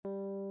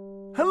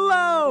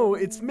Hello,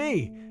 it's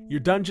me, your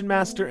Dungeon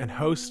Master and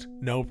host,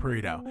 Noah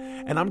Perito,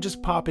 and I'm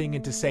just popping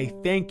in to say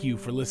thank you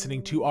for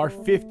listening to our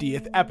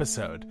 50th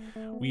episode.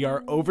 We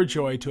are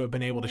overjoyed to have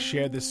been able to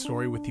share this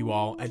story with you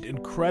all and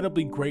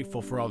incredibly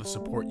grateful for all the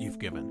support you've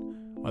given.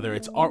 Whether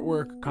it's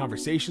artwork,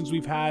 conversations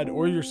we've had,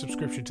 or your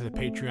subscription to the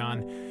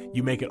Patreon,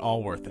 you make it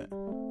all worth it.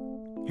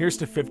 Here's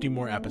to 50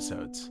 more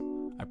episodes.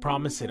 I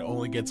promise it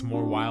only gets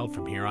more wild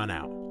from here on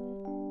out.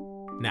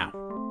 Now,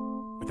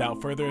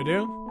 without further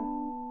ado,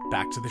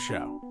 back to the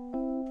show.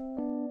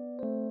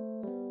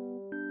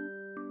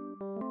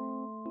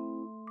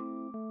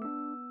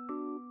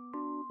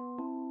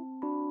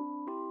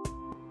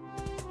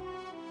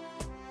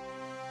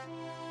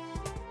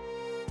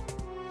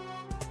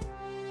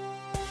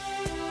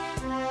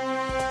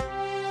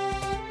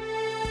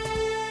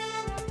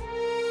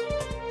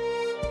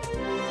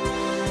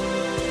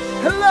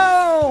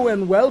 Hello,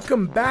 and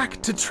welcome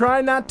back to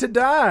Try Not to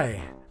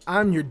Die.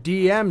 I'm your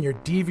DM, your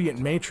deviant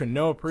matron,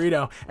 Noah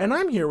Perito, and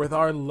I'm here with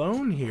our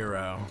lone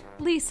hero,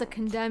 Lisa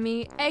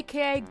Condemi,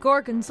 aka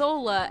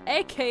Gorgonzola,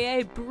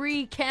 aka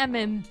Brie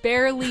Cameron,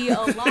 barely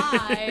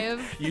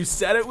alive. You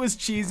said it was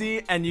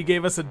cheesy, and you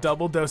gave us a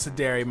double dose of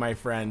dairy, my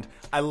friend.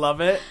 I love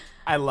it.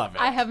 I love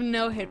it. I have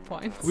no hit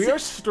points. We are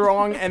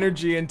strong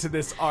energy into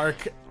this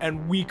arc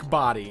and weak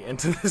body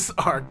into this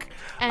arc.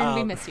 And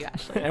we miss you,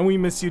 Ashley. And we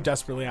miss you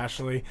desperately,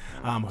 Ashley,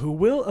 who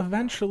will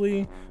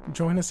eventually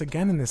join us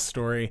again in this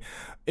story.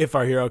 If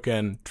our hero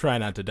can try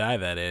not to die,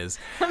 that is.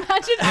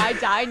 Imagine I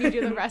die and you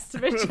do the rest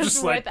of it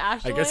just with like,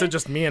 Ashley. I guess it's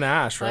just me and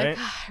Ash, right? Like,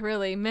 I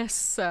really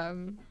miss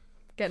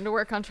getting to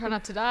work on Try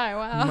Not to Die.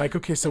 Wow. I'm like,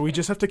 okay, so we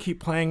just have to keep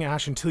playing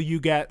Ash until you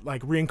get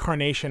like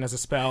reincarnation as a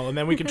spell, and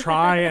then we can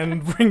try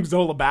and bring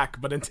Zola back.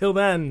 But until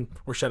then,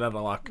 we're shut out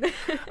of luck.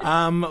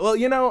 Well,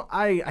 you know,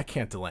 I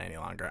can't delay any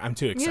longer. I'm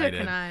too excited. Neither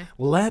can I.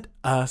 Let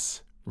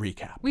us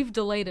recap. We've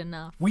delayed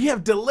enough. We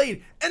have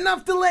delayed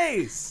enough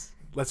delays.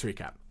 Let's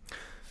recap.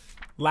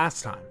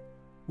 Last time,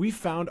 we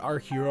found our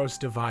heroes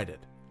divided.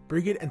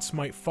 Brigid and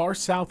Smite far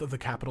south of the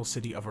capital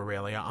city of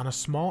Aurelia on a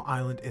small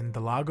island in the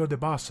Lago de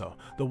Basso,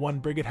 the one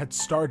Brigid had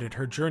started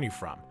her journey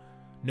from.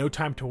 No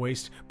time to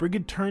waste,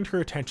 Brigid turned her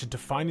attention to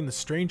finding the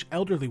strange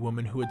elderly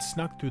woman who had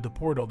snuck through the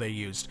portal they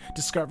used,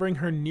 discovering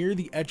her near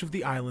the edge of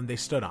the island they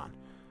stood on.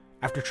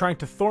 After trying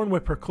to thorn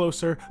whip her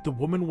closer, the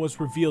woman was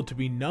revealed to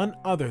be none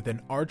other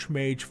than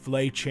Archmage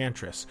Flay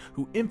Chantress,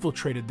 who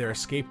infiltrated their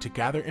escape to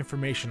gather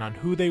information on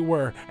who they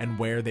were and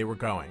where they were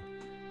going.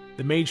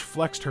 The mage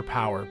flexed her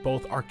power,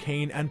 both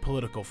arcane and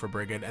political for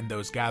Brigid and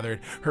those gathered,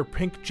 her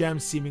pink gem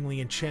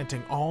seemingly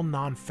enchanting all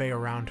non-Fae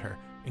around her,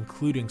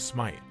 including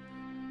Smite.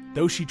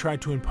 Though she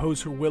tried to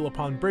impose her will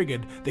upon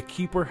Brigid, the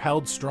Keeper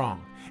held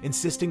strong,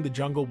 insisting the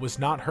jungle was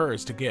not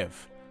hers to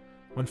give.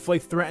 When Flay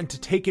threatened to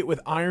take it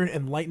with iron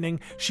and lightning,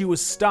 she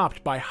was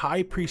stopped by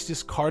High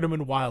Priestess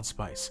Cardamon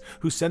Wildspice,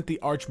 who sent the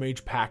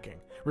Archmage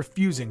packing,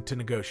 refusing to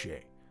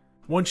negotiate.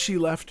 Once she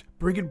left,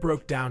 Brigid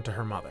broke down to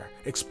her mother,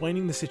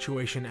 explaining the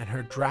situation and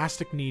her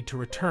drastic need to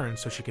return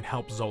so she could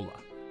help Zola.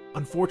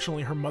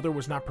 Unfortunately, her mother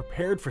was not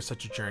prepared for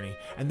such a journey,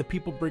 and the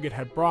people Brigid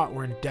had brought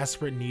were in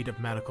desperate need of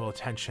medical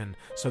attention,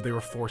 so they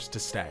were forced to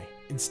stay.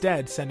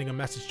 Instead, sending a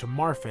message to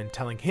Marfin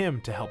telling him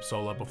to help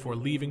Zola before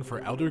leaving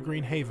for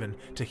Eldergreen Haven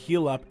to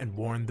heal up and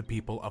warn the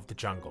people of the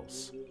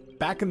jungles.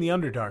 Back in the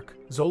Underdark,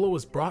 Zola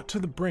was brought to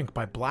the brink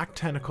by black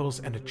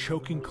tentacles and a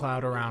choking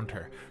cloud around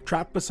her,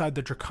 trapped beside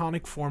the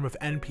draconic form of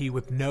NP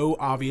with no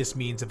obvious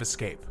means of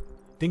escape.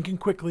 Thinking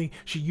quickly,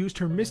 she used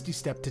her Misty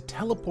Step to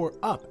teleport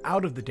up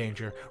out of the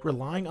danger,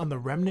 relying on the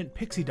remnant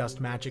pixie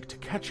dust magic to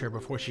catch her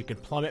before she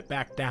could plummet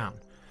back down.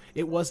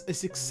 It was a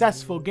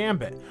successful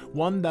gambit,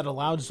 one that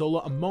allowed Zola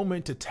a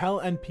moment to tell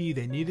NP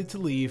they needed to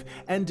leave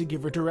and to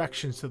give her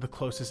directions to the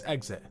closest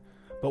exit,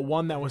 but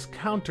one that was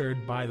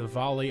countered by the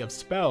volley of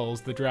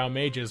spells the Drow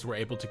mages were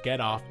able to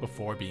get off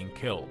before being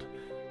killed.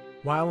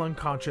 While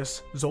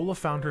unconscious, Zola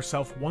found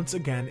herself once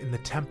again in the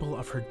temple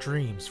of her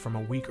dreams from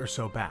a week or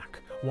so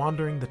back,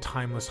 wandering the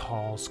timeless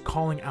halls,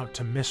 calling out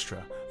to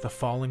Mystra, the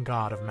fallen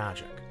god of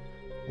magic.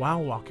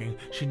 While walking,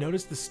 she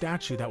noticed the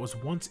statue that was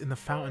once in the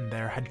fountain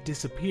there had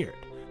disappeared,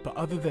 but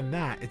other than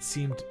that, it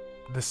seemed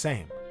the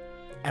same.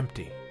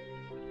 Empty.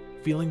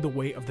 Feeling the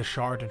weight of the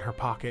shard in her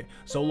pocket,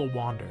 Zola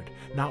wandered,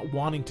 not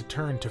wanting to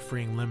turn to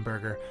freeing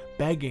Limburger,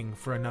 begging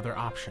for another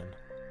option.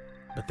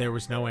 But there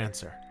was no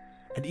answer,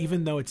 and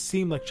even though it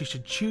seemed like she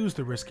should choose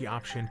the risky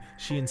option,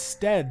 she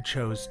instead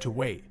chose to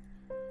wait.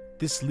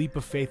 This leap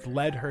of faith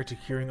led her to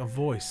hearing a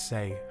voice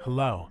say,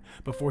 "Hello,"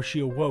 before she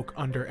awoke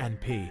under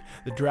NP,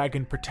 the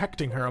dragon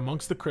protecting her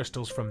amongst the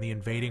crystals from the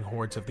invading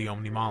hordes of the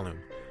Omnimalum.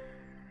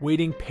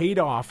 Waiting paid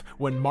off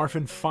when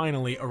Marfin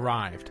finally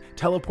arrived,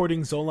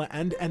 teleporting Zola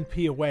and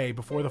NP away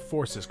before the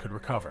forces could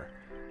recover.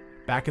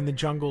 Back in the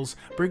jungles,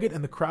 Brigid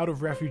and the crowd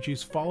of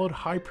refugees followed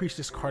High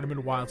Priestess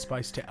Cardamon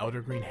Wildspice to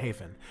Eldergreen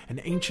Haven,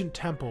 an ancient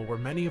temple where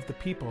many of the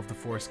people of the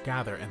forest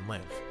gather and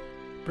live.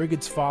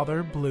 Brigid's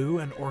father, Blue,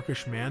 an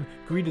orcish man,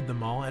 greeted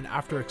them all, and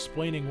after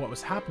explaining what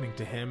was happening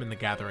to him and the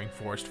gathering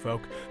forest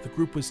folk, the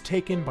group was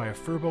taken by a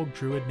Furbolg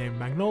druid named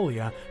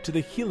Magnolia to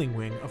the healing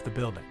wing of the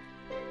building.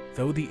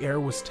 Though the air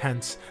was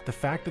tense, the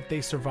fact that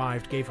they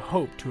survived gave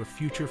hope to a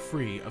future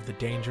free of the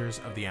dangers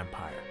of the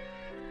Empire.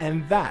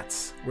 And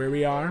that's where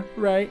we are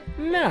right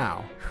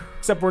now.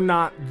 Except we're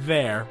not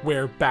there.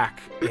 We're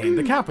back in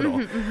the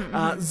capital.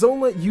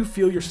 Zola, you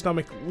feel your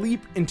stomach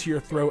leap into your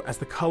throat as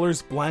the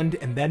colors blend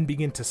and then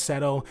begin to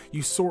settle.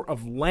 You sort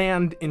of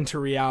land into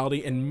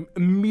reality and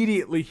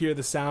immediately hear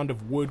the sound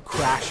of wood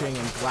crashing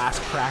and glass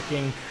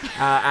cracking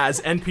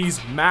as NP's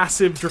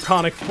massive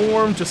draconic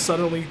form just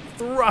suddenly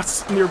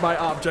thrusts nearby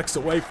objects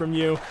away from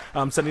you,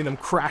 sending them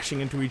crashing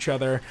into each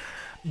other.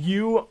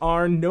 You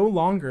are no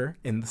longer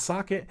in the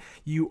socket.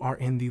 You are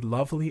in the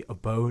lovely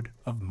abode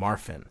of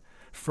Marfin.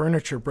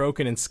 Furniture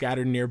broken and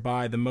scattered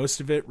nearby, the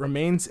most of it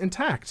remains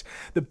intact.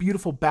 The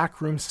beautiful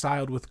back room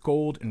styled with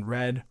gold and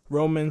red,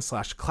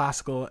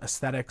 Roman/classical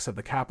aesthetics of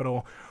the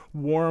capital,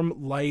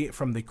 warm light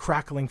from the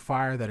crackling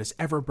fire that is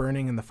ever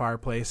burning in the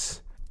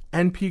fireplace.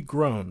 NP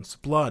groans,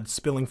 blood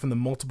spilling from the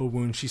multiple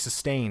wounds she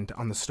sustained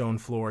on the stone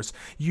floors.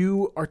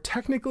 You are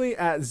technically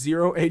at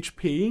 0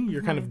 HP.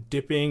 You're kind of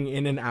dipping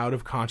in and out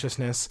of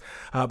consciousness.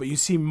 But you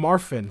see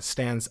Marfin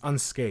stands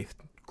unscathed,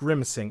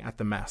 grimacing at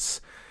the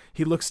mess.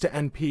 He looks to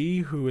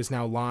NP, who is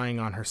now lying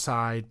on her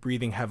side,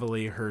 breathing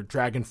heavily, her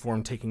dragon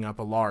form taking up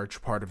a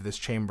large part of this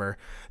chamber.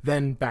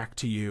 Then back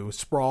to you,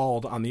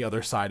 sprawled on the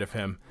other side of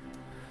him.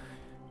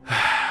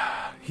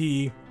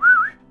 He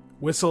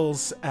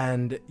whistles,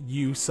 and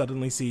you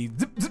suddenly see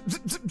zip, zip,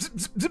 zip, zip, zip,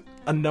 zip, zip,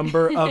 a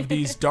number of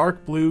these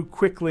dark blue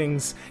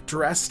quicklings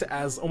dressed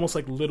as almost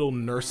like little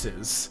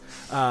nurses,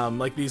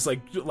 like these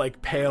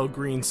like pale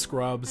green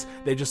scrubs.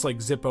 They just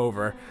like zip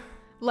over.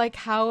 Like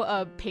how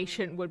a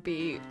patient would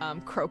be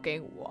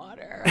croaking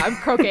water. I'm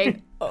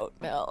croaking oat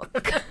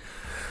milk.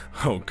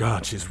 Oh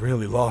god, she's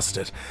really lost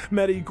it.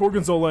 Medi,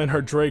 Gorgonzola and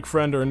her Drake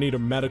friend are in need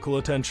of medical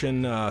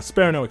attention.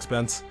 Spare no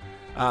expense.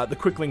 The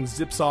quickling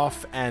zips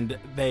off, and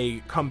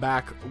they come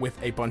back with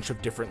a bunch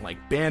of different, like,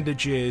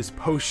 bandages,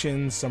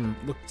 potions, some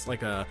looks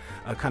like a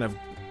kind of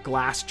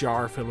glass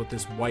jar filled with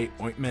this white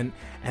ointment,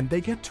 and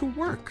they get to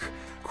work,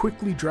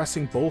 quickly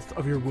dressing both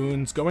of your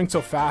wounds, going so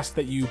fast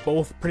that you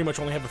both pretty much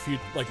only have a few,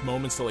 like,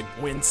 moments to, like,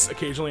 wince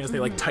occasionally as they,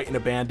 like, tighten a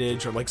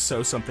bandage or, like,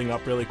 sew something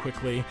up really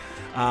quickly.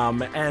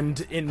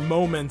 And in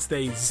moments,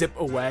 they zip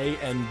away,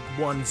 and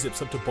one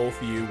zips up to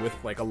both of you with,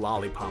 like, a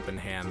lollipop in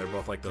hand. They're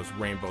both, like, those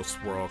Rainbow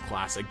Swirl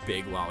classic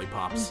big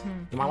lollipops.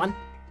 You want one?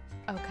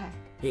 Okay.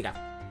 Here you go.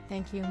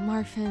 Thank you.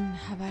 Marfin,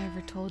 have I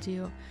ever told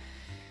you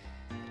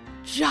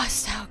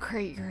just how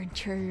great your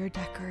interior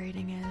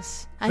decorating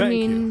is? Thank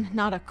you.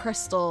 Not a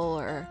crystal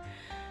or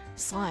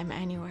slime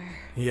anywhere.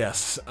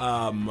 Yes,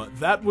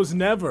 that was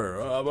never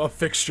a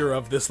fixture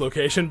of this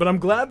location, but I'm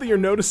glad that you're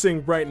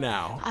noticing right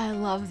now. I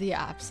love the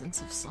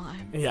absence of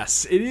slime.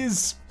 Yes, it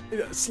is.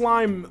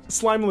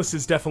 Slimeless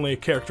is definitely a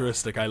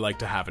characteristic I like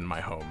to have in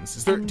my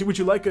homes. Would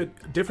you like a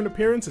different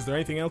appearance? Is there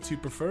anything else you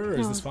prefer, or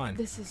is this fine?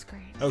 This is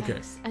great. Okay.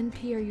 Thanks.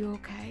 NP, are you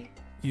okay?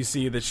 You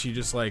see that she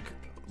just like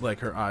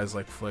her eyes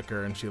like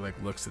flicker, and she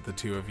like looks at the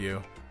two of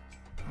you.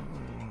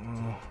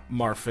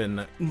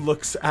 Marfin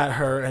looks at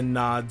her and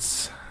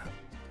nods.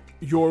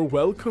 You're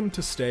welcome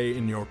to stay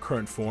in your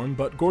current form,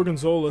 but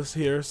Gorgonzola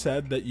here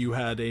said that you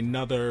had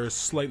another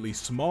slightly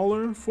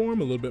smaller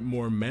form, a little bit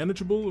more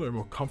manageable or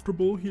more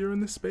comfortable here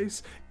in this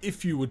space,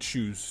 if you would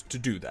choose to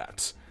do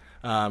that.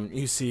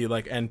 You see,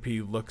 like,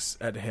 NP looks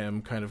at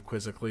him kind of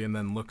quizzically and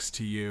then looks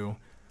to you.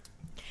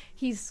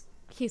 He's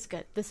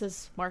good. This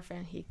is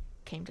Marfin. He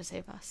came to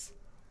save us.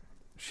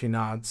 She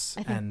nods.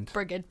 I think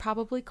Brigid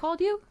probably called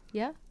you,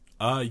 yeah?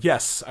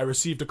 Yes, I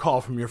received a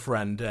call from your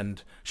friend,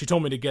 and she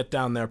told me to get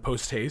down there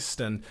post-haste,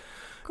 and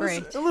Great.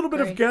 It was a little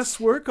bit of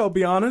guesswork, I'll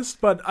be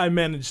honest, but I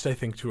managed, I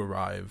think, to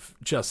arrive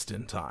just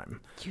in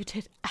time. You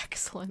did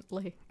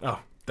excellently. Oh,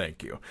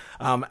 thank you.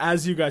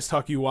 As you guys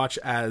talk, you watch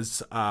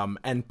as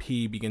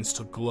NP begins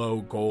to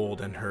glow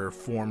gold, and her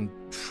form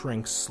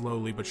shrinks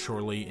slowly but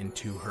surely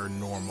into her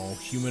normal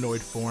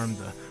humanoid form,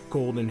 the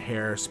golden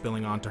hair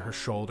spilling onto her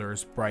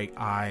shoulders, bright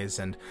eyes,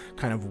 and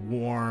kind of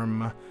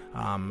warm,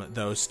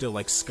 though still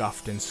like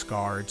scuffed and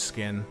scarred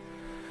skin.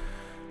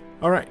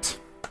 All right.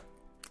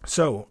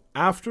 So,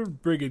 after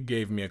Brigid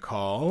gave me a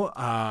call,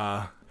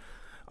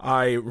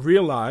 I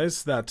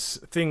realized that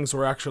things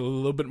were actually a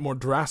little bit more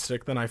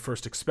drastic than I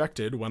first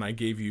expected when I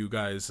gave you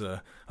guys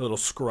a little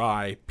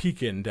scry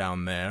peek-in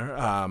down there.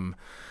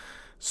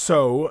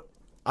 So,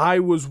 I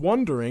was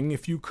wondering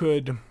if you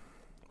could...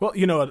 Well,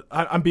 you know what?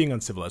 I'm being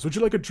uncivilized. Would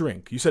you like a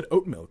drink? You said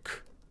oat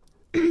milk.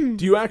 Do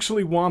you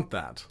actually want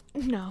that?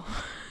 No.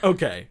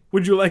 Okay.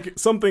 Would you like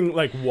something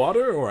like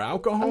water or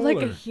alcohol?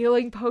 Like a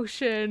healing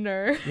potion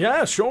or...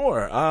 Yeah,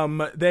 sure.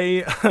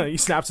 He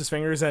snaps his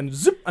fingers and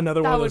zip,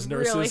 another one of those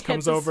nurses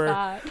comes over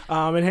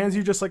and hands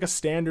you just like a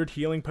standard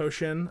healing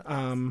potion.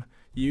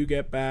 You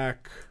get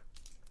back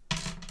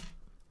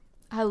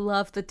I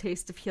love the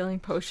taste of healing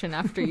potion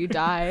after you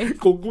die.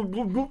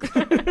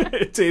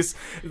 It tastes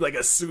like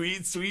a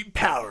sweet, sweet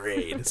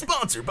Powerade.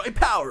 Sponsored by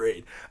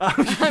Powerade.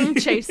 I'm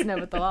chasing it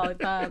with the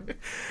lollipop.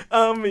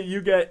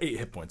 You get 8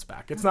 hit points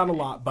back. It's not a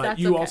lot, but That's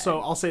you okay. also,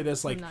 I'll say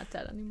this, like, I'm not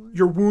dead anymore.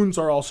 your wounds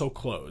are also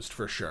closed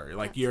for sure.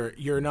 Like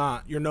you're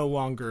no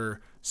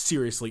longer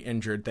seriously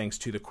injured thanks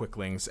to the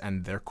quicklings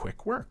and their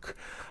quick work.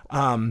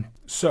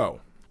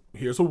 So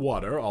here's a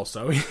water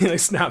also. He like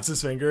snaps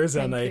his fingers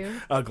and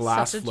a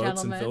glass Such a floats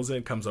gentleman. and fills it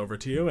and comes over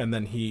to you, and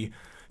then he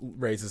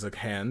raises a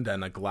hand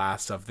and a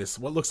glass of this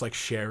what looks like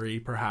sherry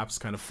perhaps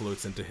kind of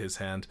floats into his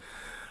hand.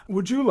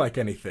 Would you like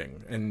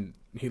anything? And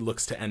he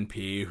looks to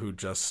NP, who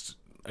just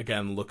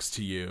again looks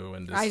to you,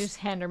 and I just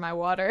hand her my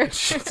water.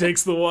 she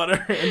takes the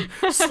water and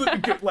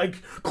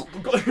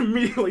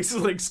immediately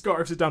like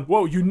scarfs it down.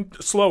 Whoa, you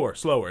slower,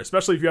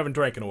 especially if you haven't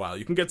drank in a while.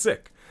 You can get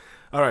sick.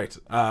 All right,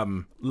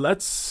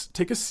 let's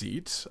take a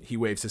seat. He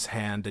waves his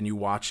hand, and you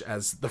watch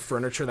as the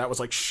furniture that was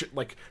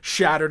like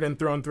shattered and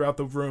thrown throughout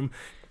the room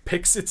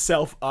picks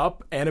itself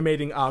up,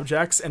 animating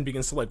objects, and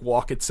begins to like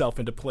walk itself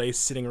into place,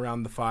 sitting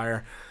around the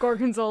fire.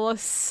 Gorgonzola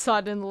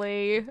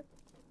suddenly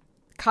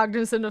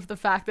cognizant of the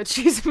fact that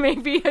she's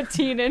maybe a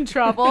teen in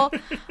trouble.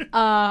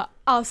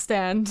 I'll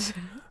stand.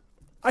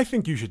 I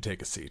think you should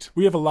take a seat.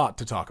 We have a lot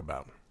to talk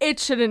about. It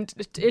should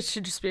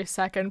just be a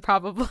second,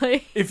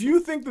 probably. If you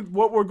think that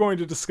what we're going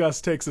to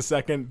discuss takes a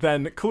second,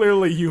 then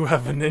clearly you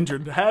have an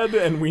injured head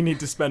and we need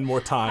to spend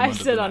more time. I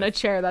sit on a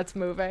chair that's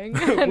moving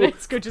and it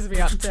scooches me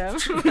up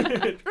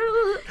to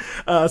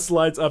him.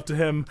 Slides up to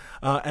him.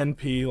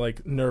 NP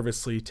like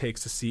nervously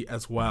takes a seat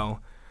as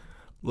well.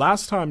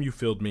 Last time you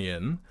filled me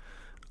in,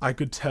 I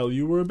could tell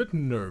you were a bit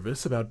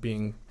nervous about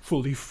being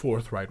fully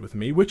forthright with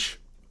me, which,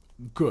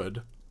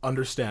 good,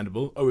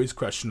 understandable, always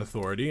question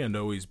authority and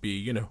always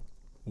be,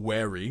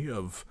 wary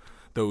of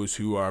those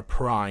who are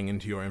prying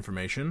into your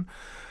information.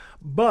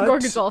 But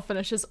Gorgonzola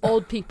finishes.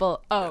 Old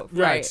people. Oh,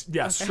 right.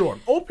 Yes, okay. Sure.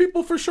 Old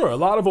people for sure. A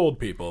lot of old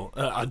people.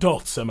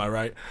 Adults, am I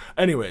right?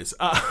 Anyways,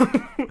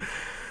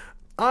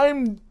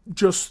 I'm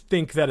just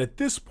think that at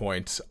this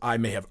point, I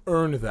may have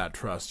earned that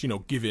trust,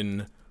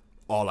 given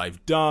all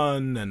I've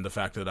done and the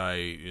fact that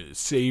I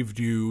saved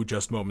you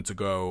just moments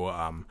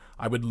ago.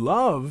 I would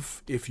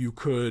love if you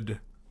could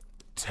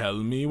tell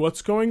me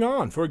what's going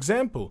on. For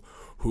example,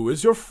 who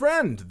is your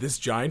friend, this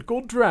giant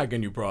gold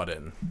dragon you brought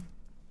in?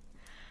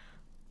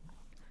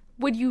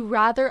 Would you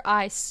rather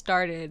I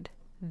started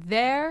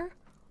there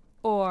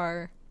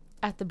or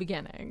at the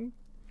beginning?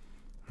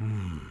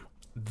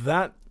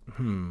 The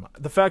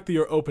fact that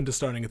you're open to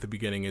starting at the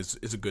beginning is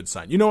a good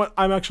sign. You know what?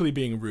 I'm actually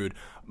being rude.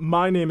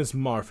 My name is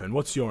Marfin.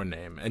 What's your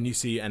name? And you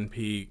see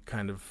NP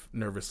kind of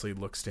nervously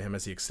looks to him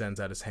as he extends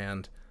out his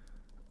hand.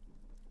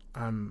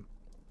 I'm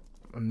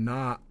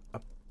not a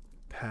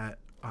pet.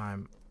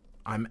 I'm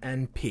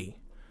NP.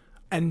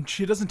 And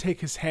she doesn't take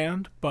his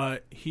hand,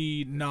 but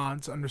he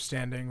nods,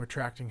 understanding,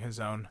 retracting his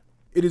own.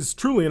 It is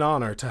truly an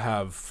honor to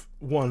have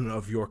one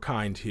of your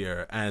kind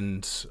here,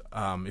 and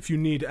if you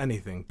need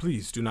anything,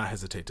 please do not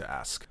hesitate to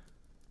ask.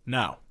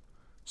 Now,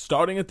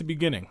 starting at the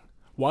beginning,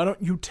 why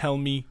don't you tell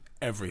me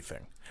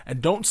everything?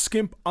 And don't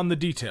skimp on the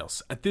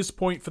details. At this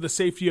point, for the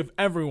safety of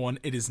everyone,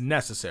 it is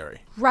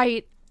necessary.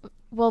 Right.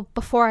 Well,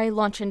 before I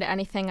launch into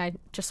anything, I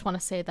just want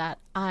to say that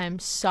I'm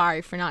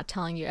sorry for not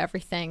telling you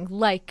everything.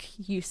 Like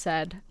you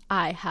said,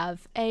 I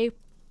have a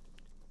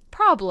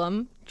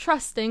problem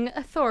trusting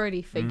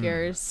authority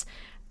figures,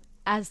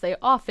 as they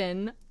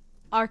often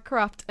are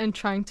corrupt and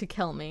trying to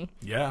kill me.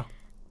 Yeah.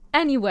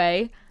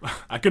 Anyway,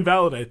 I can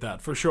validate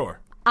that, for sure.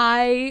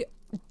 I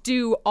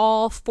do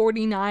all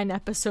 49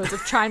 episodes of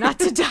Try Not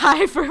to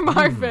Die for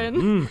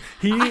Marfin.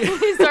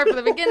 I start from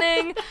the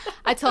beginning.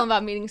 I tell him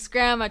about meeting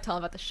Scram. I tell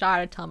him about the shard.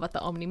 I tell him about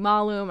the Omni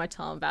Malum. I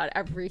tell him about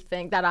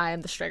everything, that I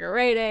am the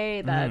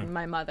Strigorede, that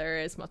my mother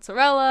is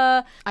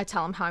Mozzarella. I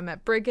tell him how I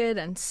met Brigid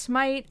and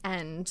Smite,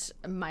 and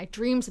my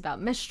dreams about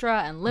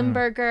Mistra and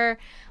Limburger.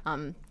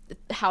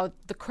 How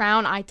the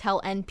crown, I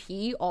tell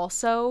NP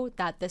also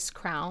that this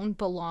crown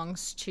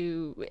belongs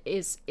to,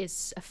 is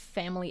a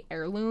family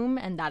heirloom,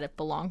 and that it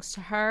belongs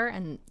to her,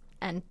 and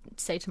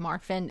say to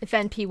Marfin, if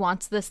NP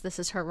wants this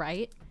is her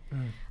right.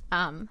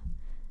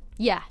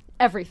 Yeah,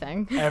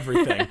 everything.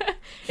 Everything.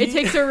 It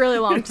takes a really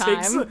long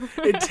time.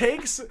 It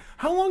takes,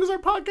 how long is our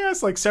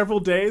podcast? Like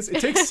several days?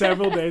 It takes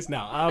several days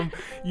now.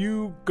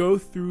 You go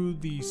through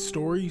the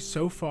story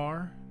so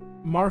far.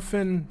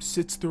 Marfin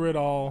sits through it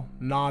all,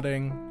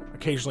 nodding,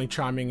 occasionally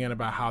chiming in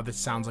about how this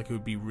sounds like it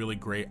would be really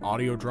great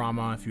audio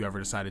drama if you ever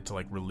decided to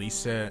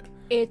release it.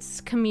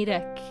 It's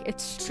comedic.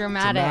 It's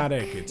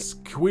dramatic. It's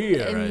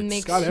queer. It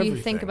makes got you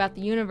everything. think about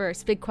the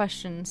universe. Big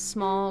questions,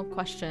 small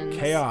questions.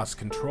 Chaos,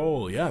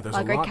 control. Yeah, there's a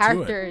lot great to it.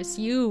 characters.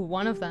 You,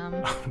 one of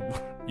them.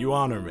 You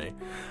honor me.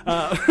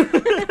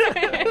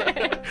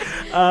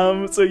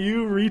 So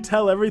you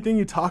retell everything.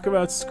 You talk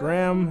about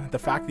Scram, the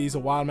fact that he's a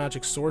wild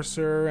magic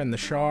sorcerer, and the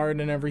shard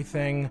and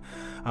everything.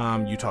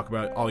 You talk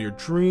about all your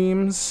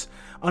dreams.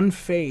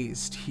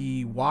 Unfazed,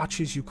 he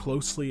watches you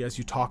closely as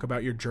you talk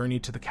about your journey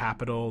to the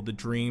capital, the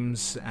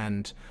dreams,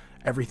 and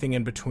everything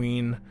in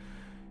between.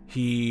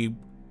 He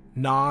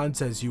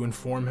nods as you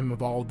inform him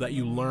of all that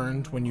you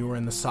learned when you were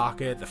in the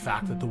socket, the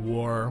fact that the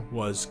war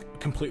was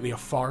completely a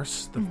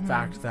farce, the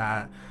fact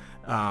that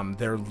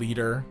their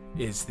leader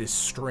is this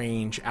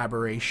strange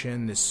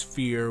aberration, this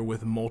sphere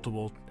with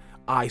multiple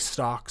eye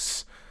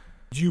stalks.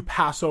 Do you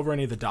pass over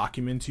any of the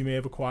documents you may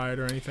have acquired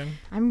or anything?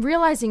 I'm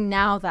realizing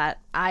now that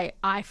I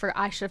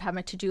should have had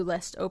my to-do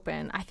list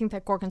open. I think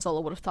that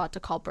Gorgonzola would have thought to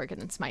call Brigid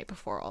and Smite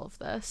before all of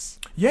this.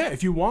 Yeah,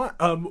 if you want.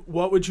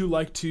 What would you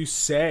like to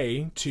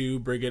say to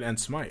Brigid and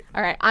Smite?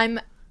 All right, I'm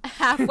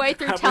halfway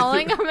through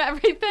telling them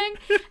everything,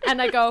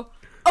 and I go,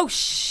 oh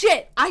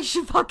shit, I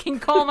should fucking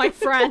call my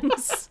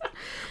friends.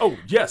 Oh,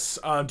 yes.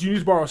 Do you need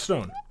to borrow a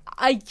stone?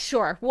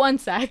 Sure, 1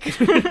 sec.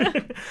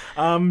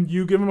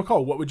 You give him a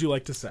call. What would you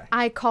like to say?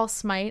 I call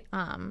Smite.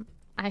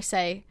 I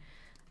say,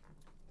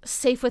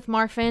 safe with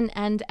Marfin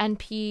and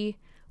NP.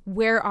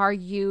 Where are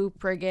you,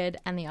 Brigid,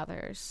 and the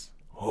others?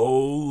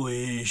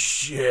 Holy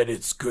shit,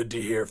 it's good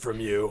to hear from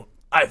you.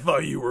 I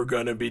thought you were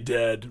gonna be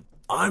dead.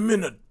 I'm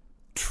in a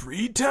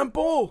tree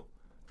temple?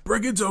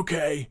 Brigid's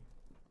okay.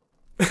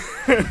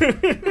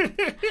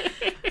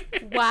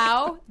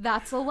 Wow,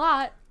 that's a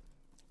lot.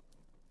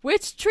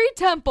 Which tree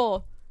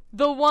temple?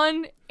 The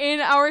one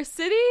in our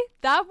city?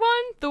 That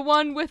one? The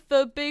one with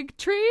the big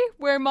tree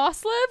where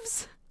Moss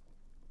lives?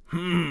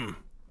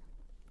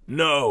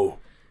 No,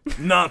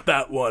 not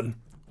that one.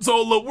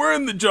 Zola, we're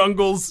in the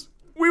jungles.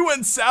 We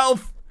went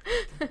south.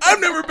 I've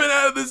never been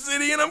out of the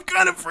city and I'm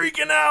kind of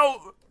freaking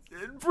out.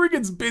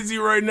 Brigid's busy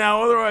right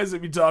now, otherwise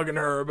I'd be talking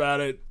to her about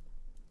it.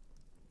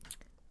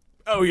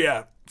 Oh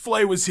yeah,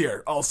 Flay was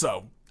here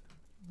also.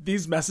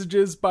 These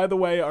messages, by the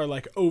way, are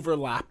like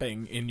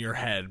overlapping in your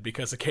head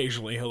because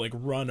occasionally he'll like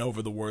run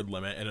over the word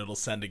limit and it'll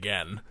send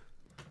again.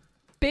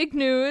 Big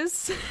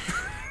news.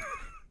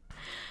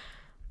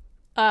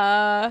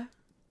 Get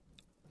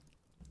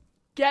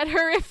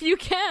her if you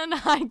can,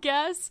 I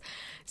guess.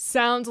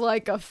 Sounds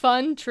like a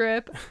fun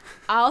trip.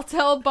 I'll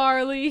tell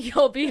Barley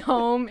you'll be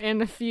home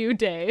in a few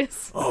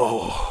days.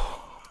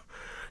 Oh,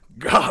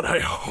 God, I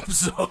hope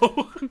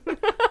so.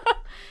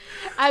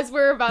 As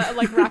we're about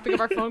like wrapping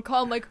up our phone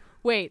call, I'm like,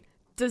 wait,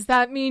 does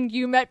that mean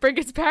you met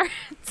Brigid's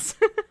parents?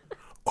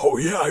 Oh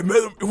yeah, I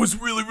met them. It was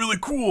really, really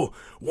cool.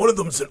 One of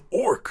them's an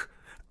orc.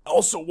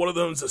 Also, one of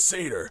them's a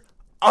satyr.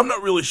 I'm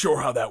not really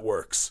sure how that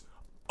works.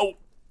 Oh,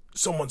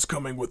 someone's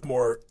coming with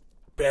more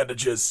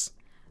bandages.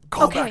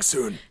 Call back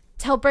soon.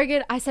 Tell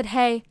Brigid I said,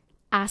 hey,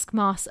 ask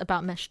Moss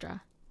about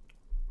Mistra.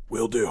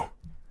 Will do.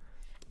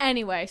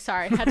 Anyway,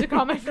 sorry, had to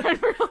call my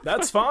friend real quick.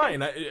 That's fine.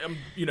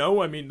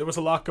 There was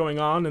a lot going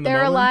on in the They're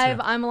moment. alive,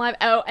 I'm alive.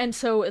 Oh, and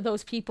so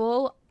those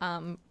people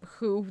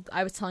who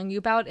I was telling you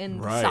about in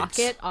the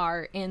socket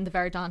are in the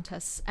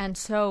Veridontus. And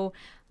so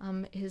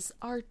is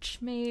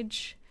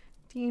Archmage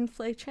Dean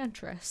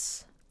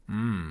Flaychantress.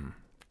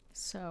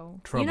 So,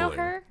 Troubling. You know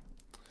her?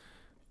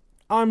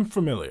 I'm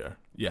familiar,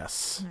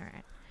 yes. All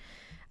right.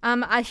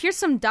 Here's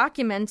some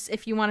documents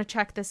if you want to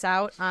check this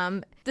out.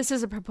 This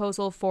is a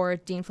proposal for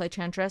Dean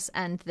Flaychantress,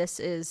 and this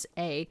is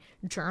a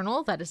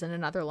journal that is in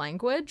another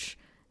language.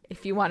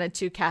 If you wanted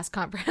to cast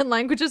comprehend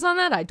languages on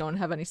that, I don't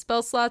have any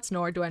spell slots,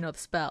 nor do I know the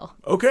spell.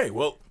 Okay,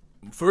 well,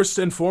 first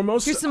and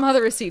foremost... Here's some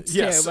other receipts,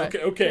 yes, too. But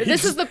okay.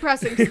 This is the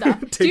pressing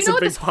stuff. Do you know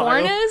what this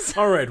horn is?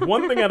 All right,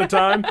 one thing at a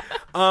time.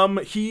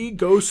 He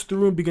goes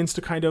through and begins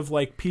to kind of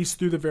like piece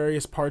through the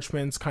various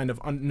parchments, kind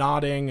of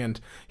nodding, and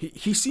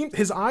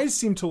his eyes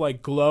seem to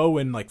like glow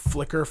and like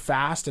flicker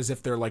fast as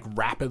if they're like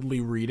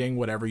rapidly reading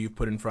whatever you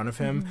put in front of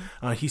him.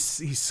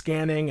 He's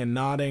scanning and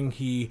nodding.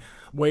 He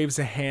waves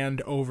a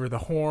hand over the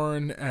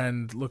horn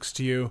and looks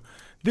to you.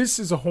 This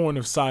is a horn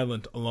of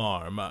silent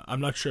alarm.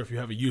 I'm not sure if you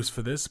have a use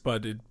for this,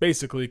 but it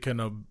basically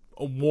can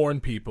warn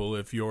people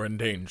if you're in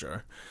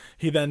danger.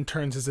 He then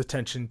turns his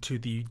attention to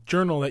the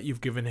journal that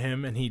you've given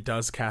him, and he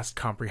does cast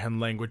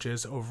comprehend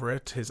languages over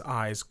it, his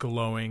eyes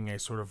glowing a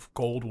sort of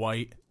gold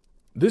white.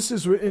 This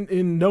is written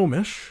in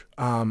Gnomish.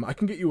 I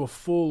can get you a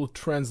full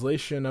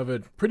translation of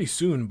it pretty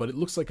soon, but it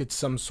looks like it's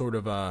some sort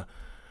of a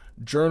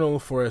journal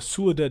for a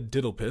Suladed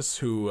Diddlepis,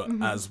 who,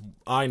 as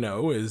I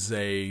know, is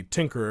a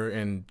tinkerer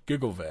in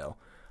Gigglevale.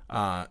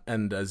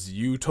 And as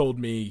you told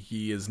me,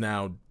 he is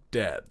now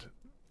dead.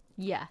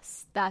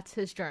 Yes, that's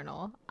his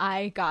journal.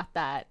 I got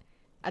that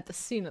at the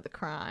scene of the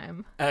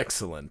crime.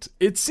 Excellent.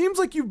 It seems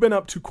like you've been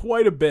up to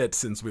quite a bit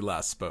since we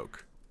last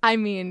spoke. I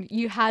mean,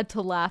 you had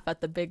to laugh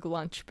at the big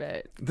lunch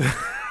bit.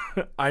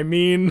 I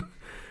mean...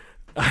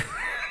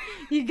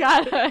 You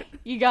gotta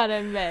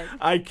admit.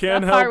 I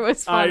can't help. Part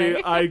was funny.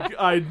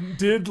 I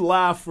did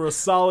laugh for a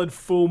solid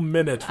full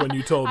minute when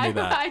you told me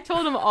that. I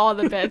told him all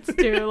the bits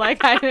too.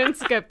 Like I didn't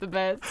skip the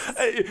bits.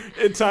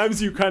 At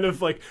times you kind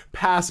of like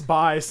pass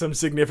by some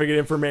significant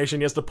information.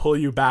 He has to pull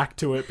you back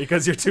to it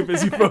because you're too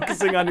busy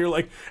focusing on your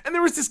like. And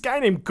there was this guy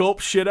named Gulp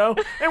Shitto,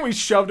 and we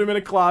shoved him in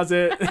a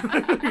closet.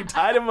 We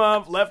tied him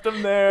up, left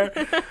him there.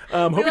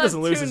 Hope he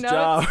doesn't lose his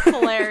job.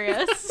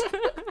 Hilarious.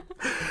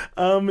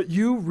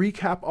 You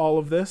recap all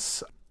of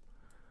this.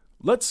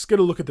 Let's get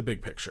a look at the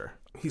big picture.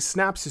 He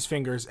snaps his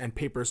fingers and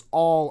papers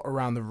all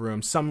around the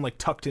room, some like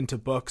tucked into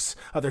books,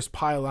 others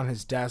piled on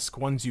his desk,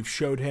 ones you've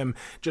showed him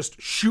just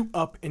shoot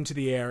up into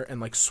the air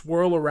and like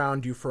swirl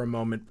around you for a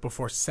moment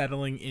before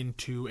settling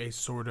into a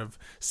sort of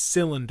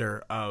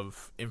cylinder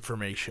of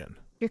information.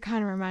 You're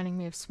kind of reminding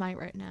me of Smite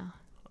right now.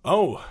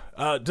 Oh,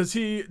 does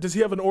he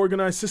have an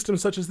organized system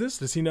such as this?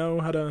 Does he know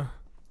how to...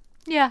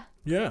 Yeah.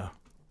 Yeah.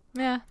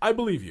 Yeah. I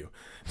believe you.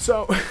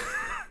 So,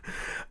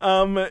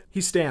 he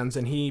stands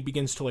and he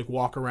begins to like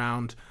walk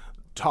around,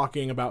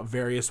 talking about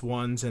various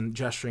ones and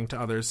gesturing to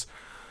others.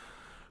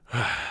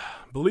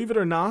 Believe it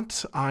or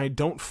not, I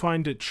don't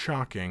find it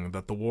shocking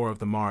that the War of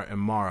the Mara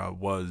Imara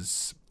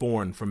was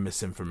born from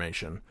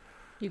misinformation.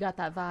 You got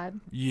that vibe?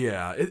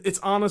 Yeah, it's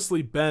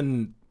honestly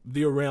been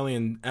the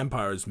Aurelian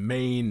Empire's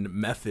main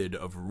method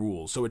of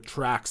rule, so it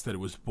tracks that it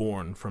was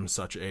born from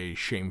such a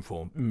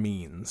shameful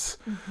means.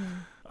 Mm-hmm.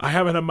 I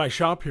haven't had my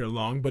shop here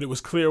long, but it was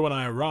clear when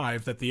I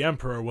arrived that the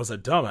Emperor was a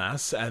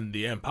dumbass and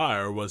the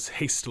Empire was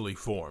hastily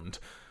formed,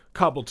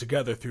 cobbled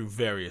together through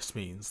various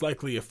means,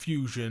 likely a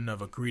fusion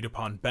of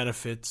agreed-upon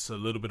benefits, a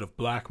little bit of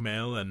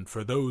blackmail, and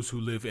for those who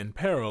live in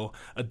peril,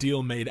 a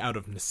deal made out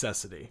of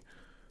necessity.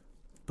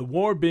 The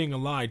war being a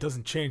lie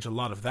doesn't change a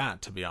lot of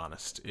that, to be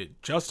honest.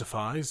 It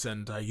justifies,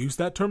 and I use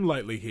that term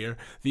lightly here,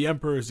 the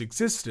Emperor's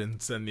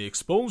existence and the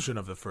expulsion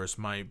of the First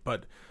Might,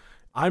 but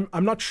I'm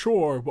not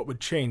sure what would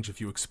change if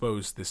you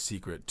exposed this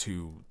secret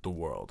to the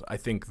world. I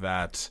think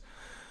that,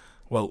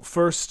 well,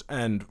 first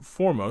and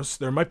foremost,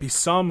 there might be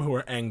some who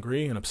are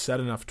angry and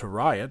upset enough to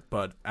riot,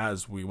 but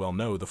as we well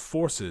know, the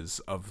forces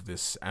of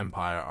this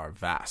empire are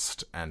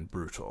vast and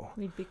brutal.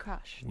 We'd be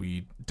crushed.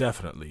 We'd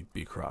definitely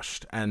be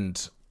crushed.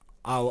 And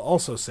I'll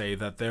also say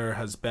that there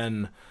has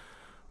been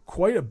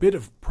quite a bit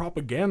of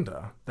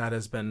propaganda that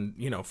has been,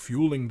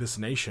 fueling this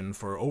nation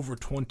for over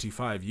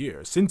 25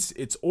 years. Since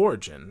its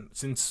origin,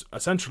 since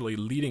essentially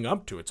leading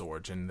up to its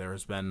origin, there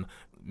has been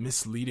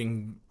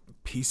misleading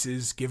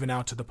pieces given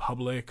out to the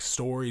public,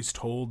 stories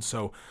told,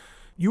 so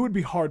you would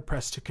be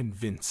hard-pressed to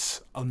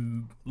convince a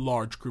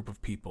large group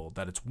of people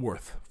that it's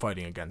worth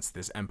fighting against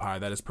this empire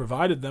that has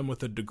provided them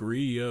with a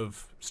degree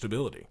of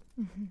stability.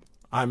 Mm-hmm.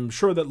 I'm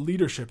sure that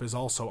leadership is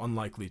also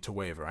unlikely to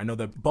waver. I know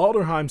that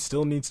Baldurheim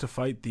still needs to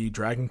fight the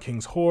Dragon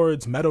King's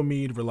hordes.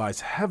 Meadowmead relies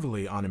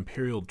heavily on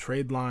imperial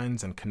trade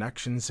lines and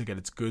connections to get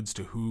its goods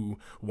to who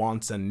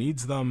wants and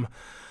needs them.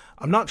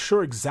 I'm not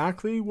sure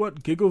exactly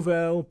what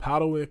Gigglevale,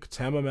 Paddlewick,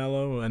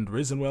 Tamamello, and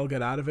Risenwell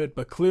get out of it,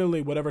 but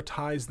clearly whatever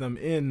ties them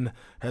in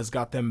has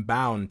got them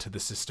bound to the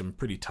system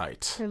pretty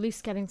tight. They're at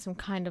least getting some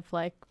kind of,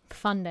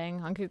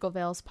 funding on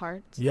Gigglevale's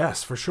part.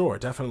 Yes, for sure.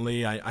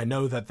 Definitely. I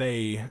know that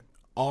they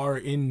are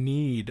in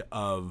need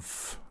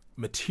of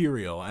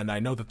material, and I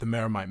know that the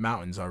Meramite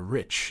Mountains are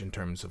rich in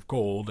terms of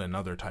gold and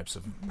other types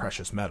of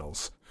precious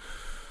metals.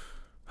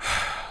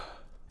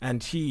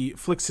 And he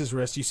flicks his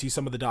wrist. You see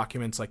some of the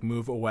documents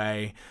move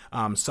away.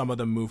 Some of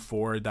them move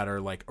forward that are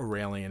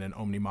Aurelian and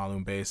Omni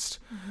Malum based.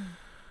 Mm-hmm.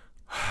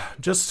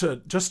 Just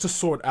to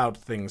sort out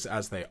things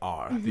as they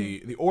are.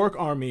 Mm-hmm. The Auric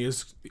army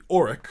is the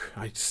Auric.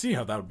 I see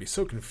how that would be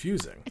so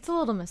confusing. It's a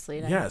little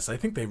misleading. Yes, I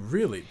think they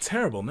really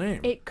terrible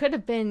name. It could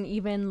have been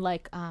even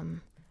like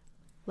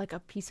a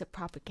piece of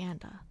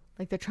propaganda.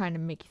 They're trying to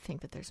make you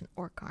think that there's an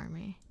orc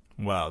army.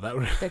 Wow, that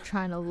would... They're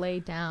trying to lay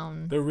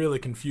down... They're really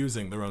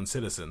confusing their own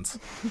citizens.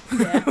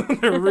 Yeah.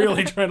 They're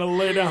really trying to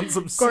lay down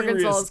some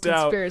serious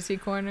doubt. Conspiracy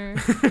Corner.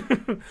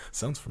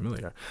 Sounds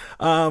familiar.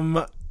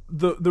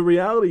 The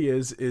reality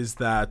is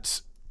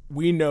that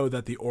we know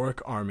that the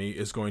Auric army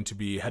is going to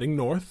be heading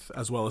north,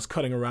 as well as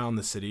cutting around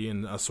the city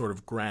in a sort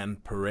of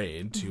grand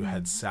parade to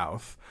head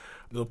south.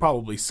 They'll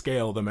probably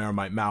scale the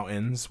Meramite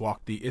Mountains,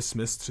 walk the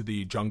isthmus to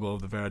the jungle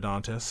of the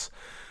Veridontis.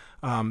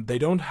 They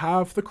don't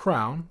have the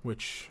crown,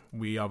 which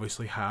we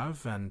obviously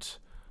have, and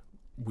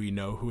we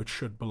know who it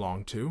should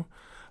belong to.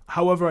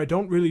 However, I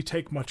don't really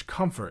take much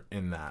comfort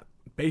in that.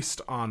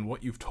 Based on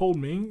what you've told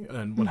me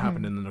and what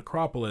happened in the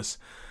necropolis,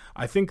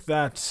 I think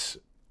that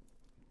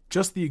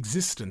just the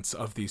existence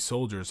of these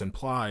soldiers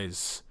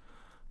implies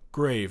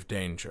grave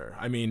danger.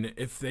 I mean,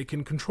 if they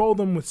can control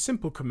them with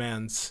simple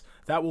commands,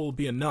 that will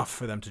be enough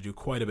for them to do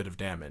quite a bit of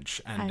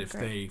damage. And if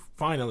they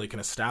finally can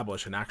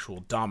establish an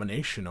actual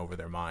domination over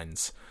their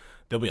minds,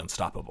 they'll be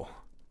unstoppable.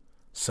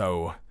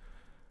 So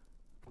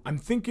I'm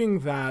thinking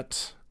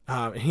that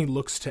he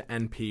looks to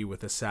NP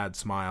with a sad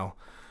smile.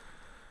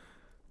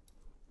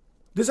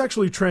 This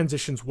actually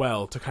transitions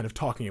well to kind of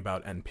talking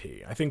about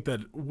NP. I think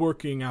that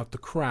working out the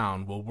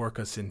crown will work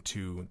us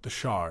into the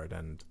shard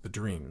and the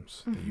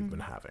dreams that you've been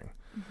having.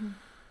 Mm-hmm.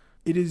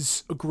 It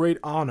is a great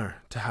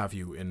honor to have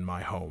you in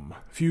my home.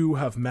 Few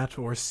have met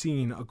or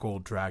seen a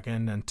gold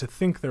dragon, and to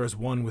think there is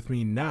one with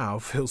me now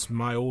fills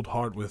my old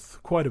heart with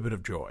quite a bit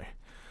of joy.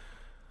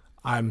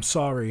 I'm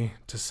sorry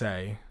to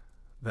say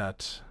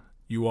that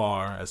you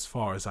are, as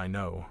far as I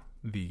know,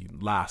 the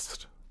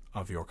last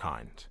of your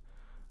kind.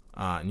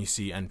 And you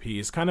see NP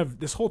is kind of,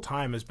 this whole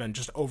time has been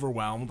just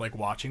overwhelmed,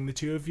 watching the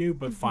two of you,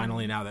 but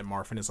finally now that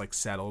Marfin is,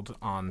 settled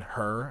on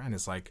her and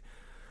is,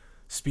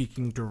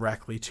 speaking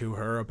directly to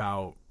her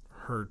about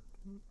her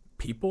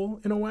people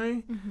in a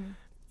way.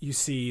 You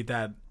see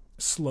that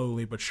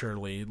slowly but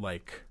surely,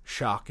 like,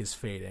 shock is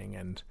fading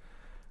and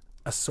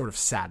a sort of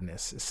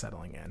sadness is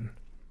settling in.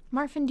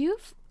 Marvin, do you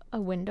have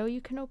a window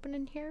you can open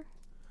in here?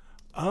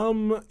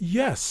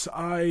 Yes,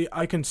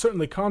 I can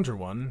certainly conjure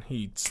one.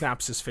 He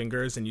snaps his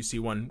fingers and you see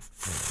one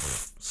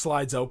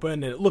slides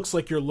open, and it looks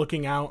like you're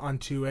looking out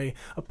onto a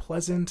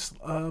pleasant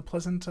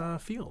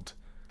field.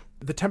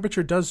 The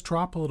temperature does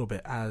drop a little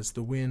bit as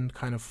the wind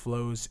kind of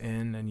flows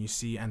in, and you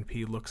see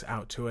NP looks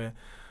out to it,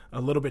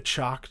 a little bit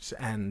shocked,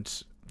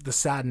 and the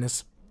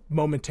sadness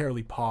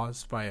momentarily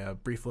paused by a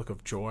brief look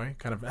of joy,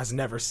 kind of has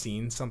never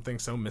seen something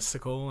so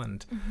mystical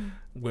and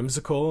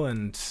whimsical,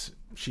 and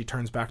she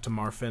turns back to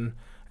Marfin,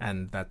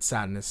 and that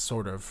sadness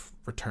sort of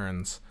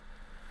returns.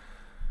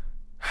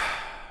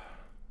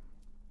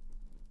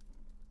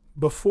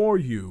 Before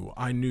you,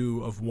 I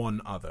knew of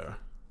one other.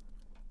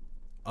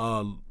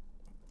 A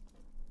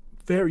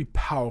very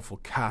powerful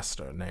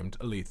caster named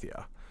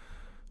Alethea.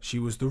 She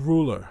was the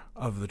ruler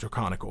of the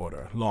Draconic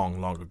Order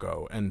long, long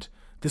ago, and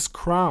this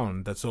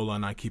crown that Zola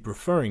and I keep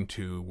referring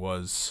to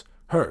was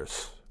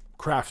hers,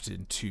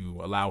 crafted to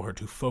allow her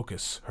to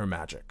focus her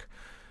magic.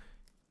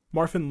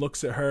 Marfin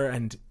looks at her,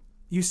 and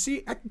you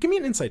see... give me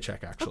an insight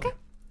check, actually. Okay.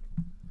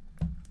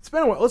 It's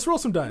been a while. Let's roll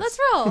some dice. Let's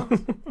roll.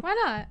 Why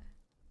not?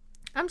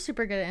 I'm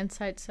super good at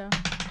insight, so...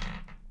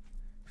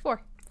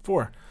 4.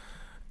 4.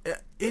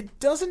 It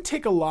doesn't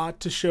take a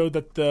lot to show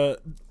that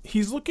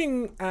he's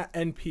looking at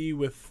NP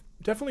with...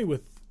 definitely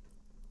with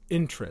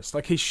interest.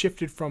 Like, he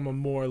shifted from a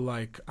more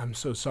like, I'm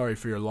so sorry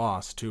for your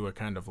loss, to a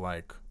kind of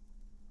like,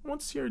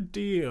 what's your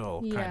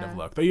deal kind of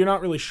look. But you're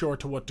not really sure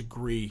to what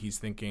degree he's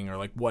thinking or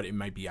like what it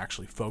might be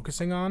actually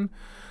focusing on.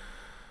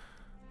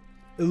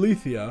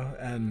 Alethea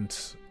and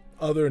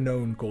other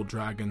known gold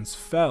dragons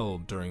fell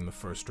during the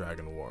First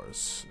Dragon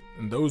Wars,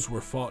 and those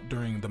were fought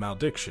during the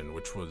Malediction,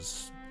 which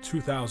was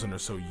 2,000 or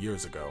so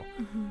years ago.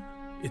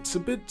 It's a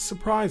bit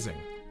surprising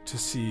to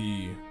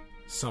see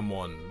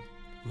someone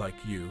like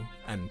you,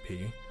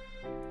 NP,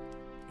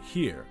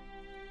 here,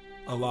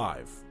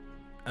 alive.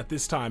 At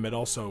this time, and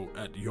also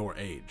at your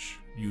age.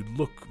 You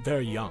look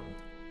very young.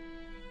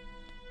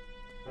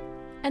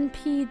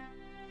 NP,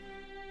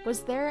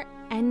 was there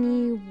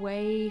any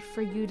way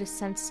for you to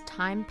sense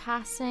time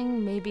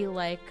passing? Maybe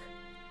like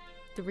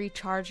the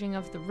recharging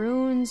of the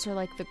runes or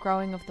like the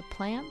growing of the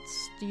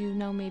plants? Do you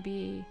know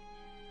maybe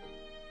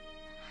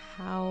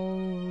how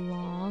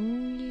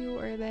long you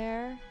were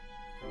there?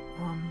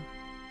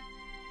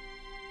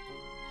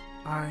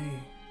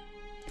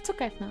 It's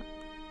okay if not.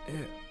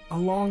 A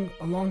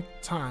long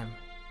time.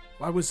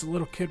 I was a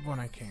little kid when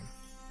I came.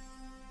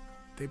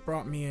 They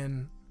brought me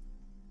in,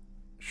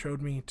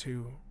 showed me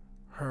to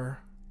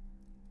her,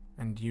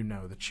 and you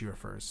know that she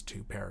refers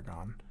to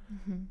Paragon.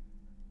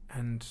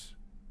 And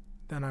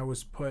then I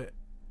was put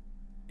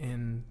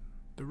in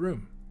the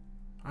room.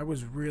 I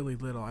was really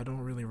little. I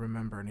don't really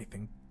remember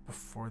anything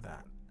before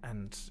that,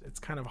 and it's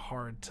kind of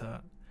hard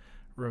to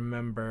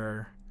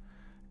remember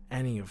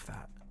any of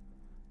that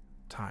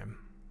time.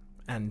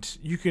 And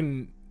you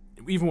can,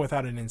 even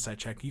without an insight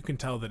check, you can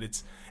tell that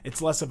it's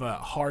less of a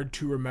hard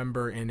to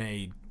remember in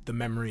the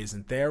memory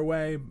isn't there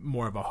way,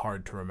 more of a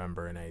hard to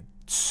remember in a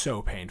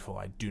so painful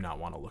I do not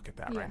want to look at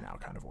that right now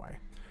kind of way.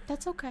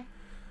 That's okay.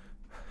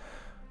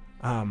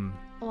 A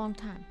long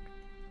time.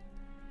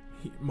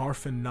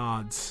 Marfin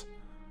nods.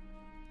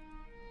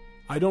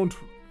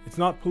 It's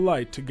not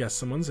polite to guess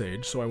someone's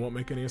age, so I won't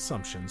make any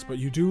assumptions, but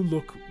you do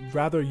look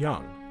rather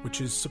young,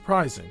 which is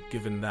surprising,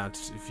 given that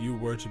if you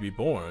were to be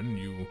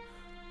born,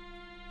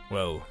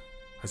 well,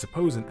 I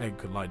suppose an egg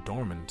could lie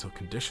dormant until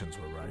conditions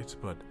were right,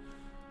 but...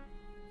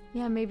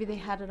 Yeah, maybe they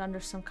had it under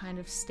some kind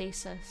of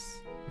stasis.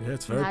 Yeah,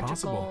 it's very magical.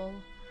 possible.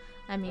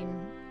 I mean,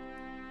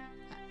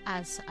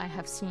 as I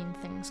have seen,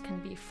 things can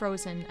be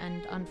frozen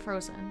and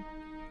unfrozen.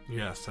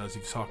 Yes, as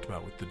you've talked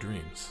about with the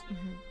dreams.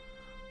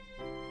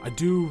 I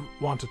do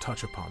want to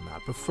touch upon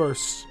that, but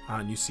first,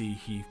 you see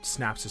he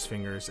snaps his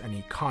fingers and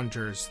he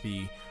conjures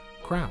the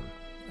crown.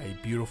 A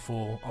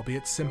beautiful,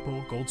 albeit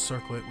simple, gold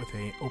circlet with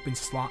an open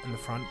slot in the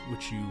front,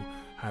 which you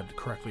had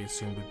correctly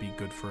assumed would be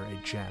good for a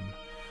gem.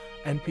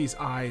 NP's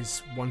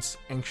eyes, once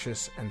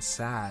anxious and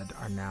sad,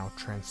 are now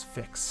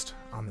transfixed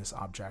on this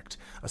object,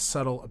 a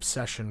subtle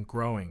obsession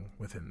growing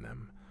within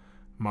them.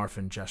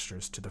 Marfin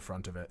gestures to the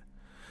front of it.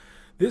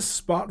 This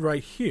spot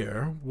right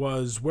here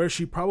was where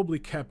she probably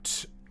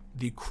kept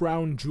the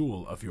crown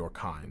jewel of your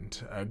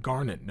kind, a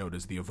garnet known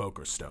as the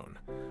Evoker Stone.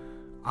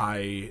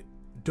 I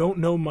don't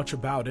know much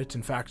about it.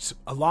 In fact,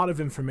 a lot of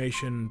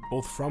information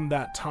both from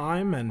that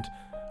time and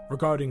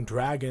regarding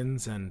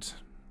dragons and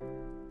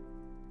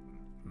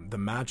the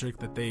magic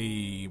that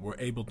they were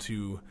able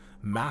to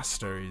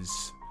master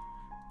is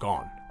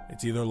gone.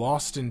 It's either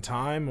lost in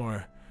time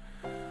or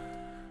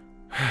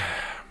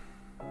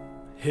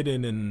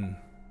hidden in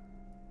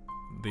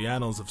the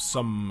annals of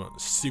some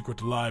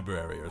secret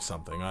library or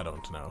something. I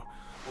don't know.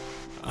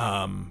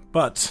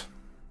 But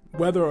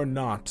whether or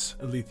not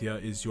Alethea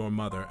is your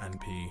mother,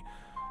 NP,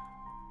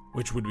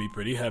 which would be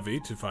pretty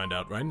heavy to find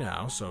out right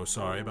now, so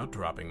sorry about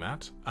dropping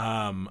that.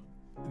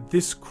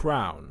 This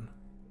crown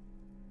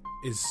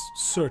is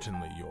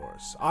certainly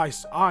yours.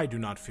 I do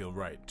not feel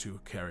right to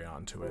carry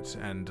on to it,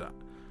 and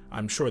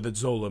I'm sure that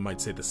Zola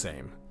might say the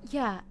same.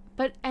 Yeah,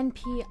 but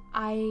NP,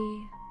 I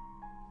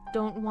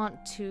don't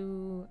want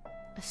to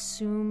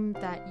assume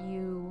that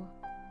you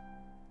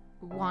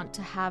want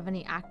to have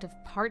any active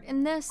part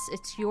in this.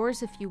 It's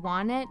yours if you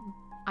want it.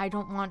 I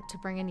don't want to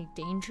bring any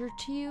danger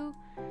to you,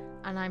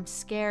 and I'm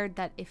scared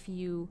that if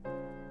you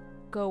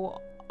go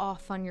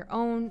off on your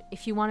own,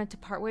 if you wanted to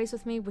part ways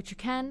with me, which you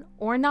can,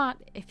 or not,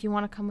 if you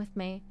want to come with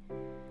me,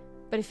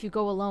 but if you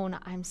go alone,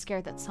 I'm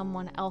scared that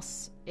someone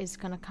else is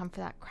going to come for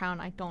that crown.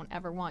 I don't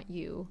ever want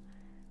you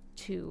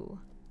to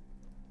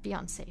be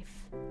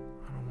unsafe.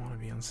 I don't want to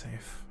be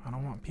unsafe. I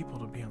don't want people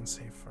to be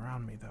unsafe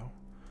around me, though.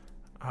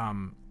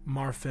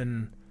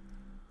 Marfin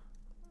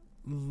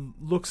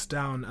looks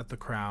down at the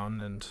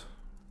crown and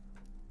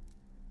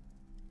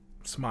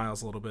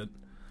smiles a little bit.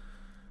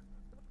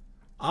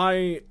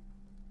 I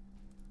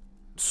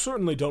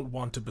certainly don't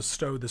want to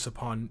bestow this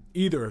upon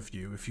either of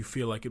you if you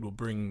feel like it will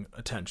bring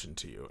attention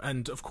to you.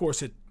 And, of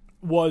course, it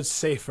was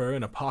safer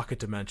in a pocket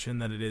dimension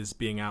than it is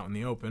being out in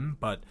the open,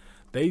 but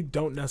they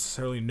don't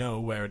necessarily know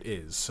where it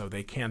is, so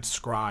they can't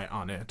scry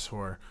on it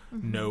or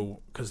know,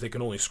 because they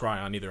can only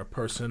scry on either a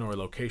person or a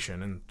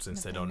location, and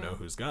since they don't know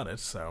who's got it,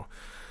 so.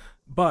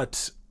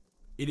 But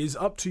it is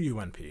up to you,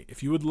 NP.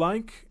 If you would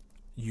like,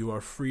 you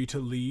are free to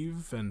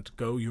leave and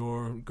go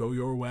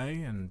your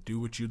way and do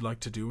what you'd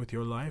like to do with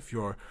your life.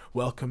 You're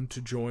welcome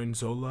to join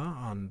Zola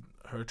on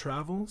her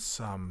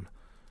travels.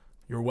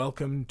 You're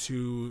welcome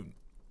to,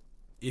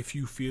 if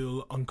you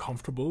feel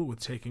uncomfortable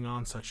with taking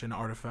on such an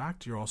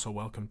artifact, you're also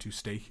welcome to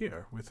stay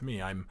here with me.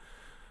 I'm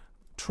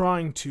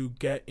trying to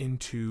get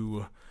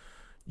into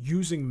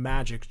using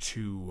magic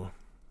to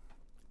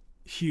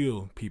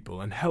heal people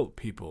and help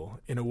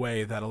people in a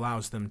way that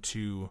allows them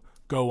to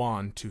go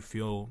on to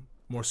feel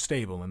more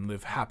stable and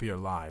live happier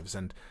lives.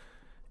 And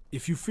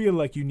if you feel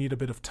like you need a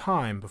bit of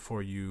time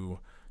before you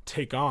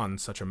take on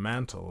such a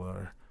mantle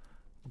or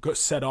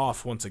set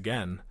off once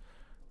again,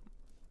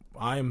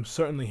 I am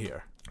certainly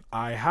here.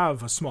 I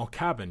have a small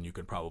cabin you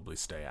could probably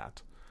stay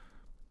at.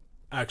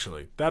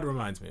 Actually, that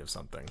reminds me of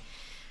something.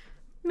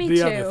 Me too.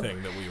 The other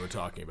thing that we were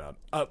talking about.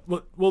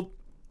 Well,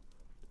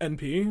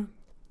 NP,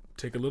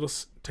 take a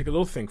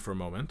little think for a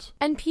moment.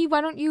 NP,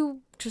 why don't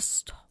you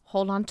just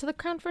hold on to the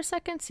crown for a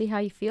second, see how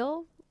you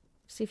feel?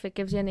 See if it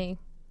gives you any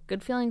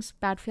good feelings,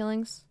 bad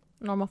feelings,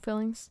 normal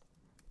feelings.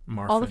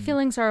 Marfin. All the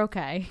feelings are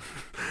okay.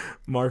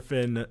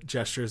 Marfin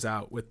gestures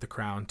out with the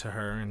crown to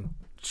her, and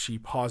she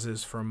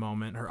pauses for a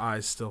moment, her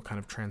eyes still kind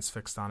of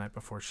transfixed on it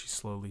before she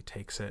slowly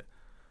takes it.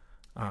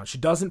 She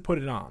doesn't put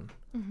it on.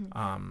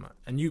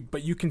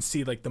 But you can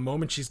see, like, the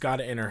moment she's got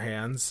it in her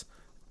hands,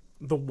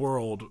 the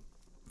world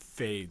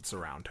fades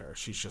around her.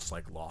 She's just,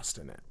 like, lost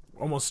in it.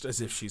 Almost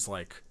as if she's,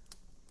 like...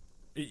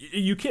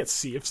 You can't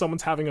see if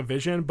someone's having a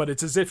vision, but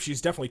it's as if she's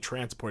definitely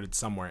transported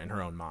somewhere in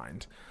her own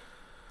mind.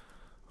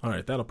 All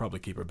right, that'll probably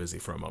keep her busy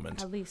for a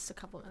moment. At least a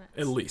couple minutes.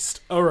 At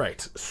least. All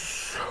right.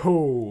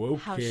 So,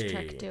 okay. How's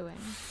Trek doing?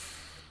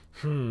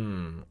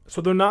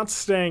 So they're not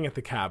staying at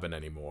the cabin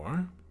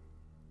anymore.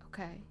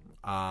 Okay.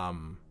 I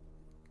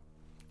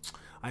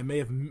may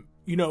have...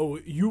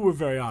 you were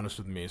very honest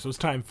with me, so it's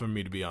time for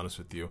me to be honest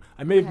with you.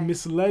 I may have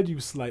misled you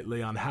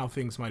slightly on how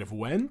things might have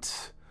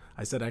went.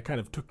 I said I kind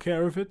of took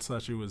care of it, /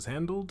 it was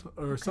handled,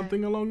 or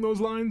something along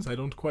those lines. I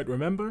don't quite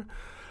remember.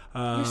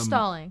 You're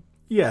stalling.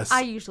 Yes.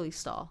 I usually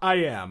stall. I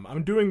am.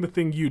 I'm doing the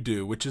thing you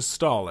do, which is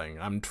stalling.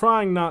 I'm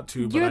trying not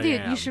to, but I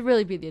am. You should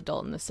really be the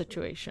adult in this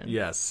situation.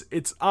 Yes.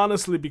 It's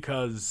honestly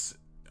because,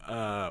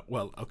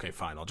 okay,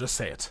 fine. I'll just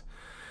say it.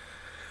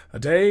 A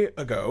day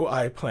ago,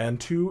 I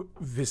planned to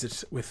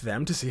visit with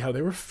them to see how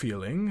they were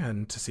feeling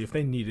and to see if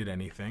they needed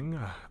anything.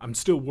 I'm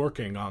still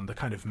working on the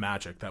kind of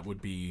magic that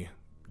would be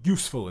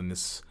useful in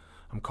this...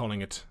 I'm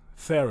calling it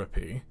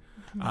therapy.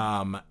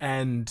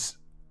 And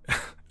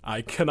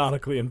I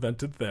canonically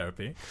invented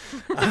therapy.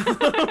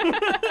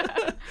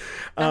 That's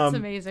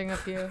amazing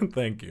of you.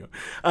 Thank you.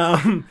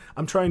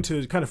 I'm trying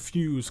to kind of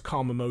fuse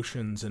calm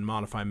emotions and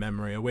modify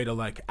memory, a way to,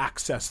 like,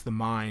 access the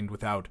mind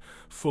without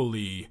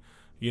fully,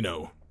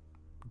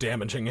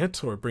 damaging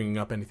it or bringing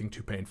up anything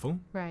too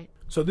painful. Right.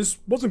 So this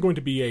wasn't going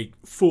to be a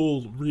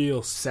full,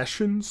 real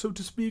session, so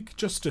to speak,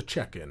 just to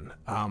check in.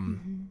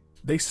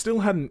 They still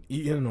hadn't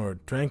eaten or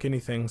drank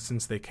anything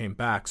since they came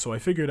back, so I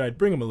figured I'd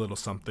bring them a little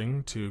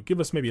something to give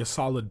us maybe a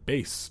solid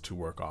base to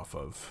work off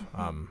of.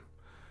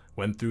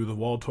 Went through the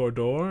Waldtor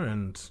door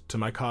and to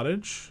my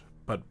cottage,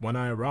 but when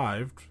I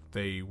arrived,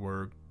 they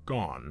were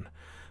gone.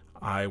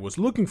 I was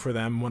looking for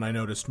them when I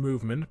noticed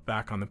movement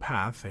back on the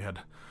path. They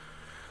had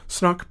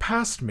snuck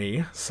past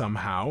me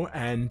somehow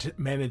and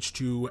managed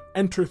to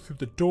enter through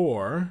the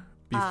door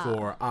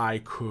before I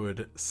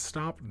could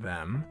stop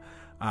them.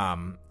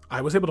 I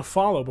was able to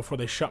follow before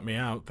they shut me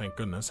out, thank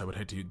goodness. I would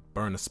hate to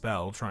burn a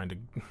spell trying to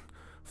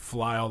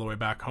fly all the way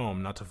back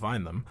home not to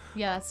find them.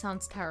 Yeah, that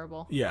sounds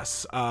terrible.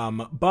 Yes,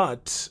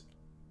 but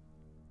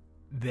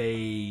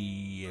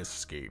They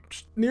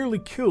escaped. Nearly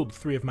killed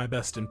 3 of my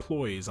best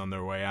employees on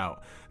their way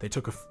out. They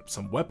took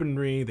some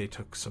weaponry, they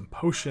took some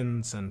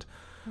potions, and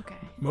Okay.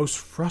 most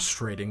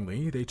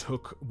frustratingly, they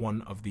took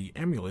one of the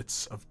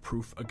amulets of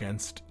proof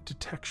against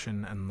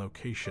detection and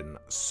location.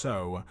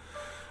 So,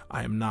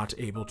 I am not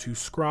able to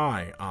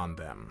scry on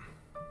them.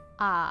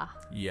 Ah.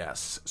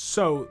 Yes.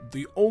 So,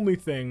 the only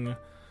thing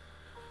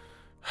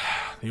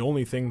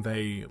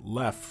they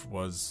left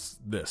was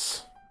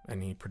this.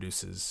 And he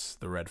produces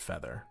the red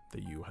feather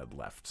that you had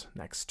left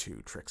next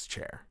to Trick's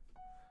chair.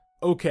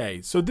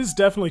 Okay, so this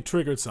definitely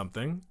triggered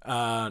something.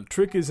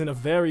 Trick is in a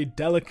very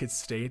delicate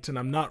state, and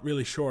I'm not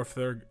really sure if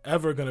they're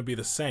ever going to be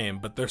the same,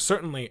 but they're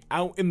certainly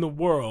out in the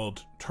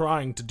world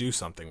trying to do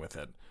something with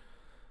it.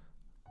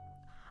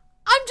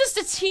 I'm just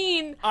a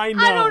teen. I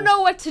know. I don't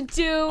know what to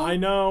do. I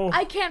know.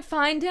 I can't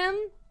find him.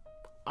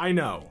 I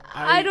know.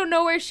 I don't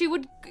know where she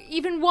would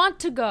even want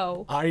to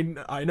go. I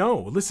know.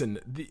 Listen,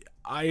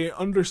 I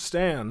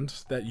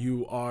understand that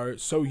you are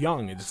so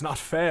young. It is not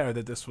fair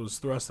that this was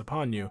thrust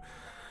upon you.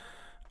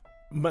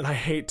 But I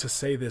hate to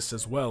say this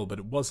as well, but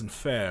it wasn't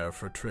fair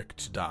for Trick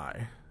to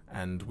die.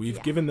 And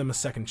we've given them a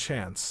second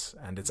chance,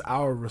 and it's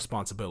our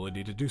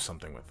responsibility to do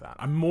something with that.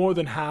 I'm more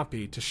than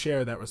happy to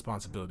share that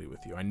responsibility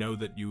with you. I know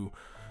that you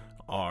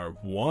are,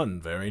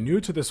 one, very new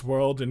to this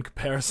world in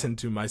comparison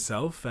to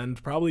myself,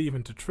 and probably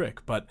even to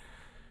Trick, but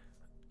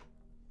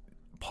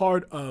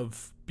part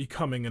of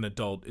becoming an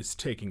adult is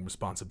taking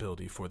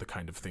responsibility for the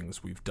kind of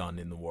things we've done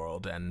in the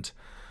world, and...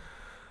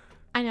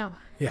 I know.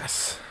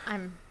 Yes.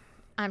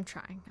 I'm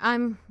trying.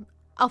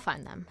 I'll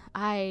find them.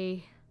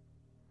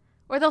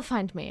 Or they'll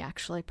find me,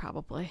 actually,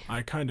 probably.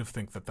 I kind of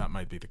think that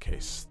might be the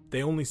case.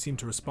 They only seem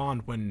to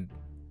respond when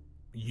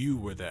you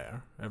were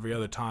there. Every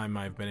other time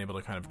I've been able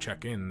to kind of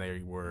check in,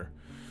 they were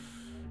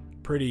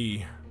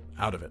pretty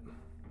out of it.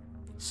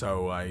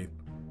 So I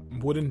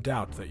wouldn't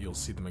doubt that you'll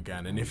see them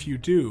again. And if you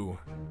do,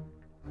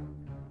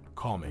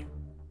 call me.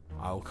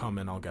 I'll come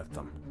and I'll get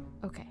them.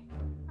 Okay,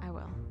 I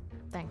will.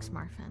 Thanks,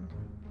 Marfin.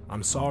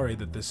 I'm sorry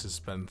that this has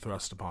been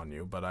thrust upon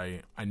you, but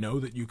I know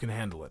that you can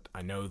handle it.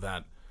 I know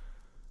that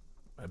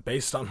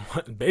based on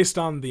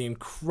the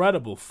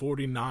incredible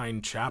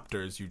 49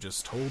 chapters you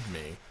just told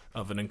me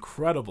of an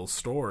incredible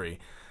story,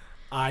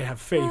 I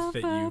have faith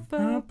that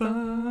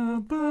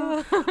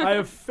I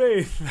have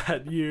faith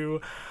that you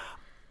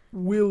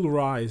will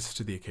rise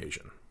to the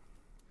occasion.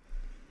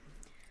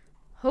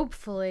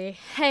 Hopefully.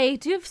 Hey,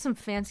 do you have some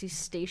fancy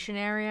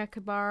stationery I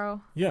could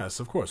borrow?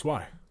 Yes, of course.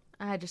 Why?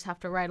 I just have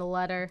to write a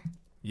letter.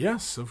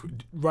 Yes,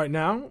 right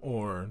now,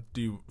 or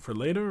do you for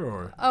later,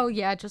 or? Oh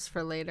yeah, just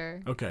for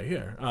later. Okay,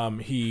 here.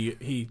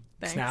 He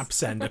Thanks.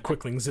 snaps and a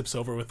quickling zips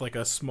over with like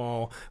a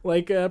small,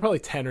 probably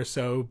 10 or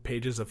so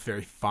pages of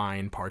very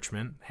fine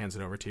parchment. Hands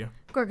it over to you.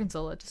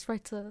 Gorgonzola just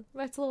writes a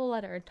little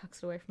letter and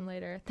tucks it away from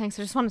later. Thanks.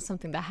 I just wanted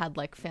something that had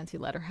like fancy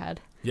letterhead.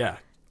 Yeah.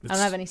 I don't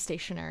have any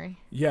stationery.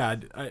 Yeah,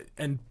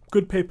 and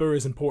good paper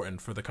is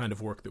important for the kind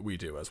of work that we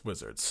do as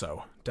wizards.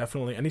 So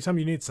definitely, anytime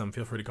you need some,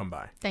 feel free to come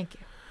by. Thank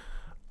you.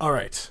 All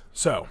right,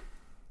 so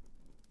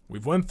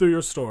we've went through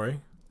your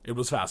story. It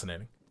was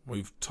fascinating.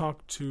 We've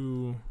talked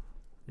to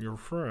your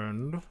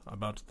friend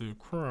about the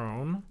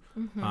crown,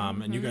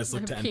 and you guys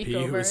looked to Peek NP, who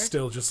over. is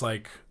still just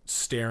like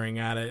staring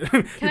at it.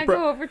 Can I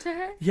go over to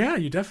her? Yeah,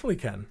 you definitely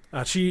can.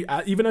 She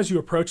even as you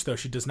approach, though,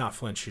 she does not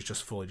flinch. She's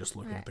just fully just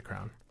looking at the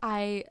crown.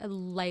 I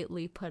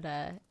lightly put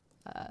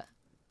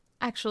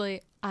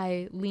actually,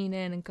 I lean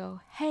in and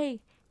go,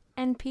 "Hey,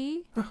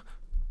 NP."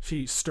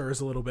 She stirs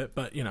a little bit,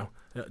 but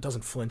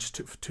doesn't flinch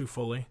too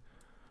fully.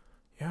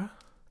 Yeah.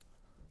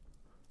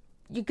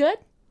 You good?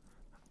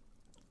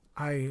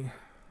 I've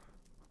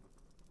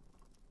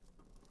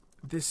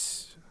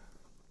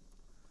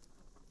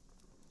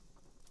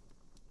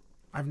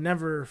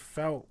never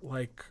felt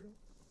like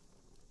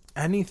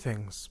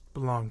anything's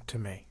belonged to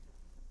me.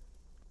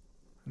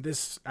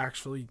 This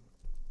actually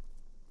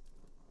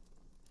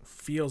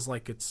feels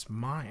like it's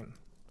mine.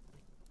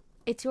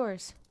 It's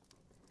yours.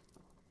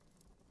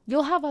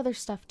 You'll have other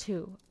stuff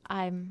too.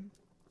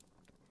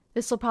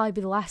 This will probably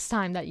be the last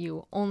time that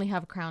you only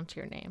have a crown to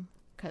your name,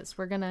 because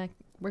we're gonna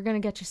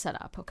get you set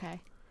up,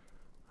 okay?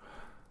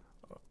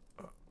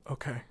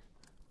 Okay.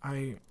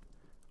 I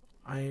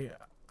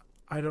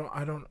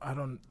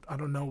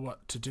don't know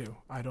what to do.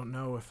 I don't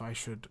know if I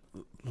should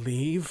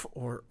leave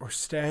or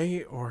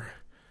stay or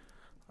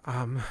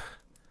I'm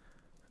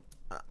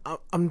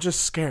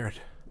just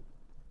scared.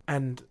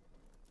 And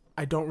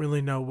I don't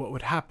really know what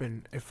would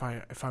happen if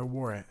I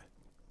wore it.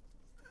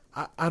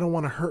 I don't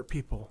want to hurt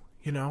people,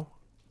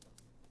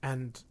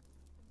 And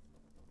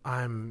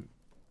I'm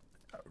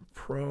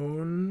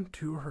prone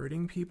to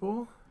hurting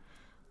people.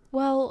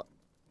 Well,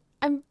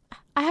 I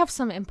have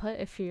some input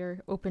if you're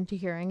open to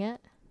hearing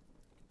it.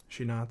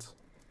 She nods.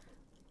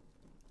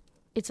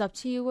 It's up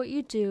to you what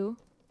you do,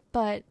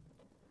 but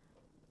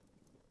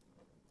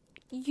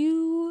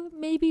you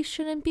maybe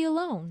shouldn't be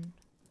alone.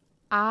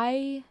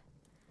 I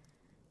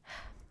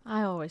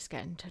always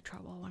get into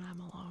trouble when I'm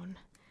alone.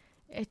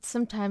 It's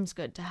sometimes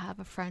good to have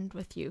a friend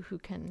with you who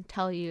can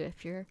tell you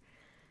if you're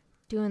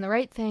doing the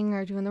right thing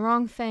or doing the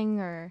wrong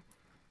thing, or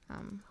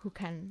who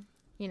can,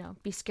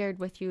 be scared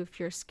with you if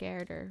you're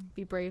scared, or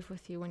be brave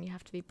with you when you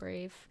have to be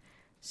brave.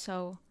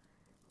 So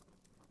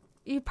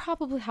you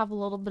probably have a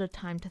little bit of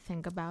time to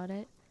think about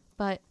it,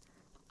 but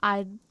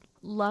I'd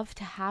love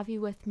to have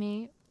you with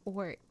me,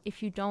 or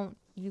if you don't,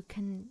 you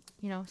can,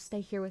 stay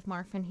here with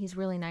Marfin. He's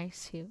really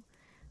nice. He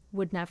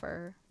would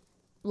never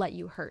let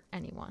you hurt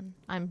anyone.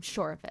 I'm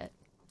sure of it.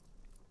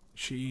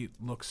 She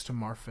looks to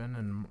Marfin,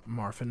 and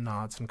Marfin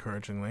nods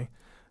encouragingly,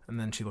 and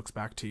then she looks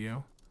back to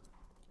you.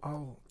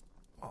 I'll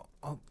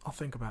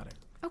think about it.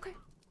 Okay.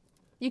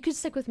 You could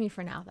stick with me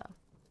for now, though.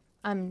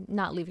 I'm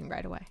not leaving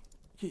right away.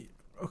 Yeah,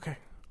 okay,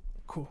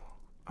 cool.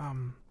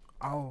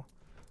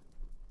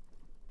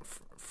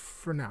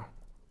 For now.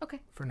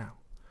 Okay. For now.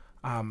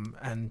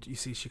 And you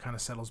see she kind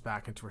of settles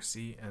back into her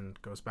seat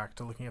and goes back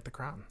to looking at the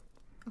crown.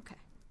 Okay.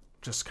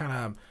 Just kind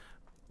of...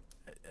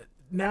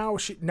 Now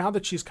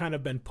that she's kind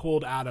of been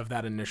pulled out of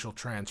that initial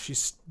trance,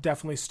 she's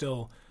definitely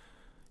still...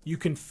 You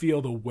can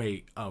feel the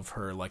weight of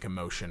her,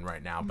 emotion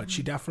right now, but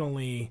she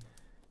definitely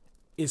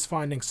is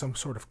finding some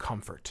sort of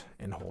comfort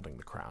in holding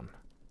the crown.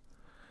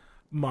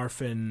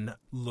 Marfin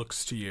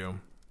looks to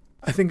you.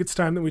 I think it's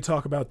time that we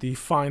talk about the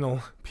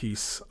final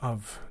piece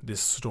of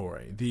this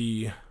story.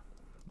 The,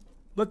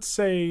 let's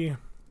say,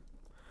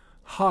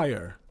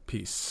 higher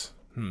piece.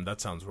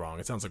 That sounds wrong.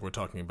 It sounds like we're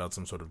talking about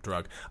some sort of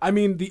drug. I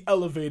mean, the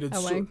elevated...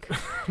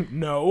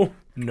 No.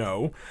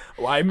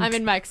 I'm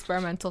in my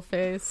experimental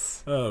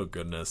phase. Oh,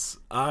 goodness.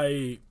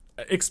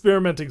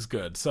 Experimenting's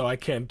good, so I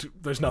can't...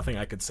 There's nothing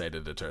I could say to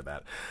deter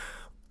that.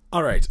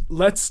 All right,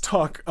 let's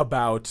talk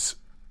about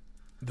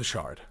the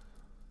shard.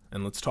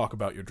 And let's talk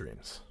about your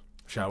dreams.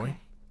 Shall we?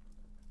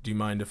 Do you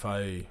mind if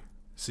I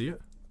see it?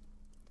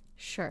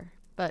 Sure,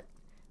 but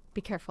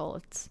be careful.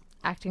 It's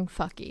acting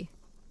fucky.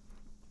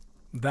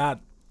 That,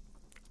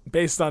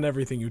 based on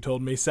everything you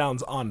told me,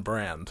 sounds on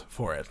brand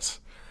for it.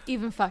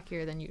 Even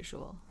fuckier than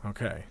usual.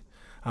 Okay.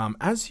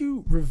 As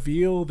you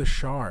reveal the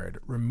shard,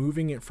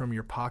 removing it from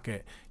your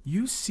pocket,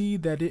 you see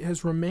that it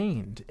has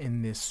remained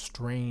in this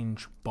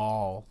strange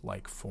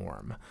ball-like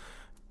form.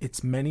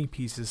 Its many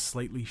pieces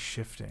slightly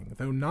shifting,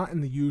 though not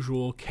in the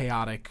usual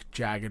chaotic,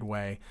 jagged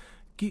way.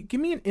 Give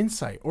me an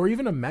insight, or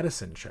even a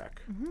medicine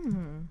check.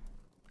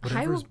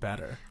 Whatever's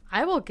better.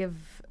 I will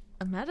give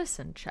a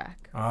medicine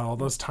check. All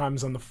those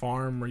times on the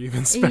farm where you've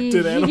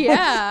inspected animals.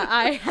 Yeah,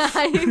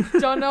 I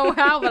don't know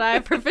how, but I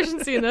have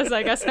proficiency in this.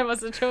 I guess I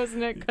must have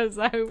chosen it because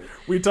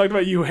We talked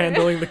about you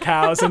handling the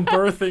cows and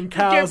birthing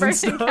cows and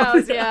stuff.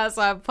 Cows, yeah,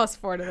 so I have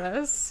 +4 to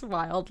this,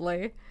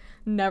 wildly.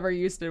 Never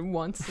used it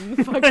once in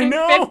fucking 50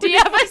 episodes of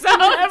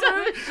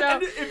the show.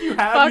 And if you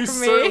have, you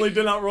certainly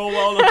did not roll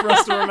well enough for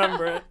us to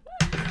remember it.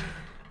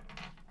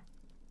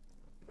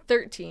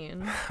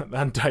 13.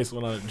 That dice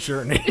went on a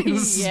journey,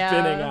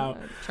 spinning out.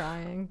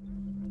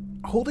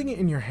 Trying. Holding it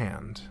in your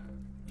hand,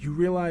 you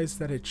realize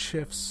that it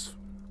shifts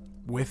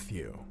with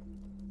you.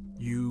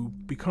 You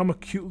become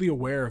acutely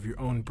aware of your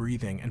own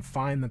breathing and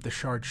find that the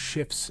shard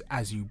shifts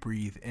as you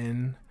breathe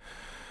in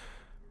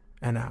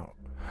and out.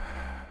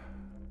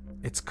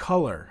 Its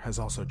color has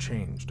also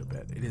changed a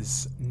bit. It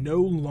is no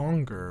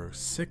longer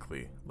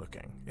sickly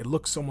looking. It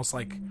looks almost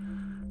like,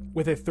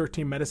 with a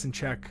 13 medicine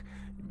check,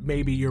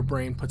 maybe your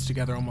brain puts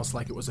together almost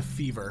like it was a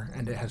fever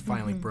and it has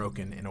finally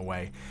broken in a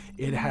way.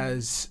 It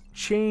has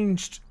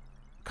changed,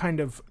 kind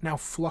of now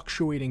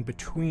fluctuating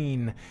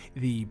between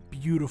the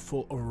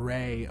beautiful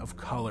array of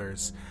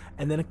colors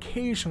and then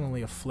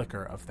occasionally a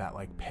flicker of that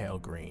pale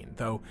green,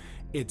 though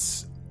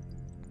it's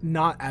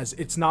not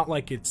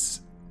like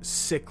it's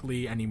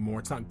sickly anymore.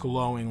 It's not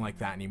glowing like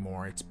that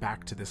anymore. It's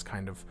back to this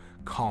kind of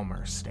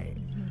calmer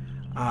state.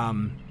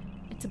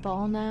 It's a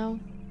ball now.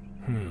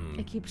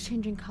 It keeps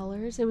changing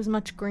colors. It was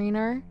much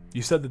greener.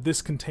 You said that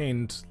this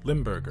contained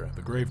Limburger,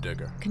 the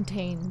gravedigger.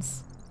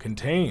 Contains.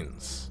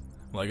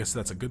 Well, I guess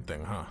that's a good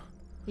thing, huh?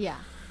 Yeah.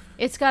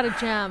 It's got a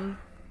gem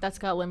that's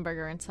got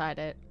Limburger inside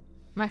it.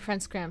 My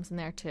friend Scram's in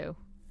there too.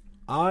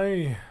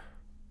 I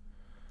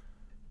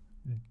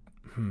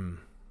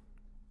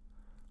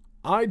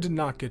did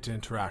not get to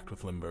interact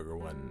with Limburger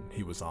when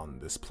he was on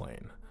this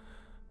plane.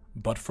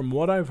 But from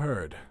what I've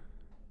heard,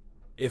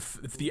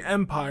 if the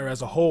Empire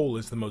as a whole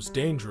is the most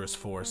dangerous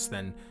force,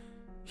 then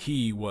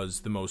he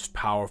was the most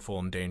powerful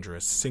and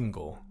dangerous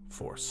single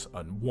force,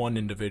 one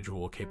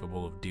individual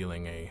capable of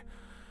dealing a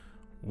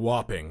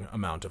whopping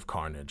amount of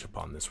carnage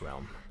upon this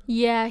realm.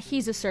 Yeah,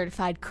 he's a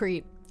certified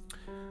creep.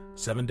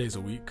 7 days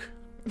a week.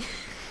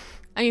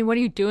 I mean, what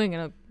are you doing in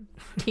a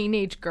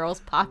teenage girl's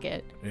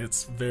pocket?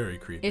 It's very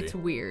creepy. It's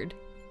weird.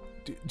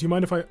 Do you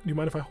mind if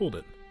I hold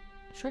it?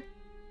 Sure.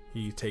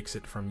 He takes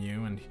it from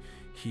you and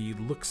he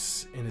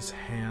looks in his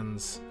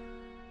hands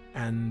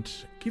and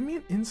give me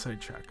an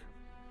insight check.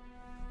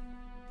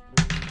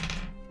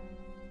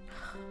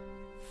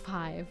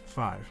 5.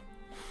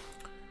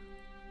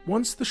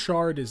 Once the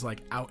shard is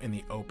out in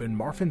the open,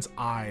 Marfin's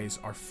eyes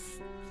are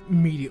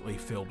immediately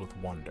filled with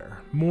wonder,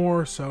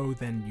 more so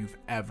than you've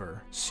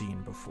ever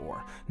seen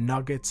before.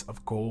 Nuggets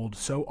of gold,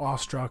 so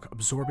awestruck,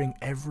 absorbing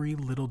every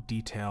little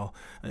detail,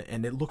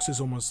 and it looks as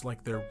almost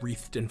like they're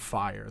wreathed in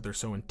fire. They're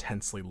so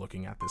intensely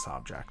looking at this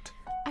object.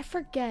 I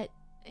forget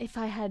if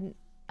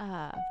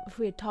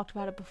we had talked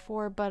about it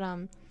before, but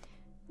have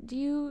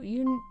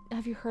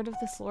you heard of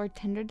this Lord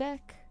Tinderdick?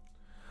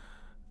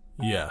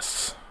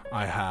 Yes,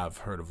 I have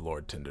heard of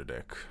Lord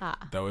Tinderdick. Ah.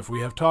 Though if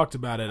we have talked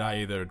about it, I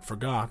either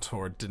forgot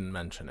or didn't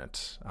mention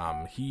it.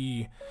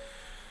 He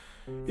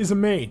is a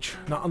mage,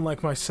 not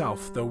unlike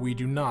myself, though we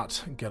do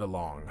not get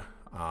along.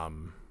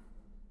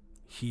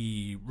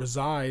 He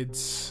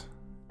resides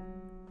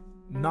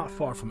not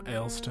far from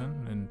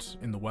Ayleston and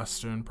in the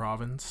Western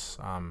Province.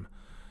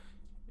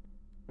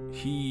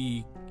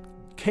 He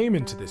came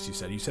into this, you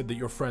said. You said that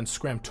your friend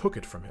Scram took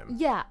it from him.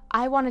 Yeah,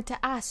 I wanted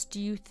to ask,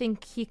 do you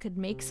think he could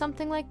make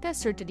something like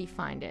this, or did he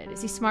find it?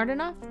 Is he smart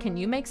enough? Can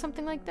you make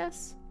something like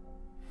this?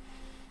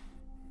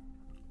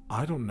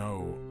 I don't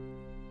know.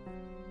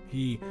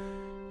 He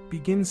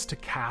begins to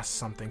cast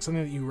something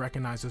that you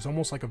recognize as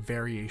almost like a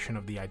variation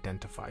of the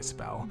Identify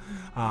spell.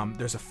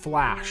 There's a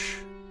flash,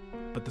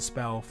 but the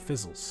spell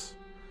fizzles.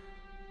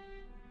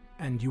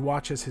 And you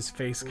watch as his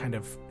face kind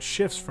of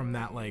shifts from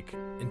that, like,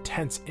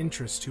 intense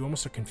interest to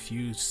almost a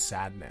confused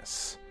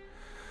sadness.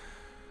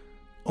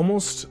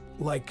 Almost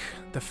like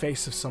the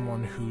face of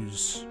someone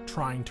who's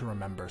trying to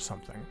remember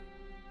something.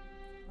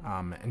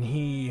 And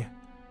he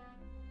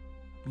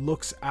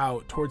looks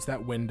out towards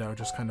that window,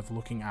 just kind of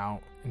looking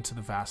out into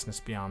the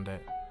vastness beyond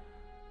it.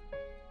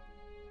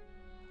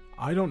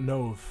 I don't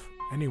know of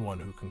anyone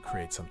who can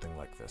create something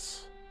like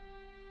this.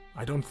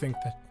 I don't think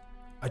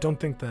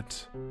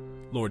that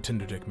Lord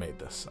Tinderdick made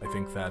this. I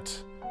think that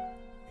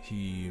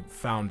he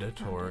found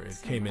it, or it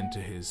came into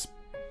his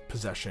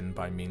possession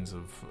by means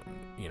of,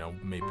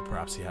 maybe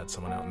perhaps he had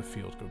someone out in the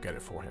field go get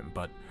it for him.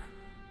 But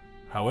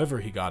however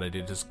he got it,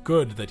 it is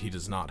good that he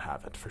does not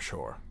have it, for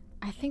sure.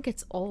 I think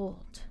it's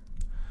old.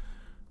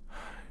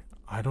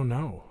 I don't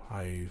know.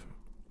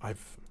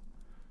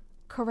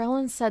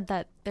 Corellin said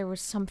that there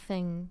was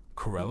something...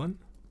 Corellin?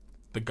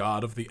 The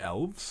god of the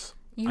elves?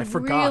 I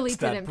forgot really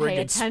that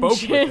Brigid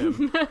spoke with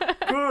him.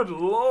 Good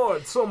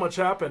lord, so much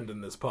happened in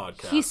this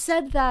podcast. He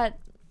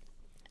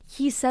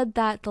said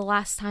that the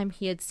last time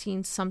he had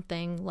seen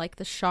something like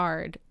the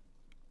shard,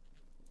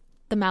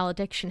 the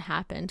malediction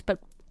happened, but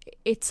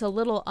it's a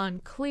little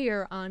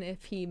unclear on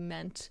if he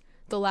meant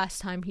the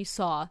last time he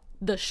saw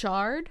the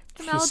shard,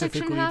 the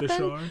malediction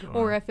happened,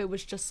 or if it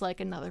was just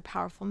like another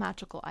powerful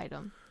magical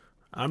item.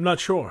 I'm not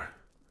sure.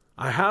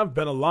 I have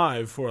been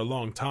alive for a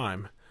long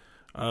time.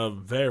 A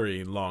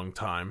very long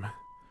time.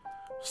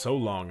 So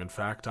long, in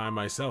fact, I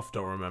myself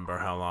don't remember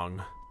how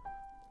long.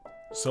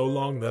 So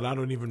long that I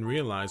don't even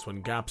realize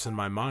when gaps in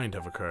my mind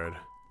have occurred.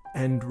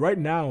 And right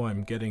now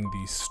I'm getting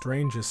the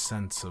strangest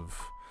sense of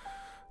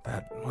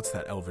that, what's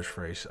that elvish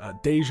phrase?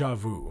 Deja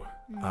vu.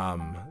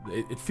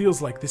 It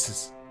feels like this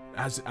is,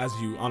 as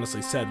you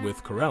honestly said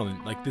with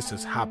Corellin, like this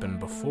has happened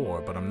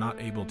before, but I'm not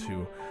able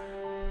to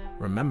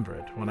remember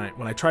it. When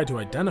I tried to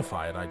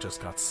identify it, I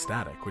just got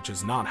static, which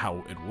is not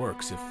how it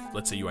works. If,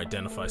 let's say, you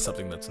identify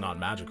something that's not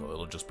magical,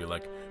 it'll just be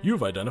like,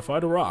 you've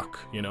identified a rock,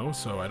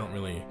 so I don't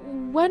really...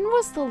 When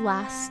was the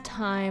last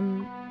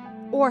time,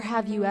 or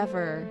have you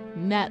ever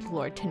met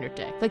Lord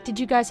Tinderdick? Like, did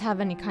you guys have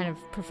any kind of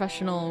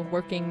professional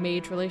working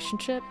mage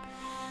relationship?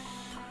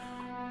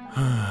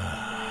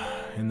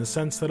 In the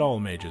sense that all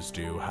mages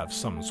do have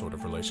some sort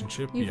of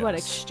relationship, You've yes.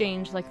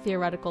 Exchanged, like,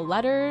 theoretical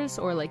letters,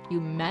 or, like,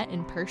 you met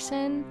in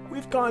person?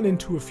 We've gone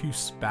into a few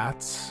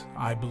spats.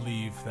 I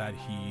believe that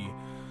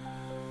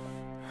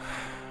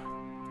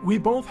we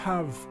both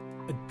have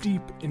a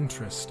deep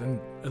interest,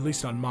 and at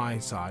least on my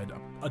side,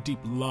 a deep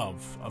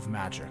love of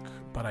magic,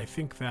 but I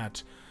think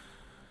that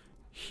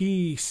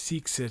he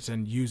seeks it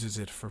and uses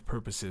it for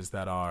purposes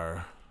that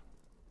are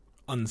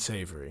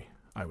unsavory,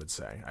 I would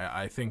say.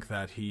 I think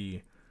that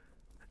he...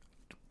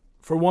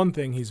 For one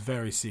thing, he's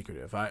very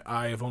secretive.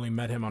 I have only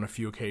met him on a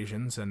few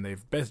occasions, and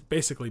they've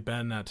basically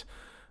been at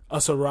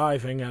us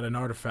arriving at an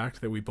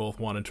artifact that we both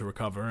wanted to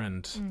recover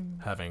and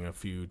having a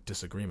few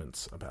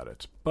disagreements about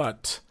it.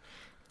 But...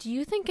 Do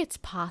you think it's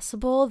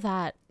possible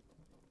that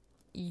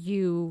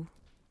you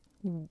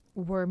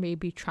were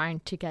maybe trying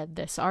to get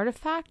this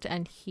artifact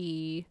and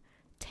he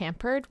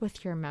tampered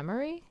with your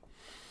memory?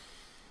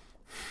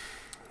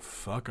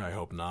 Fuck, I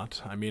hope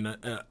not. I mean,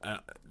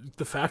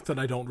 the fact that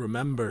I don't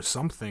remember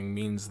something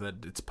means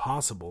that it's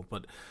possible,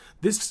 but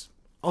this,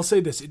 I'll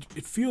say this,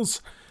 it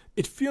feels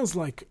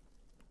like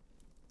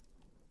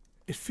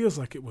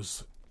it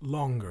was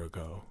longer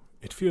ago.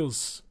 It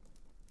feels...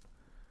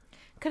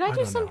 Could I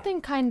do something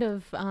kind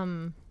of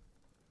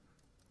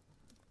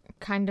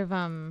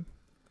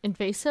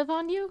invasive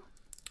on you?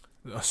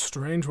 A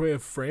strange way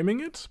of framing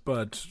it,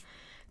 but...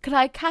 Could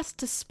I cast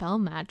Dispel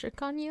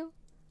Magic on you?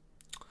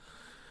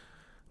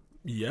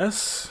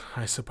 Yes,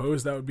 I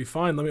suppose that would be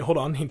fine. Hold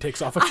on. He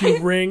takes off a few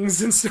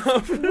rings and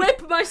stuff.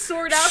 Whip my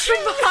sword out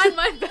from behind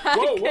my back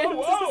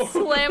whoa. and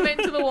slam it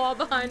into the wall.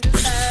 wall behind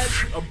his head,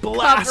 A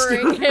blast.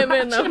 covering him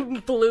in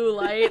the blue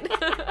light.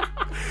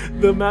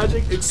 The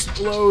magic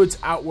explodes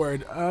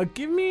outward.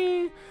 Give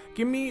me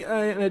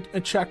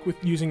a check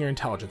with using your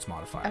intelligence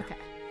modifier. Okay.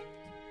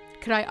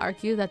 Could I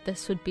argue that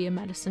this would be a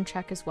medicine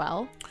check as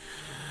well?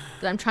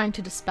 That I'm trying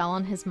to dispel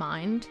on his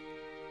mind?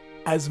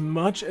 As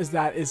much as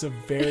that is a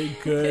very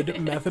good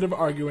method of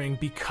arguing,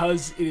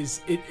 because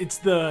it's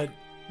the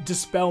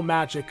dispel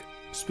magic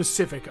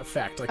specific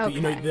effect. Like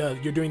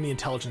you're doing the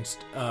intelligence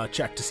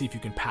check to see if you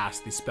can pass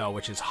the spell,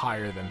 which is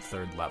higher than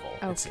 3rd level.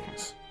 Okay. It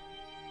seems.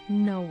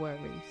 No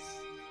worries.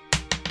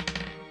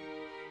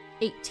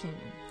 18.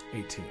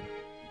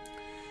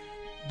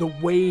 The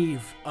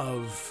wave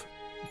of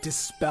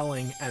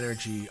dispelling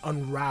energy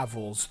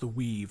unravels the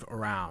weave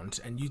around,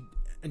 and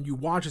you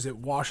watch as it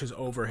washes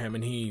over him,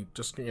 and he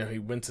just, he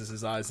winces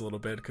his eyes a little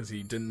bit because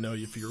he didn't know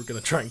if you were going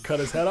to try and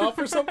cut his head off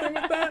or something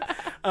with that.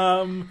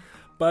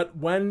 But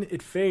when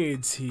it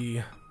fades,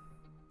 he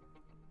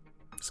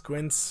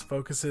squints,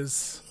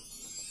 focuses.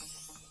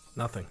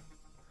 Nothing.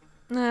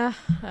 Nah,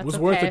 that's was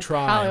okay. worth a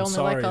try. Probably I'm only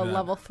sorry like a that-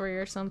 level 3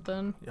 or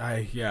something.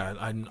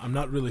 I'm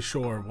not really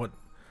sure what.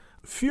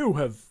 Few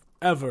have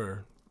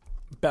ever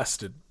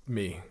bested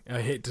me. I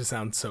hate to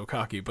sound so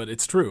cocky, but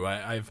it's true.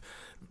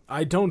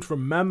 I don't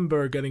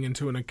remember getting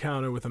into an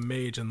encounter with a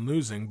mage and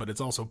losing, but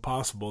it's also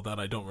possible that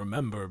I don't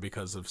remember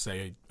because of,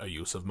 say, a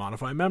use of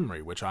modify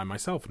memory, which I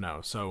myself know.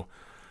 So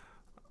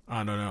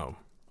I don't know.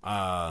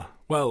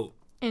 Well.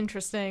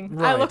 Interesting.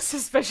 Right. I look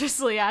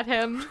suspiciously at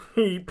him.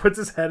 He puts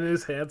his head in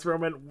his hands for a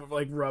moment,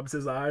 like rubs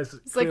his eyes.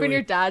 It's like when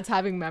your dad's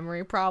having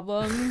memory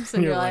problems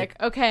and you're like,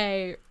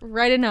 okay,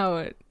 write a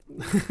note.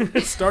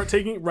 Start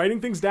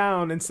writing things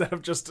down instead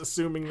of just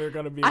assuming they're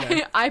going to be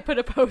there. I put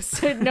a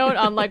post-it note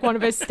on like one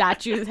of his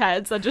statue's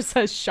heads that just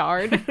says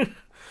shard.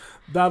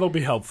 That'll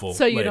be helpful.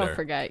 So you later. don't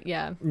forget,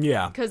 yeah.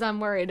 Yeah. Because I'm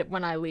worried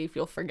when I leave,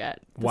 you'll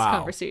forget this Wow.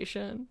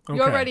 conversation. Okay.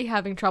 You're already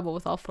having trouble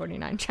with all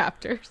 49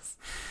 chapters.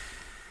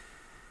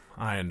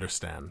 I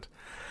understand.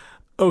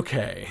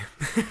 Okay.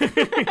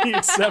 he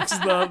accepts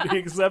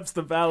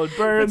the valid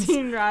burns.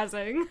 Teen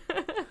Rising.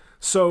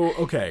 So,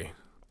 okay.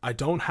 I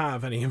don't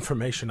have any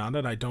information on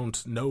it. I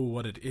don't know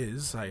what it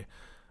is.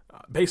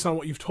 Based on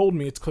what you've told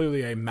me, it's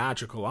clearly a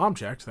magical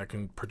object that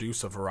can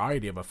produce a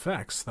variety of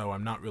effects, though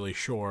I'm not really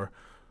sure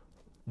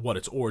what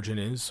its origin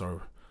is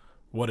or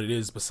what it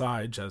is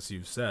besides, as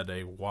you've said,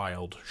 a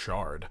wild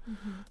shard.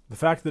 Mm-hmm. The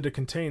fact that it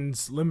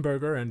contains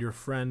Limburger and your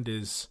friend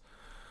is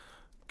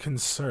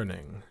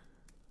concerning.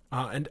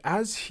 And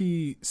as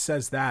he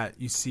says that,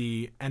 you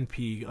see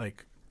NP,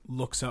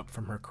 looks up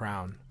from her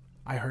crown.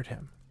 I heard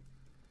him.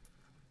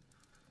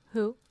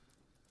 Who?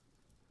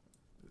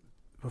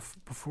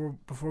 Before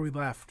we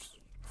left,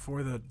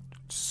 before the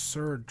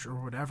surge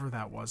or whatever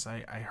that was,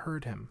 I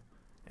heard him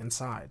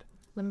inside.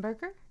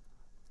 Limburger?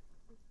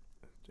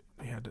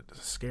 He had a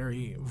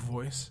scary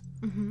voice.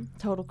 Mm-hmm.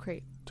 Total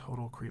creep.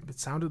 Total creep. It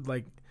sounded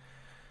like,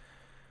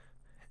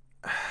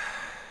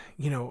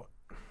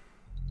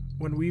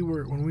 when we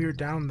were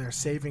down there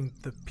saving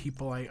the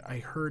people, I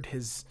heard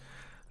his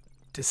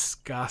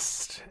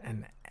disgust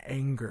and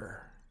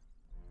anger.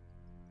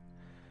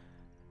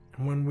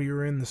 And when we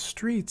were in the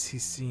streets, he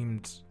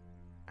seemed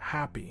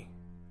happy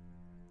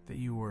that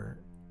you were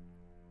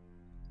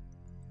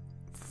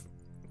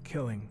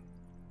killing.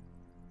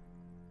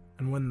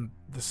 And when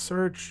the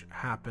surge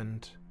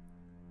happened,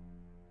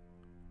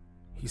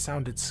 he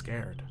sounded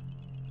scared.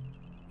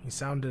 He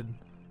sounded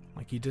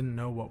like he didn't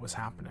know what was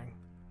happening.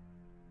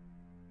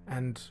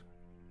 And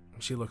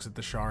she looks at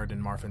the shard in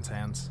Marfin's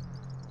hands.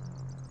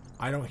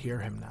 I don't hear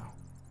him now.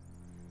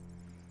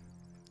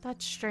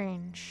 That's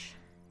strange.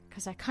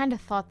 Because I kind of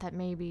thought that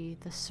maybe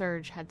the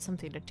surge had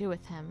something to do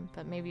with him,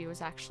 but maybe it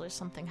was actually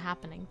something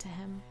happening to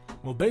him.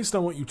 Well, based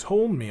on what you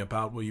told me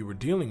about what you were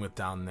dealing with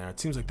down there,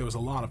 it seems like there was a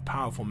lot of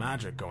powerful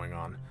magic going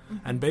on. Mm-hmm.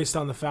 And based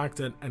on the fact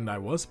that, and I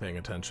was paying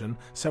attention,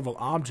 several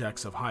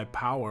objects of high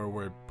power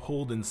were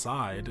pulled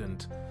inside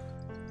and,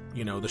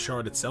 the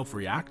shard itself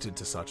reacted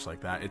to such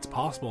like that. It's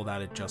possible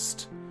that it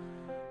just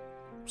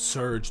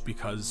surged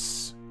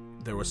because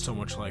there was so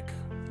much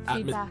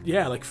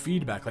feedback.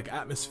 Feedback, like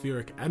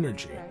atmospheric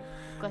energy.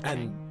 Right.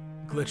 And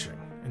glitching,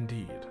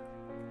 indeed.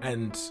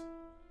 And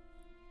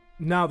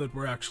now that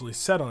we're actually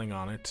settling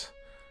on it,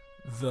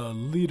 the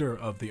leader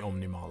of the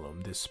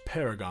Omnimalum, this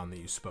paragon that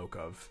you spoke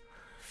of.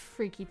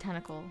 Freaky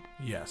tentacle.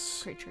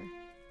 Yes. Creature.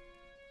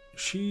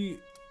 She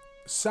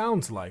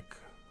sounds like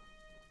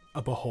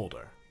a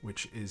beholder,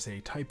 which is a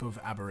type of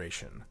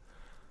aberration.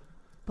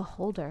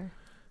 Beholder?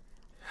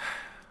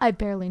 I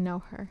barely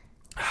know her.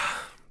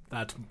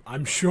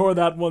 I'm sure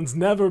that one's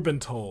never been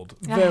told.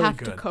 Very I have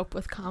good. to cope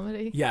with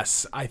comedy.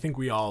 Yes, I think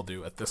we all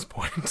do at this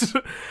point.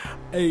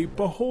 A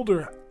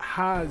beholder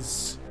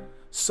has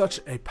such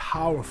a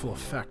powerful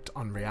effect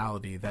on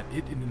reality that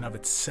it in and of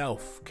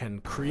itself can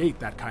create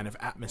that kind of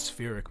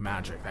atmospheric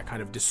magic, that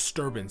kind of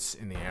disturbance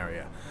in the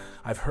area.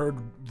 I've heard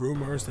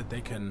rumors that they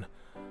can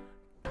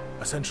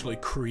essentially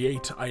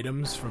create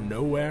items from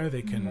nowhere.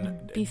 They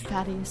can... Beef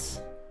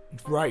patties.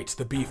 Right,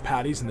 the beef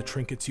patties and the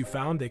trinkets you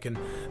found,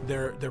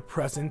 their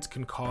presence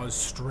can cause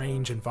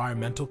strange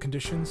environmental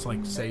conditions,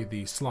 like say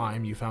the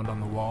slime you found on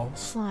the walls.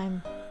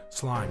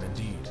 Slime,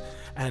 indeed.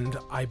 And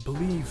I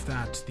believe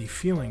that the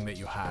feeling that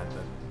you had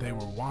that they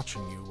were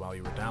watching you while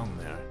you were down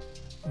there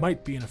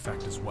might be in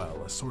effect as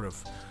well, a sort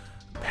of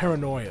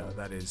paranoia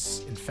that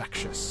is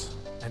infectious.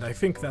 And I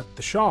think that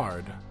the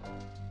shard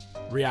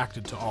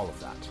reacted to all of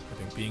that. I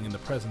think being in the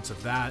presence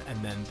of that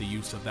and then the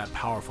use of that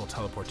powerful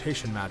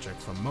teleportation magic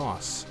from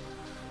Moss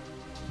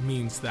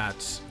means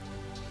that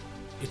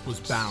it was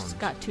bound. Just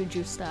got too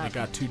juiced up. It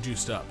got too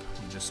juiced up.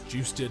 You just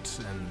juiced it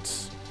and...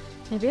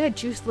 Maybe I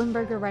juiced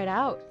Limburger right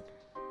out.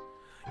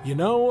 You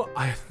know,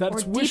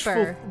 that's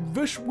Or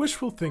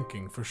wishful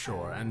thinking for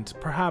sure, and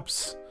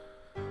perhaps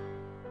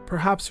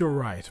you're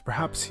right.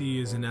 Perhaps he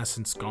is in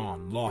essence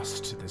gone,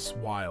 lost to this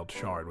wild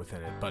shard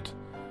within it, but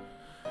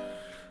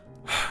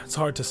it's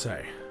hard to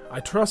say.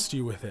 I trust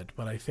you with it,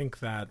 but I think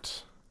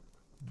that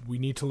we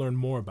need to learn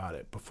more about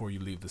it before you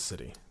leave the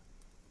city.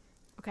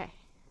 Okay.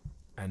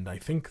 And I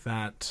think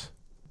that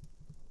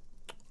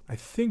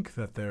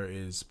there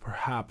is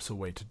perhaps a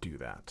way to do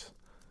that.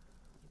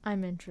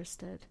 I'm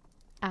interested.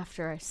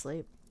 After I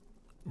sleep.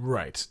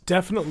 Right.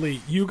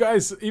 Definitely. You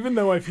guys, even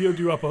though I've healed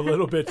you up a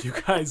little bit, you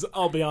guys,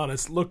 I'll be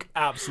honest, look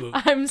absolutely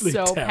I'm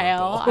so terrible.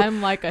 pale.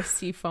 I'm like a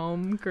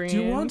seafoam green.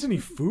 Do you want any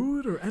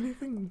food or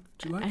anything?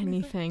 Do you like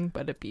anything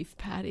but a beef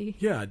patty?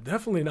 Yeah,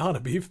 definitely not a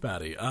beef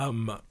patty.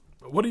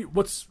 What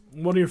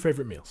are your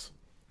favorite meals?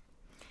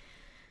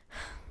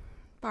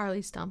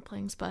 Barley's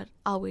dumplings, but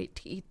I'll wait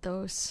to eat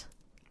those.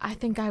 I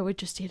think I would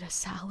just eat a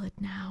salad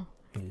now.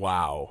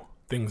 Wow.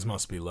 Things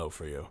must be low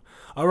for you.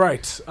 All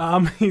right.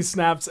 He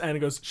snaps and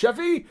goes,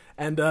 Chefy!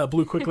 And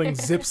Blue Quickling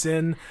zips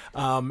in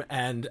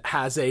and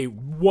has a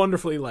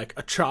wonderfully, like,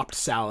 a chopped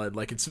salad.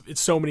 Like,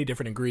 it's so many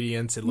different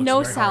ingredients. It looks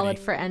no very salad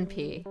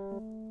hearty. for NP.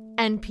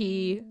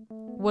 NP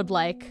would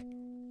like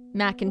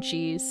mac and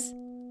cheese.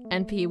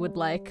 NP would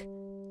like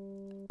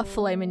a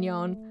filet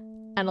mignon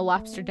and a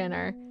lobster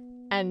dinner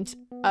and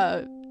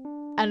a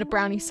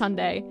brownie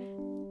sundae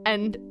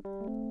and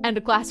a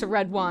glass of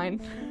red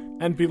wine.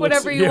 NP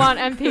Whatever you want,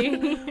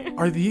 NP.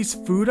 Are these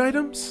food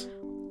items?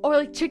 Or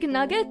like chicken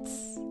nuggets?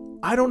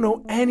 I don't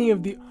know any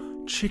of the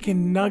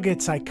chicken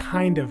nuggets. I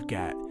kind of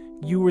get.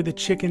 You were the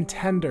chicken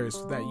tenders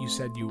that you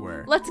said you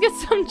were. Let's get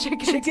some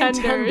chicken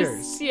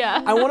tenders.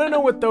 Yeah. I want to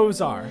know what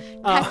those are.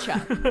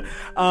 Ketchup.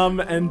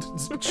 And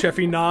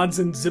Chefy nods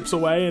and zips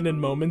away, and in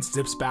moments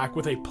zips back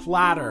with a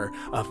platter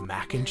of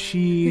mac and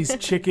cheese,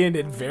 chicken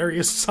in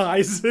various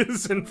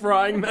sizes and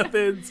frying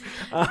methods.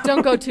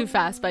 Don't go too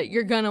fast, but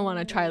you're gonna want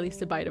to try at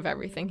least a bite of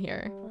everything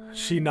here.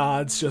 She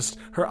nods, just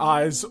her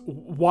eyes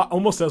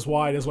almost as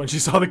wide as when she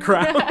saw the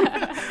crowd.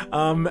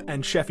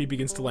 And Chefy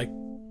begins to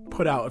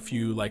put out a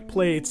few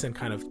plates and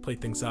kind of plate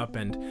things up,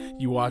 and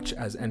you watch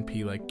as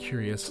NP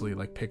curiously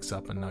picks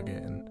up a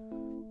nugget and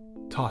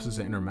tosses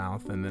it in her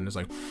mouth, and then is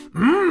like,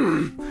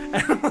 and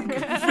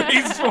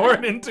face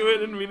forward into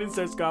it and immediately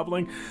starts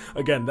gobbling.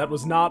 Again, that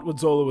was not what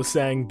Zola was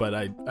saying, but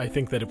I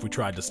think that if we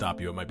tried to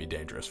stop you, it might be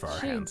dangerous for our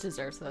hands. She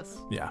deserves this.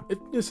 Yeah.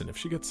 Listen, if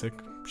she gets sick,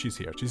 she's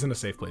here. She's in a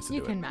safe place to do it.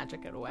 You can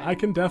magic it away. I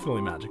can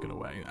definitely magic it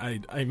away.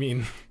 I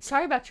mean...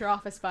 Sorry about your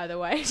office, by the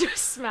way.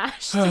 Just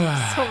smashed so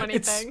many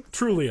things. It's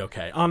truly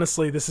okay.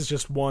 Honestly, this is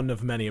just one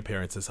of many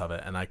appearances of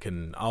it,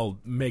 and I'll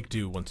make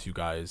do once you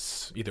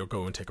guys either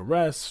go and take a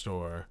rest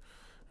or...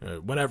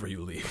 whenever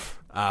you leave.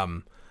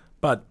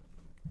 But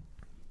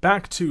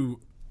back to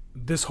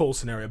this whole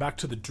scenario, back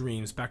to the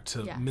dreams, back to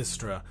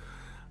Mystra.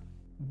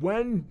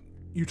 When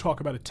you talk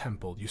about a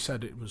temple, you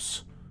said it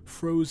was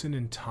frozen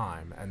in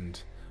time,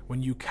 and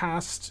when you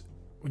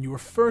were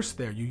first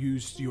there, you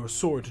used your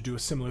sword to do a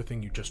similar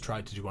thing you just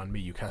tried to do on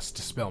me. You cast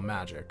Dispel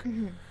Magic.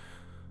 Mm-hmm.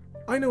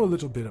 I know a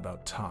little bit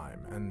about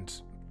time, and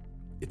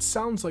it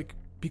sounds like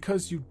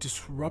because you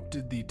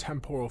disrupted the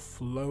temporal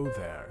flow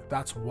there,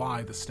 that's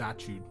why the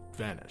statue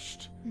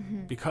vanished.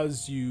 Mm-hmm.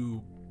 Because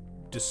you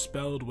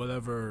dispelled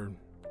whatever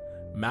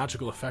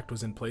magical effect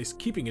was in place,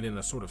 keeping it in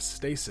a sort of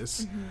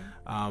stasis.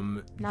 Mm-hmm.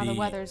 Now the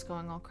weather's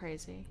going all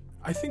crazy.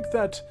 I think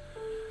that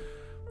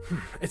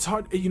it's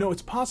hard,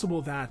 it's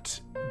possible that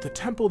the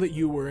temple that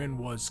you were in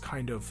was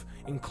kind of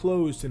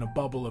enclosed in a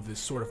bubble of this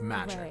sort of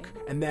magic. Right.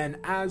 And then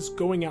as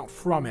going out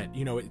from it,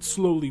 it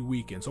slowly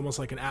weakens, almost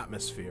like an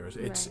atmosphere.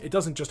 It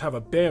doesn't just have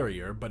a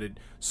barrier, but it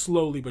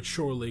slowly but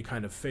surely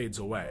kind of fades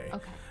away.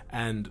 Okay.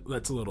 And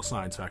that's a little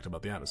science fact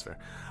about the atmosphere.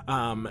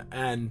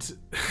 And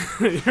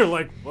you're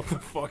like, what the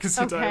fuck is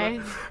he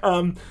talking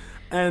about?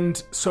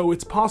 And so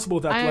it's possible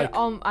that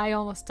I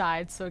almost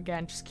died, so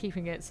again, just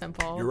keeping it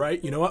simple. You're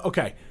right. You know what?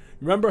 Okay.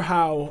 Remember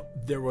how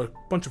there were a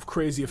bunch of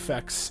crazy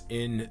effects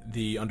in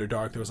the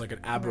Underdark? There was an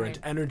aberrant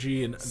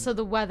energy. And so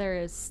the weather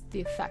is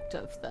the effect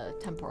of the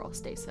temporal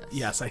stasis.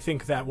 Yes, I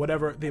think that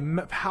whatever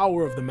the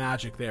power of the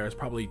magic there is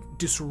probably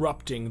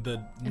disrupting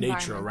the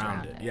nature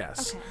around it.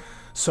 Yes. Okay.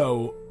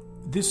 So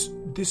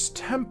this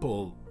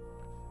temple,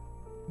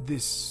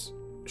 this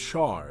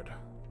shard,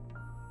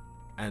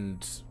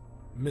 and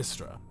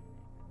Mystra,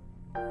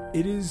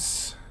 it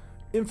is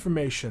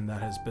information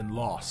that has been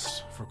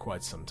lost for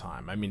quite some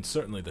time. I mean,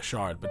 certainly the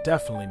Shard, but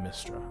definitely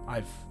Mystra.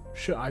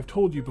 I've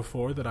told you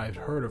before that I've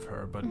heard of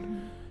her, but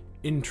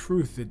in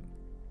truth, it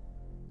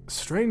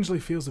strangely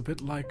feels a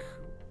bit like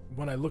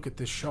when I look at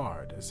this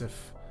Shard, as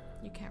if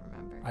You can't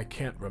remember. I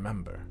can't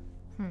remember.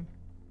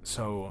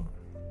 So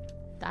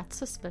That's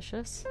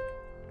suspicious.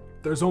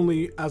 there's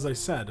only, as I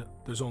said,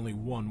 there's only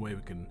one way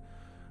we can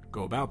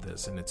go about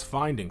this, and it's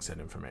finding said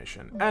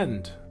information.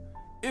 And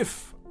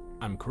if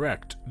I'm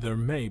correct, there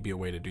may be a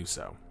way to do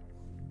so.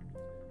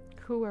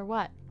 Who or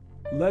what?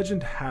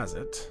 Legend has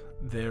it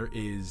there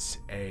is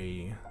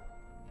a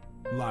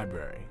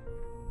library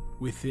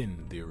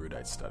within the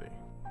Erudite study.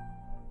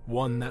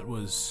 One that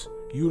was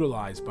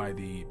utilized by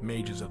the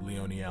mages of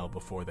Leoniel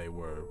before they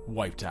were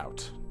wiped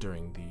out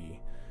during the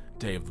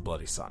Day of the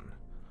Bloody Sun.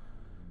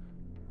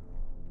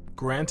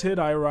 Granted,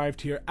 I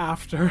arrived here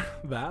after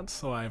that,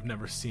 so I've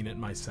never seen it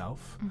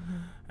myself.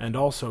 And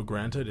also,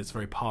 granted, it's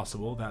very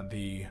possible that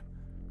the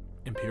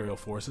Imperial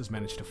forces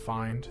managed to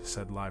find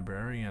said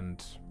library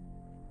and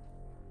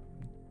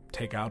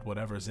take out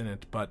whatever's in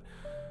it, but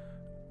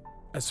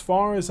as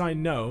far as I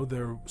know,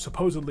 there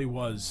supposedly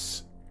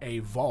was a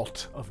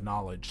vault of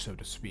knowledge, so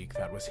to speak,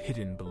 that was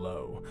hidden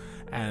below,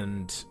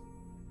 and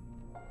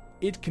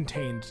it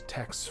contained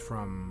texts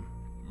from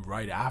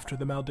right after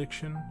the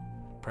malediction,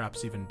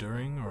 perhaps even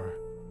during or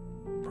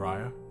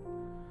prior,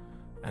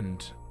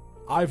 and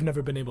I've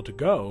never been able to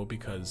go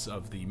because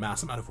of the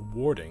mass amount of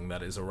warding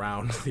that is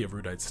around the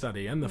Erudite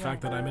study, and the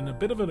fact that I'm in a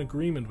bit of an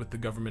agreement with the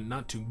government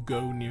not to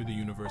go near the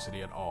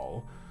university at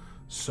all.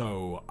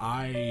 So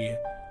I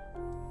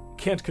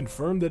can't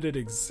confirm that it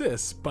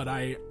exists, but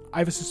I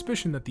have a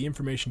suspicion that the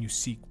information you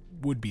seek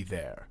would be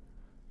there.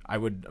 I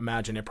would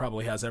imagine it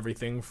probably has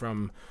everything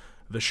from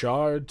the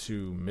Shard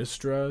to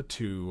Mystra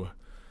to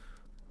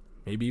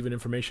maybe even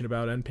information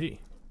about NP.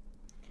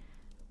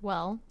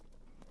 Well,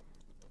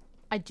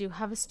 I do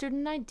have a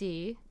student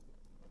ID.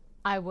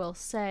 I will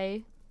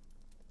say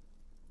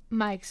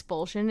my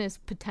expulsion is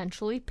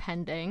potentially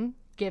pending,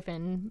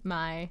 given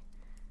my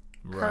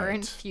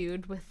current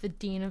feud with the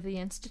dean of the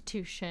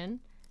institution.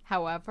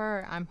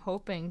 However, I'm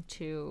hoping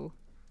to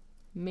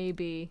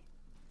maybe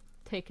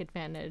take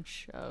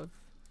advantage of,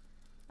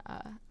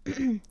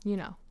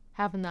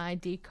 having the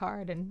ID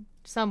card in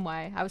some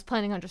way. I was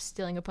planning on just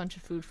stealing a bunch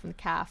of food from the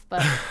caf,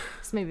 but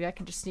so maybe I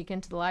can just sneak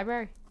into the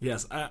library.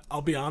 Yes,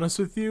 I'll be honest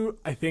with you.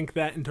 I think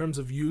that in terms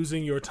of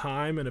using your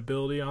time and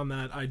ability on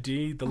that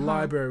ID, the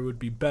library would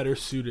be better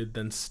suited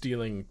than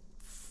stealing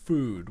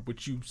food,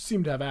 which you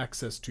seem to have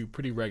access to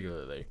pretty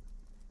regularly.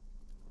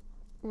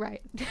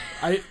 Right.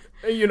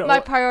 My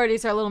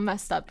priorities are a little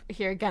messed up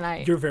here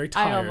again. You're very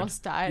tired. I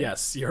almost died.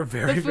 Yes, you're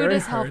very, the food very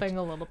is hurt. helping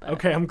a little bit.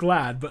 Okay, I'm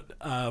glad, but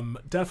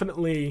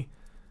definitely,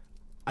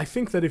 I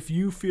think that if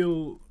you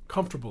feel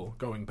comfortable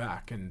going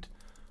back, and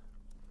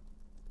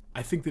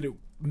I think that it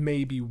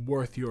may be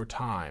worth your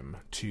time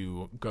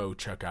to go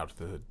check out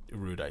the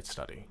Erudite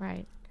study.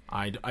 Right.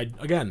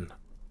 Again,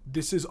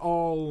 this is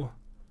all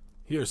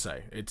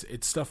hearsay.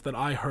 It's stuff that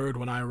I heard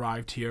when I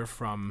arrived here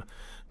from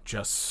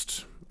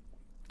just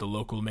the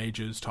local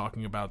mages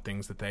talking about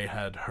things that they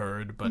had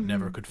heard but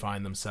never could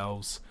find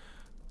themselves.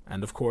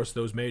 And of course,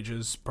 those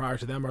mages prior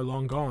to them are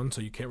long gone, so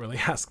you can't really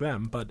ask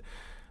them, but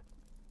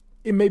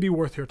it may be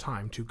worth your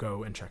time to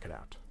go and check it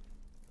out.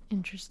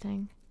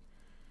 Interesting.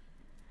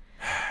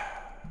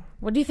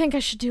 What do you think I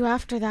should do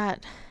after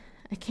that?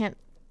 I can't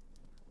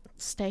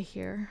stay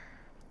here.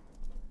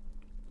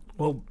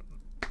 Well,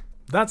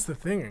 that's the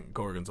thing,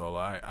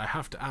 Gorgonzola. I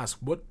have to ask,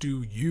 what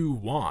do you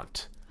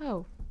want?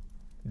 Oh.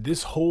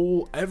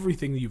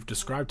 Everything that you've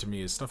described to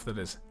me is stuff that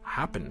has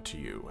happened to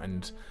you,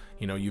 and,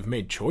 you've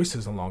made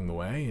choices along the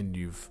way, and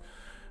you've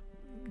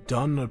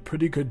done a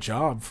pretty good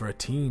job for a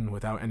teen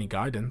without any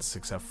guidance,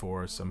 except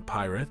for some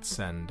pirates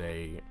and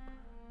a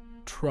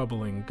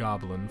troubling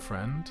goblin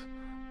friend,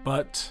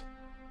 but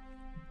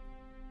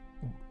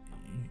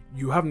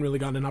you haven't really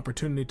gotten an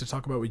opportunity to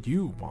talk about what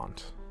you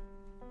want.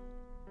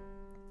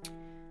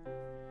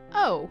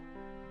 Oh.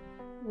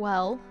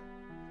 Well,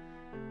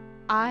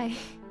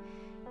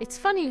 It's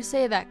funny you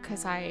say that,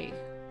 because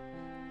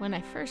when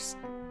I first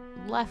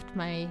left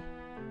my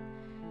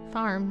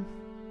farm,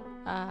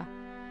 I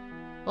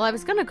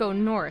was gonna go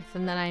north,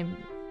 and then I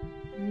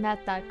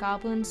met that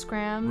goblin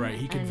scram. Right,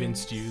 he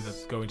convinced you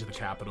that going to the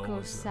capital go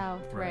was...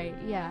 south, right,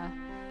 yeah.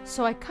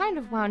 So I kind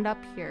of wound up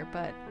here,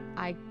 but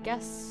I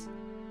guess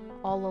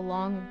all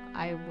along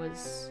I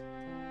was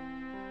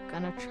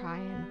gonna try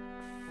and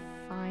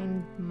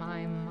find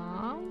my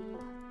mom?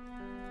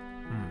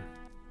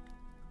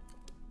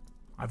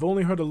 I've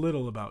only heard a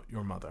little about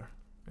your mother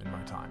in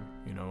my time.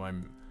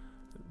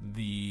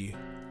 The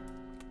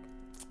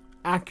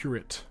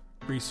accurate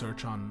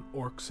research on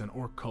orcs and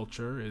orc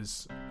culture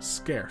is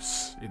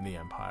scarce in the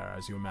Empire,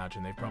 as you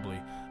imagine. They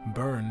probably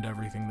burned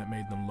everything that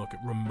made them look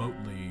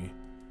remotely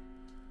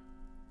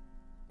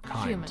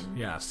kind. Human.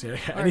 Yes, yeah.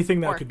 Or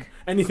anything orc.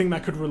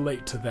 that could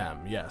relate to them.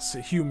 Yes, a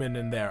human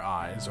in their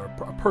eyes, or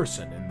a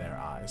person in their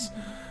eyes.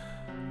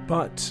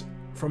 But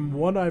from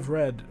what I've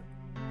read,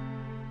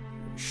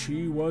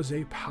 she was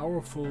a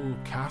powerful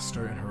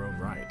caster in her own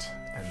right,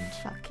 and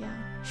Fuck yeah.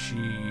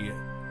 she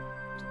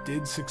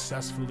did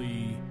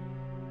successfully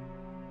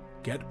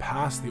get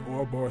past the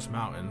Ouroboros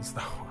Mountains,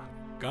 though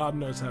God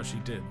knows how she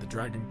did. The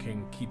Dragon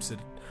King keeps it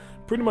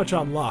pretty much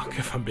on lock,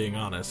 if I'm being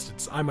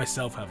honest. I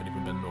myself haven't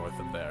even been north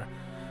of there.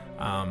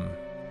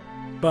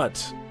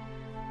 But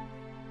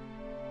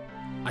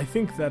I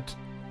think that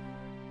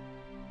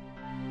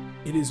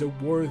it is a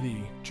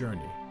worthy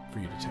journey for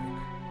you to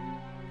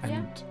take.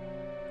 And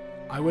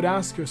I would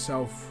ask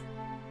yourself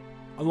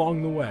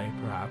along the way,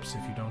 perhaps,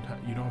 if you don't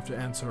have to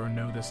answer or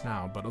know this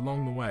now, but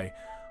along the way,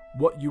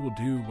 what you will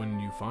do when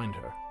you find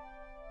her.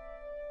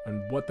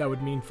 And what that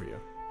would mean for you.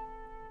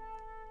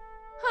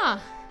 Huh.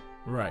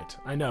 Right.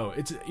 I know.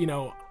 It's,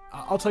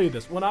 I'll tell you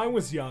this. When I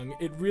was young,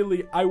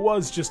 I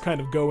was just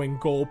kind of going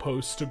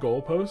goalpost to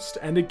goalpost,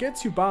 and it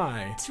gets you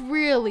by. It's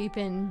really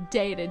been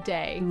day to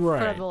day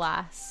Right. for the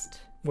last...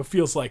 What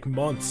feels like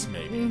months,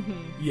 maybe.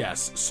 Mm-hmm.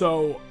 Yes.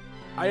 So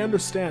I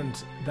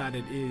understand that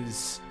it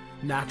is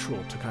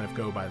natural to kind of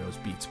go by those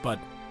beats, but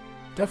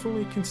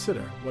definitely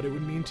consider what it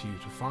would mean to you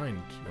to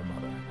find your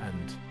mother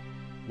and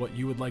what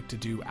you would like to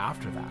do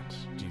after that.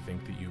 Do you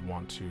think that you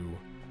want to,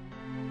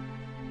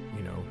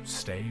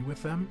 stay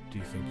with them? Do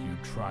you think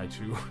you'd try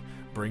to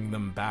bring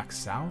them back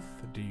south?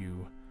 Do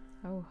you...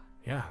 Oh.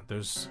 Yeah,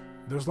 there's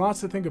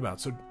lots to think about.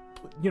 So,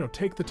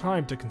 take the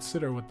time to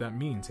consider what that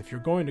means. If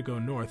you're going to go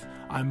north,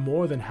 I'm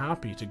more than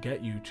happy to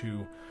get you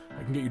to...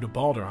 I can get you to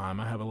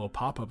Balderheim. I have a little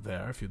pop-up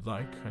there if you'd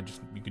like.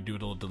 You could do a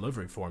little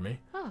delivery for me.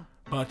 Oh.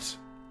 But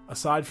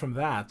aside from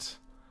that,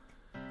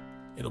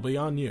 it'll be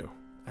on you.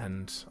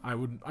 And I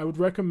would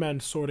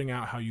recommend sorting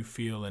out how you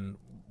feel and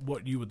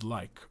what you would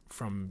like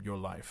from your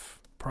life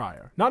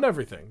prior. Not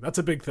everything. That's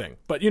a big thing.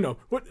 But,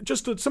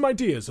 just some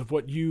ideas of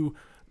what you...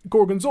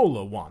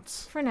 Gorgonzola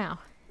wants. For now.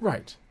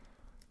 Right.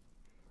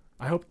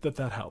 I hope that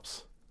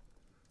helps.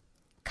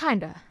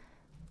 Kinda.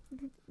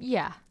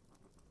 Yeah.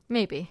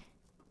 Maybe.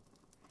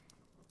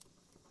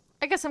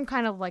 I guess I'm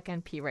kind of like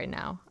NP right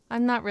now.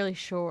 I'm not really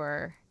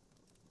sure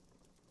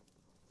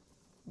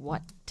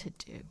what to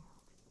do.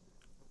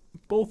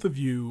 Both of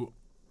you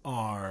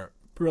are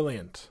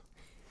brilliant.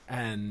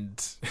 And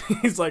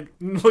he's like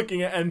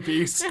looking at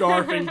NP,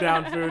 scarfing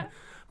down food.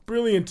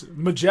 Brilliant,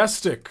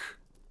 majestic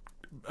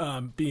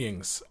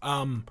beings.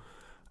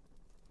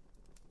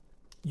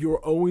 You're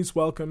always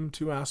welcome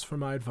to ask for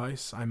my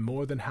advice. I'm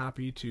more than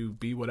happy to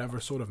be whatever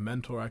sort of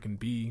mentor I can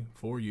be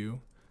for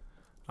you.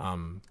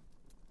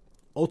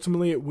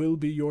 Ultimately, it will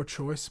be your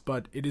choice,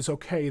 but it is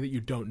okay that you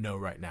don't know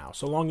right now,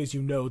 so long as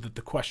you know that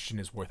the question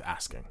is worth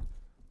asking.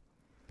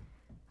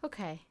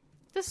 Okay.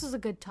 This was a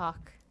good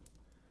talk.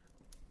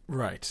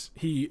 Right.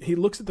 He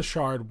looks at the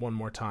shard one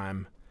more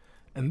time,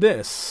 and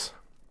this...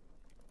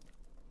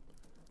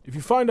 If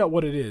you find out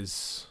what it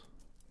is,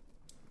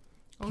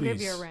 I'll please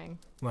give you a ring.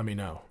 let me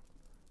know.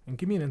 And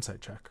give me an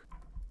insight check.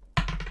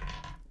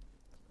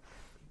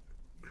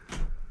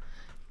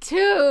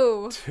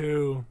 2.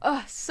 2.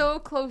 Ugh, so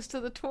close to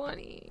the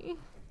 20.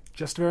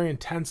 Just a very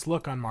intense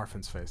look on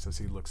Marfin's face as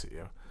he looks at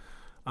you.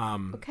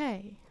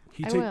 Okay,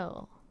 He I ta-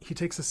 will. He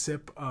takes a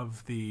sip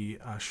of the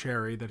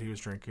sherry that he was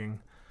drinking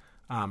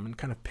and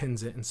kind of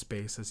pins it in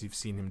space as you've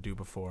seen him do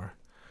before.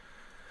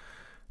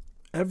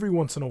 Every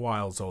once in a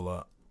while,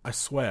 Zola, I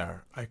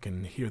swear I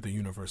can hear the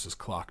universe's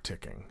clock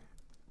ticking.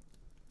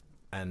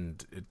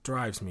 And it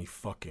drives me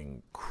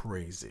fucking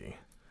crazy.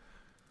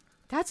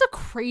 That's a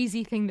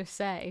crazy thing to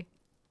say.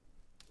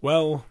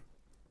 Well,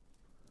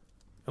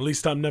 at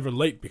least I'm never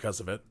late because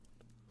of it.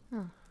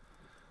 Huh.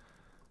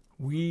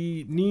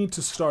 We need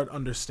to start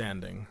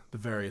understanding the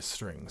various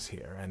strings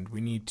here, and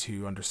we need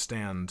to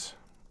understand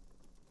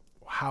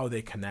how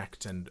they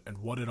connect and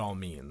what it all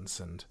means.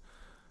 And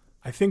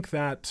I think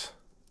that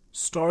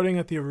starting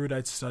at the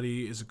Erudite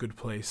Study is a good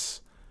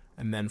place,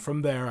 and then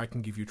from there I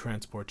can give you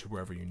transport to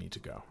wherever you need to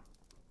go.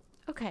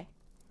 Okay.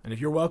 And if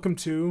you're welcome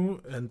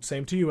to, and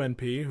same to you,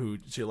 NP, who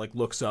she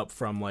looks up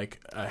from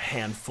a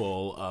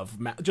handful of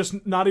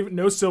just not even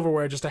no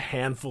silverware, just a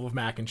handful of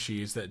mac and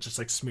cheese that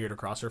just smeared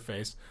across her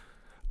face.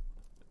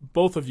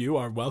 Both of you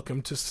are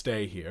welcome to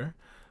stay here,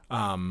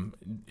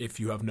 if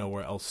you have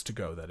nowhere else to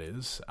go. That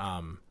is,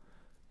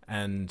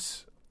 and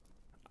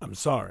I'm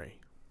sorry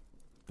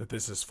that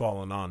this has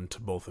fallen on to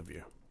both of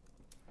you.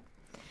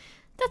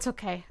 That's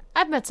okay.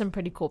 I've met some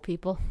pretty cool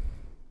people.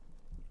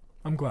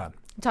 I'm glad.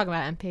 I'm talking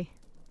about MP.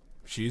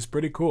 She's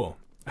pretty cool.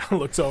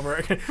 Looks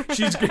over.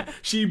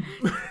 She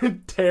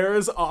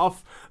tears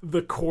off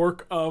the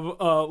cork of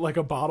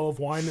a bottle of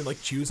wine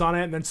and chews on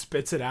it and then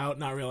spits it out,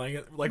 not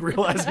realizing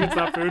it's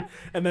not food,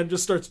 and then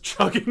just starts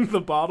chugging the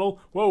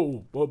bottle.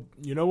 Whoa, well,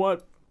 you know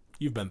what?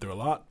 You've been through a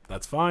lot.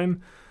 That's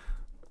fine.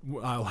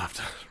 We're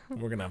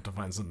gonna have to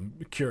find some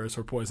cures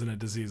for poison and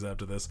disease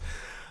after this.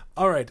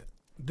 All right.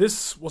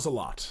 This was a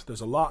lot. There's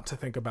a lot to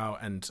think about,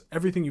 and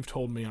everything you've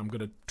told me, I'm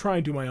going to try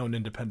and do my own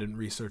independent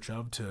research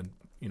of to,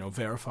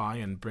 verify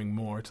and bring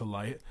more to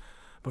light.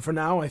 But for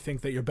now, I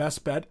think that your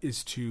best bet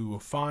is to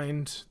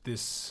find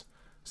this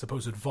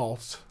supposed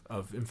vault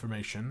of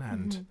information,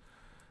 and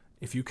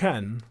if you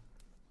can,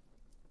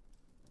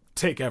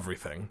 take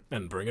everything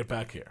and bring it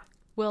back here.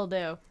 Will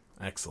do.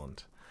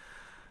 Excellent.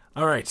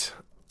 All right.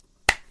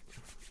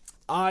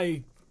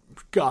 I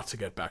got to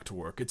get back to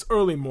work. It's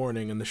early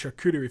morning and the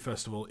Charcuterie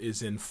Festival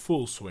is in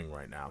full swing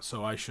right now,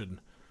 so I should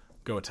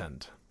go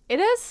attend. It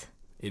is?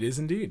 It is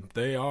indeed.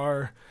 They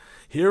are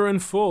here in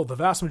full. The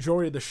vast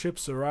majority of the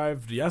ships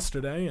arrived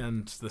yesterday,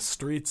 and the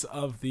streets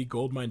of the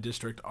Gold Mine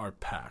District are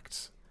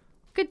packed.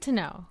 Good to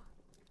know.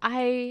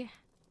 I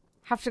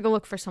have to go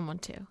look for someone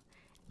too.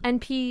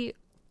 NP,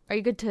 are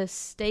you good to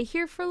stay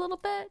here for a little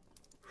bit?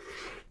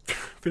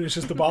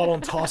 Finishes the bottle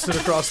and tosses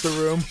it across the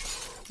room.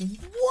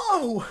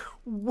 Whoa!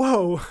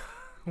 Whoa!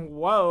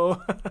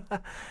 Whoa!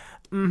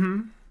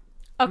 Mm-hmm.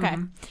 Okay.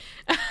 Mm-hmm.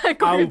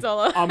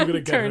 I'm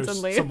gonna get her and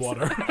leaves. some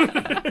water.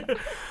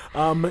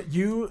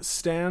 You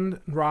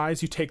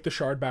rise, you take the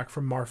shard back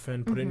from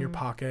Marfin, put it in your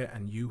pocket,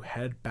 and you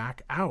head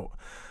back out.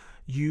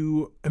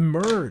 You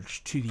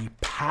emerge to the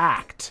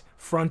packed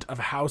front of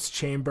House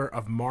Chamber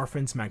of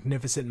Marfin's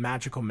magnificent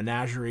magical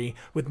menagerie,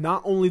 with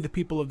not only the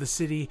people of the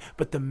city,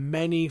 but the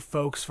many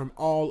folks from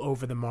all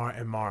over the Mar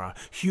and Mara.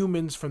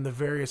 Humans from the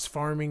various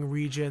farming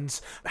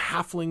regions,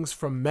 halflings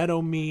from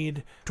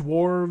Meadowmead,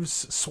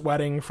 dwarves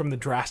sweating from the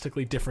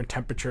drastically different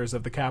temperatures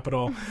of the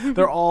capital.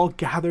 They're all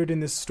gathered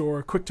in this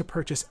store, quick to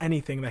purchase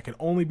anything that can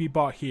only be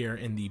bought here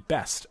in the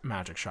best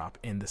magic shop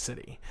in the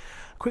city.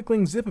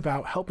 Quicklings zip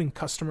about, helping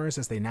customers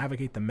as they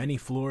navigate the many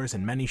floors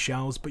and many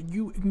shelves, but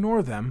you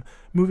ignore them,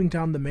 moving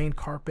down the main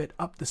carpet,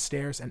 up the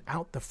stairs, and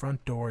out the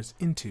front doors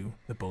into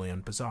the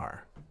Bullion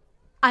Bazaar.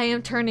 I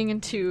am turning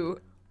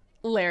into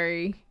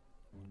Larry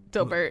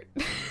Dilbert.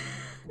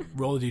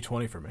 Roll a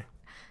d20 for me.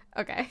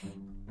 Okay.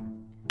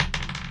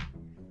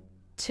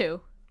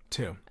 2.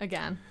 2.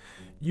 Again.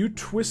 You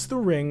twist the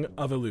ring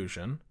of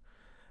illusion,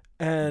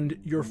 and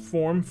your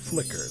form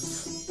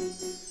flickers.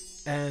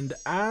 And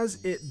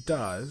as it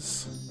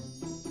does,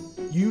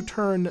 you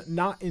turn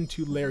not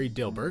into Larry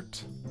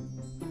Dilbert,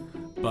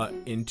 but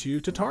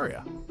into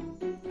Tataria.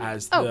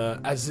 As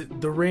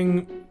the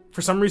ring,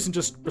 for some reason,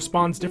 just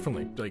responds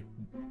differently, like,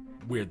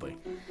 weirdly.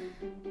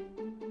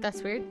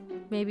 That's weird.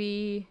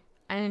 Maybe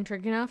I didn't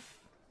drink enough,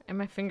 and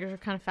my fingers are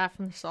kind of fat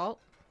from the salt,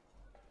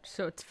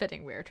 so it's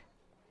fitting weird.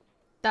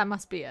 That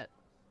must be it.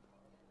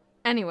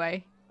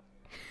 Anyway.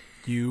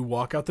 You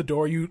walk out the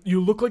door. You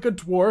look like a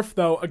dwarf,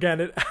 though,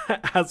 again,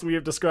 as we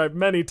have described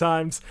many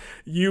times,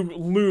 you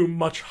loom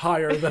much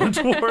higher than a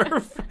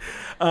dwarf.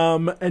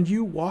 And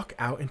you walk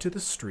out into the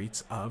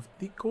streets of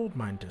the Gold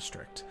Mine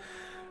District.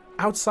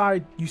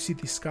 Outside, you see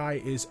the sky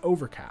is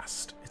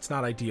overcast. It's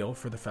not ideal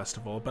for the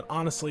festival, but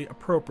honestly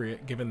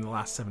appropriate given the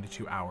last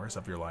 72 hours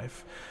of your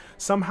life.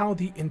 Somehow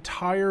the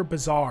entire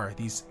bazaar,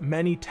 these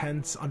many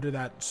tents under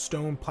that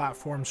stone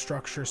platform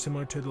structure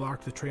similar to the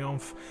L'Arc de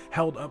Triomphe,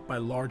 held up by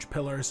large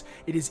pillars,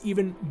 it is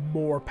even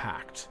more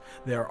packed.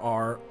 There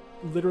are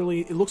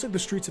literally, it looks like the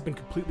streets have been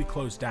completely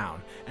closed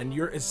down, and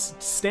you're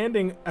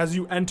standing as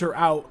you enter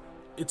out.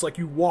 It's like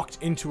you walked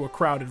into a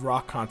crowded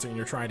rock concert and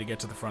you're trying to get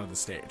to the front of the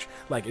stage.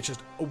 Like, it's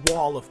just a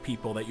wall of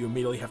people that you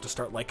immediately have to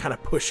start, like, kind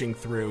of pushing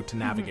through to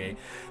navigate.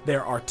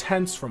 There are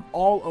tents from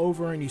all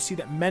over, and you see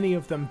that many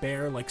of them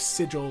bear, like,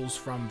 sigils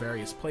from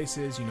various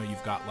places. You know,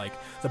 you've got, like,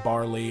 the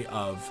barley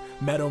of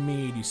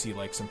Meadowmead. You see,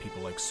 like, some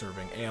people, like,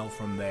 serving ale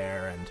from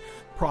there, and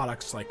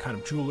products like kind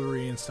of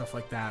jewelry and stuff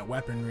like that.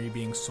 Weaponry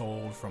being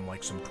sold from,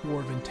 like, some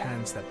dwarven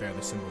tents that bear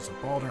the symbols of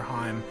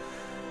Balderheim.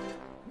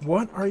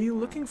 What are you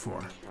looking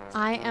for?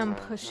 I am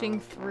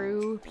pushing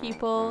through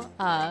people,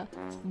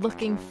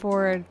 looking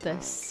for the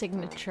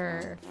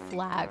signature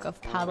flag of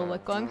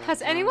Paddlewick going,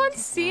 has anyone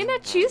seen a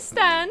cheese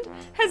stand?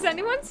 Has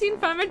anyone seen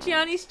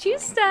Parmigiani's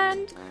cheese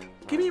stand?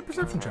 Give me a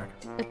perception check.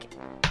 Okay.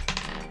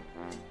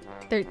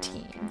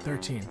 13.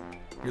 13.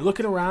 You're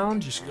looking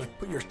around,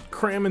 you're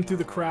cramming through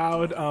the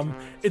crowd.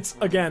 It's,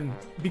 again,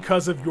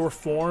 because of your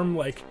form,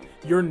 like,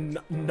 you're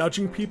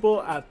nudging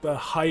people at the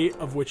height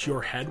of which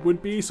your head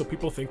would be, so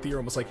people think that you're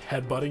almost, like,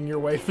 headbutting your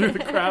way through the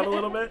crowd a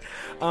little bit.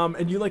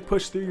 And you, like,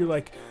 push through, you're,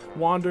 like,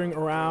 wandering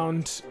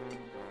around.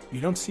 You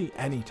don't see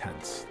any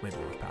tents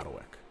labeled with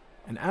Paddlewick.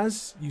 And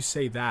as you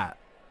say that,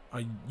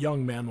 a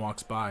young man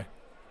walks by.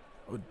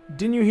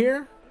 Didn't you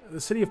hear? The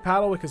city of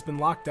Paddlewick has been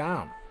locked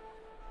down.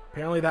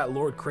 Apparently that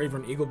Lord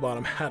Craven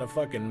Eaglebottom had a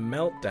fucking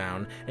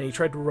meltdown, and he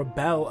tried to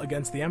rebel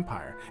against the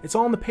Empire. It's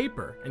all in the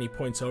paper, and he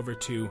points over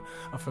to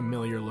a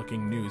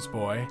familiar-looking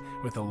newsboy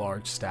with a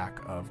large stack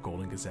of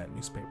Golden Gazette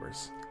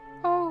newspapers.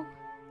 Oh,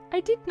 I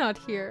did not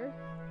hear.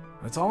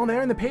 It's all in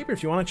there in the paper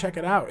if you want to check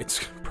it out.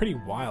 It's pretty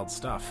wild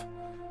stuff.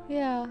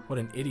 Yeah. What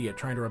an idiot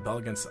trying to rebel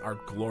against our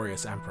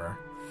glorious Emperor.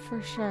 For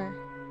sure.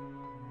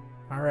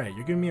 All right,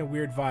 you're giving me a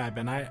weird vibe,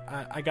 and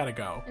I gotta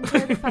go. Enjoy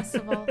the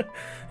festival.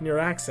 And your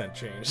accent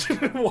changed.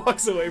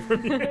 Walks away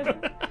from you.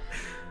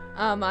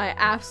 I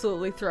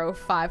absolutely throw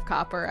 5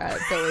 copper at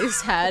Billy's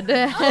head.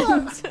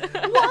 And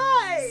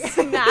Why?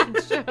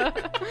 snatch.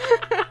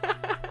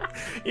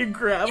 You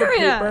grab a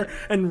paper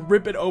and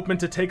rip it open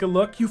to take a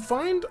look. You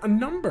find a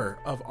number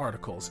of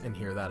articles in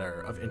here that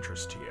are of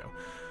interest to you.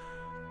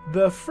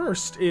 The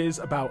first is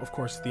about, of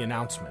course, the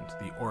announcement,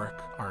 the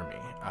Auric army.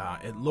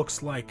 It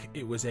looks like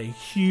it was a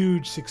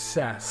huge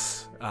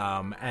success,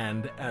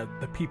 and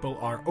the people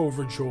are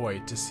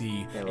overjoyed to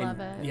see They love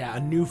it. a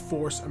new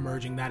force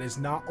emerging that is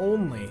not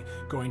only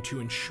going to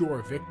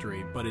ensure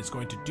victory, but is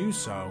going to do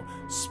so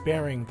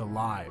sparing the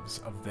lives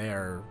of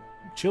their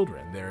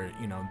children, their,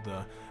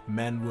 the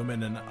men,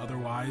 women, and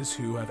otherwise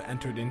who have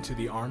entered into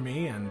the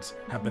army and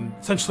have been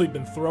essentially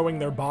been throwing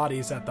their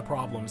bodies at the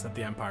problems that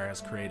the Empire has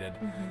created.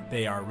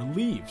 They are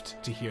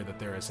relieved to hear that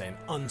there is an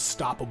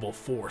unstoppable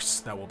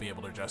force that will be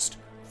able to just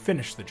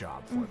finish the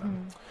job for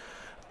them.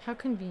 How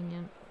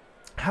convenient.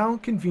 How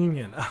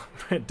convenient.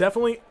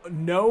 Definitely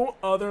no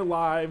other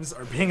lives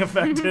are being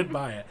affected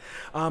by it.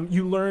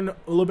 You learn a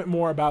little bit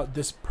more about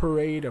this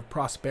Parade of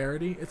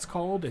Prosperity, it's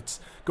called. It's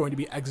going to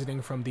be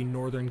exiting from the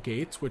northern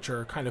gates, which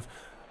are kind of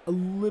a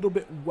little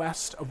bit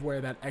west of where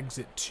that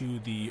exit to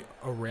the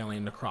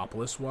Aurelian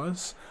necropolis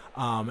was.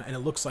 And it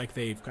looks like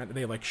they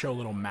show a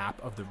little map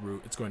of the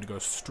route. It's going to go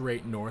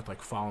straight north,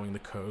 like following the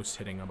coast,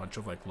 hitting a bunch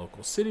of like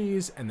local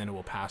cities, and then it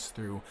will pass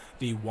through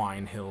the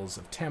wine hills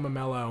of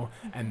Tamamello,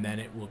 and then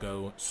it will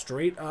go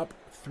straight up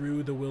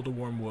through the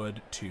Wildeworm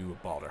Wood to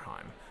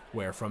Balderheim,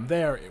 where from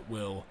there it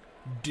will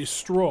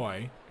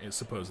destroy,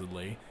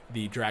 supposedly,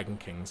 the Dragon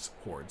King's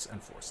hordes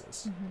and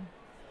forces.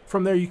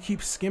 From there, you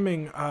keep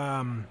skimming.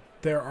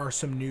 There are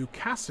some new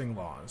casting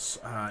laws.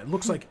 It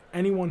looks like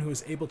anyone who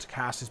is able to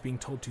cast is being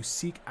told to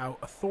seek out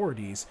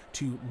authorities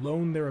to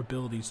loan their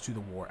abilities to the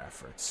war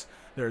efforts.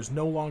 There is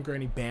no longer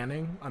any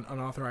banning on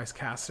unauthorized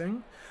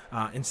casting.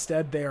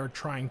 Instead, they are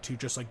trying to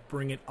just like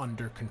bring it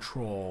under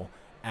control,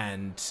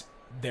 and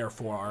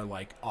therefore are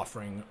like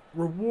offering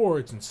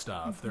rewards and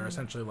stuff. They're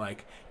essentially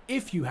like,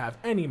 if you have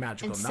any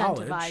magical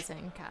knowledge,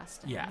 Incentivizing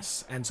casting.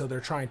 yes. And so they're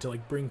trying to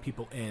like bring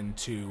people in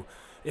to,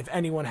 if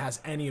anyone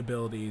has any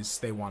abilities,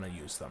 they want to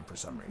use them for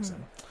some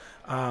reason.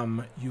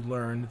 You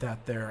learn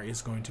that there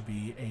is going to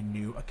be a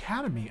new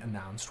academy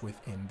announced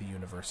within the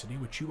university,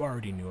 which you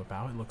already knew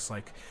about. It looks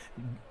like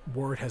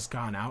word has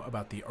gone out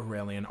about the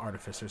Aurelian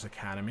Artificers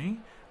Academy.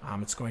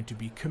 It's going to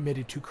be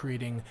committed to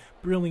creating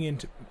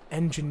brilliant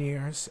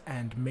engineers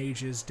and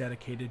mages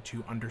dedicated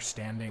to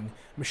understanding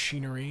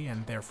machinery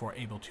and therefore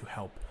able to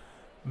help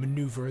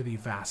maneuver the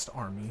vast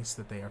armies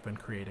that they have been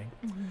creating.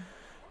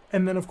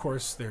 And then, of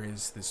course, there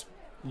is this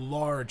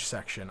large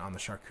section on the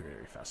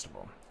Charcuterie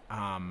Festival.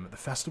 The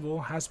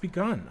festival has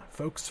begun.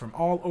 Folks from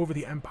all over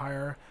the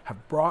Empire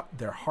have brought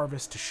their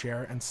harvest to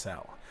share and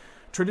sell.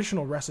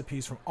 Traditional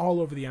recipes from all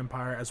over the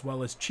Empire, as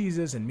well as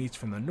cheeses and meats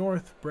from the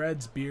north,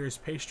 breads, beers,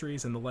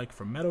 pastries, and the like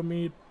from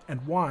Meadowmead,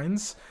 and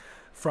wines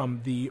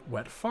from the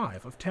Wet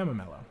Five of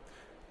Tamamello.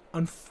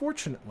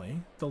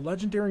 Unfortunately, the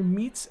legendary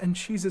meats and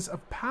cheeses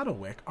of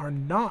Paddlewick are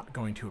not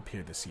going to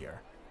appear this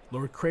year.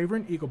 Lord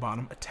Cravern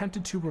Eaglebottom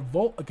attempted to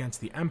revolt against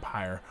the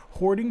Empire,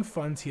 hoarding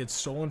funds he had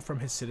stolen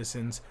from his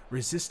citizens,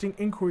 resisting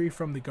inquiry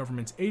from the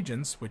government's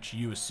agents, which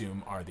you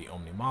assume are the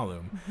Omni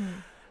Malum,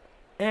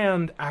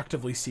 and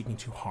actively seeking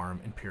to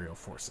harm Imperial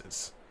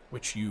forces,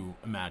 which you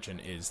imagine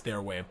is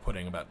their way of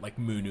putting about like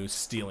Munu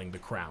stealing the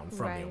crown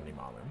from the Omni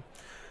Malum.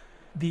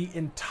 The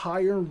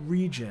entire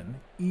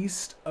region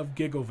east of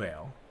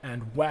Gigglevale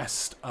and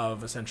west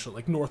of, essentially,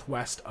 like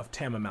northwest of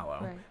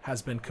Tamamello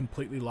has been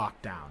completely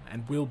locked down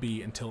and will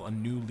be until a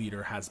new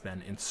leader has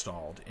been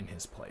installed in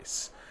his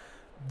place.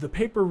 The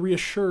paper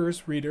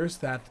reassures readers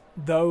that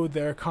though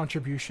their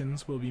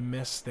contributions will be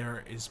missed,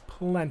 there is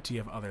plenty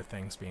of other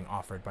things being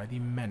offered by the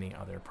many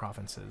other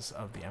provinces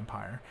of the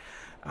Empire.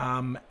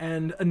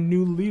 And a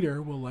new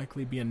leader will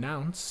likely be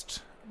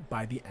announced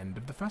by the end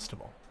of the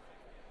festival.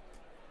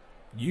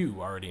 You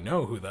already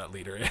know who that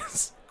leader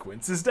is.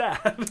 Quince's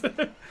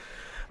dad.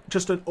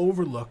 Just an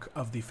overlook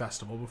of the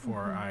festival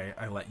before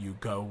I let you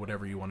go,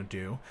 whatever you want to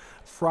do.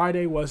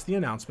 Friday was the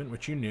announcement,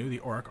 which you knew. The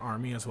Auric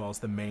army as well as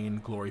the main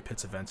Glory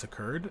Pits events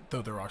occurred,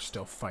 though there are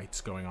still fights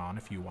going on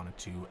if you wanted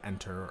to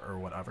enter or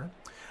whatever.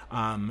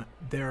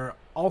 There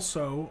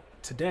also,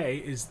 today,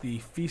 is the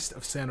Feast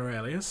of San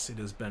Aurelius. It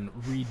has been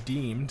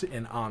redeemed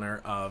in honor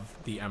of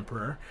the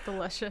Emperor.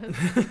 Delicious.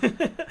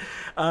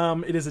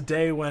 It is a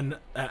day when,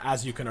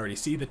 as you can already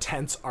see, the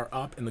tents are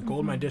up in the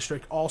Goldmine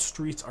District. All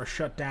streets are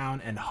shut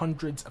down, and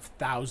hundreds of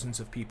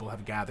thousands of people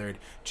have gathered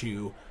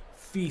to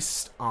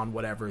feast on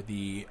whatever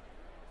the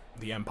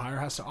Empire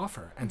has to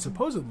offer. And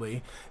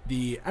supposedly,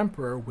 the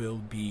Emperor will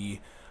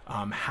be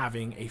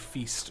having a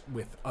feast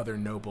with other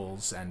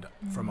nobles and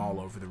from all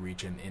over the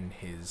region in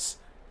his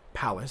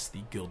palace,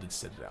 the Gilded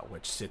Citadel,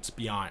 which sits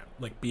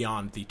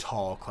beyond the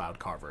tall cloud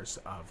carvers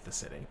of the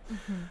city.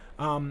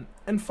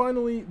 And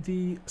finally,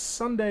 the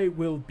Sunday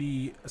will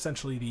be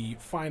essentially the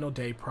final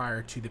day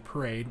prior to the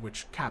parade,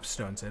 which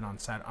capstones it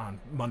on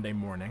Monday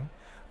morning.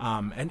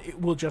 And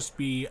it will just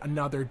be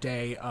another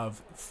day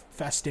of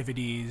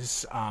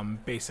festivities.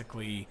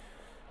 Basically,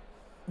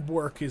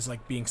 work is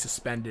like being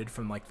suspended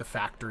from like the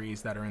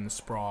factories that are in the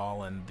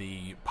sprawl, and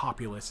the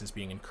populace is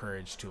being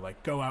encouraged to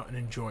like go out and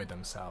enjoy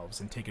themselves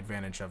and take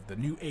advantage of the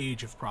new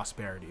age of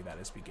prosperity that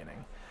is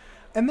beginning.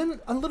 And then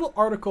a little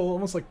article,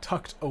 almost like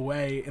tucked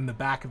away in the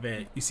back of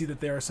it, you see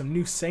that there are some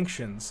new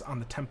sanctions on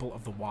the Temple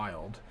of the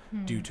Wild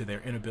due to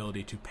their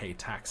inability to pay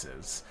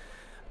taxes.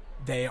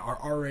 They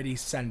are already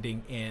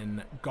sending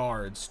in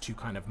guards to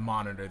kind of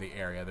monitor the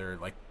area. They're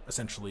like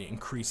essentially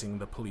increasing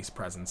the police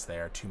presence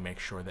there to make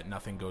sure that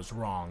nothing goes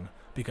wrong,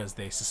 because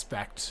they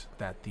suspect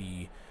that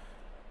the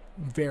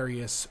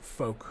various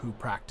folk who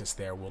practice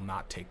there will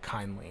not take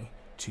kindly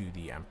to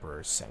the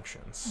Emperor's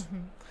sanctions.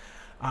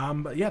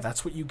 But yeah,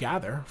 that's what you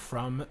gather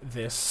from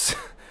this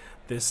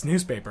this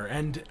newspaper.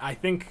 And I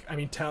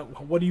mean,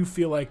 what do you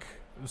feel like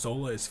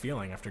Zola is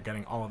feeling after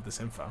getting all of this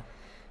info?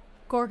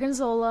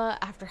 Gorgonzola,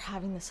 after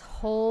having this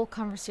whole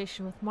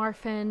conversation with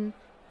Marfin,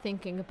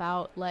 thinking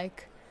about,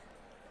 like,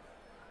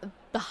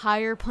 the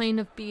higher plane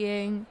of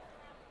being,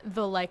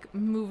 the, like,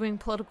 moving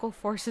political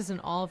forces in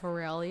all of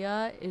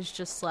Aurelia, is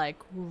just, like,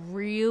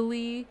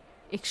 really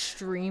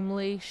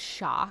extremely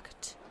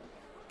shocked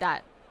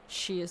that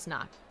she is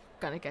not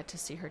gonna get to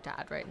see her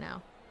dad right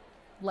now.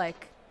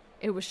 Like,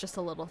 it was just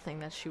a little thing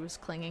that she was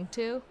clinging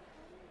to.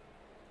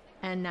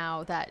 And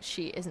now that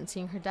she isn't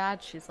seeing her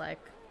dad, she's like,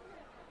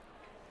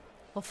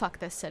 well, fuck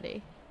this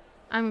city.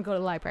 I'm gonna go to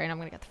the library and I'm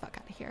gonna get the fuck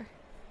out of here.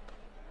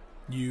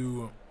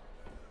 You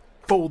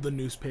fold the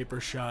newspaper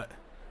shut.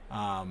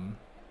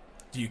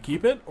 Do you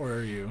keep it, or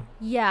are you...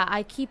 Yeah,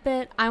 I keep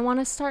it. I want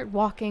to start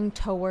walking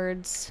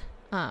towards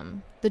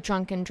the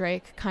Drunken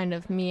Drake, kind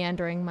of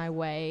meandering my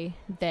way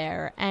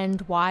there.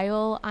 And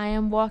while I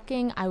am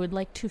walking, I would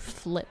like to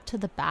flip to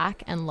the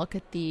back and look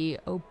at the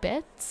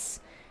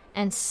obits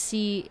and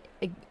see,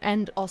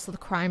 and also the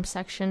crime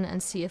section,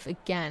 and see if,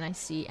 again, I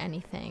see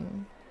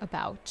anything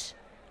about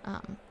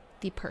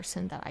the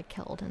person that I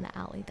killed in the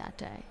alley that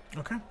day.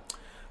 Okay.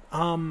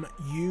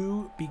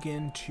 You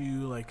begin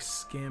to, like,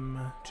 skim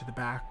to the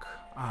back.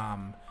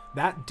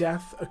 That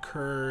death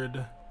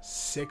occurred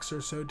 6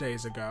 or so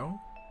days ago,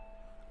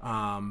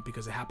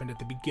 because it happened at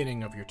the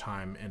beginning of your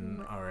time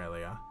in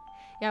Aurelia.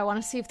 Yeah, I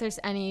want to see if there's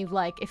any,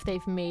 like, if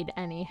they've made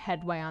any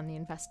headway on the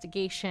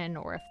investigation,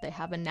 or if they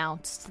have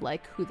announced,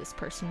 like, who this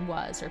person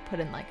was, or put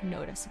in, like,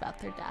 notice about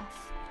their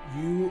death.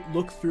 You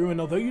look through,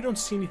 and although you don't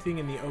see anything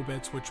in the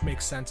obits, which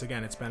makes sense,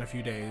 again, it's been a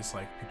few days,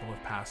 like, people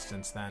have passed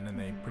since then, and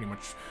they pretty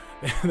much,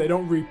 they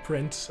don't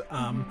reprint,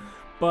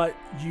 but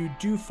you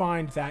do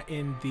find that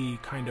in the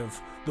kind of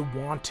the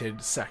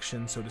wanted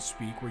section, so to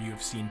speak, where you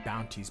have seen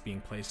bounties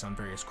being placed on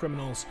various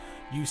criminals,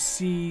 you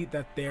see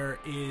that there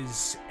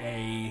is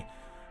a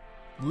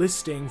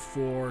listing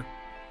for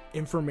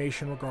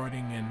information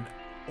regarding an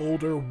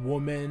older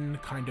woman,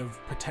 kind of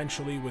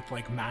potentially with,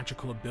 like,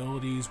 magical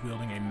abilities,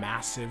 wielding a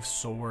massive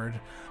sword,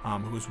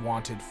 who is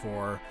wanted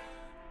for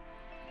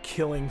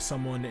killing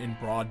someone in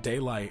broad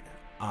daylight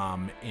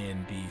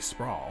in the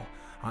sprawl.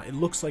 It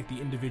looks like the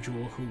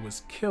individual who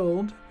was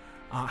killed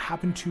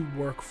happened to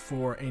work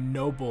for a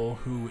noble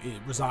who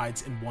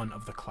resides in one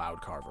of the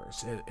Cloud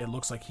Carvers. It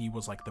looks like he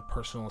was, like, the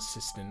personal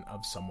assistant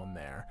of someone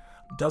there.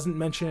 Doesn't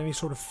mention any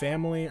sort of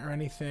family or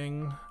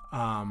anything.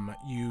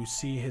 You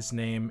see his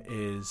name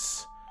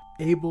is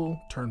Abel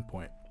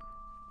Turnpoint.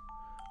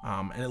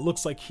 And it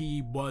looks like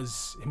he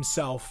was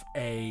himself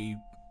a,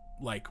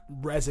 like,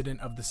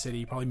 resident of the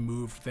city, probably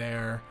moved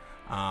there,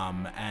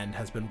 and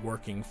has been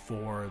working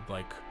for,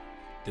 like,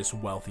 this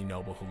wealthy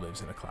noble who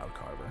lives in a Cloud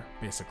Carver.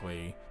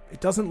 Basically, it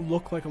doesn't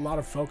look like a lot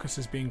of focus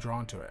is being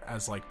drawn to it.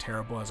 As, like,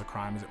 terrible as a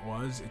crime as it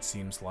was, it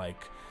seems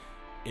like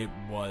it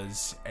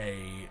was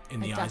in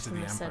the eyes of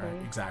the Emperor,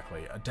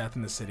 exactly, a death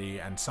in the city,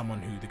 and someone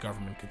who the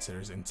government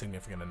considers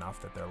insignificant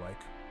enough that they're like,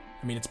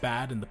 I mean, it's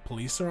bad and the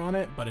police are on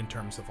it, but in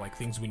terms of, like,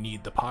 things we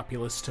need the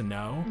populace to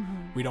know,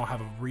 we don't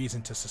have a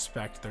reason to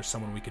suspect there's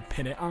someone we could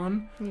pin it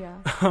on. Yeah.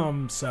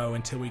 So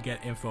until we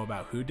get info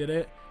about who did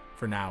it,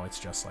 for now it's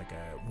just like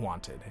a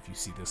wanted if you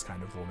see this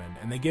kind of woman.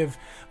 And they give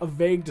a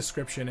vague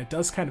description. It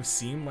does kind of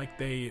seem like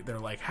they're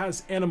like,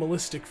 has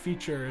animalistic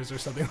features or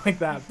something like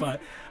that,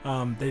 but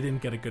they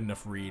didn't get a good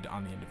enough read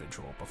on the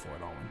individual before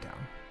it all went down.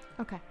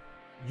 Okay.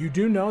 You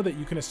do know that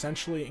you can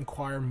essentially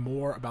inquire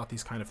more about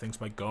these kind of things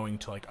by going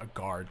to, like, a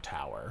guard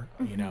tower,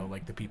 you know,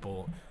 like the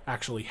people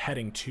actually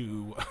heading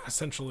to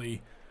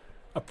essentially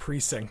a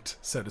precinct,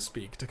 so to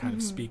speak, to kind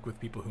of speak with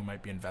people who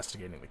might be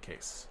investigating the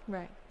case.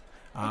 Right.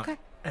 Okay.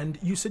 And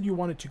you said you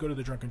wanted to go to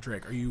the Drunken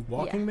Drake. Are you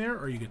walking there,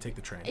 or are you going to take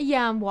the train?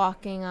 Yeah, I'm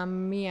walking.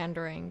 I'm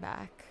meandering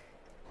back.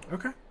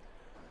 Okay.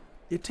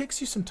 It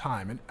takes you some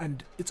time,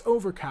 and it's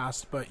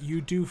overcast, but you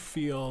do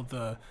feel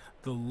the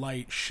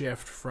light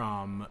shift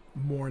from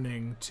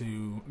morning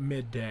to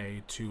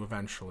midday to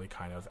eventually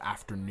kind of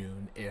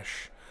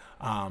afternoon-ish,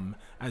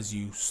 as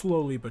you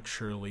slowly but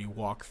surely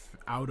walk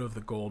out of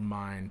the gold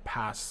mine,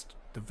 past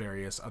the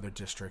various other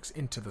districts,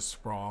 into the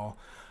sprawl.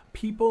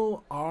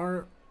 People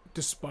are,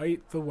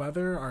 despite the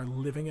weather, are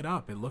living it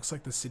up. It looks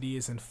like the city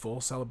is in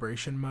full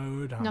celebration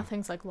mode.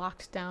 Nothing's, like,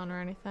 locked down or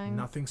anything.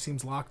 Nothing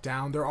seems locked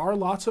down. There are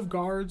lots of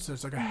guards.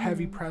 There's, like, a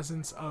heavy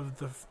presence of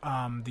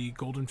the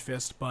Golden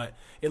Fist, but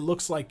it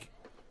looks like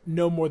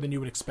no more than you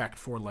would expect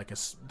for, like,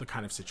 the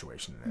kind of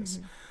situation it is.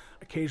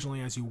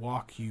 occasionally as you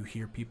walk, you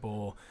hear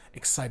people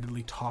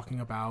excitedly talking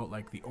about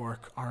like the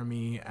orc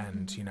army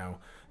and, you know,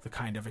 the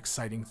kind of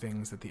exciting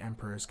things that the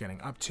Emperor is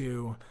getting up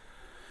to.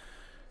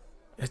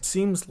 It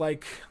seems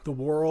like the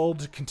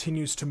world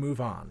continues to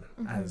move on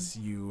as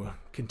you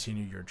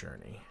continue your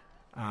journey.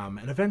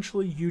 And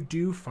eventually you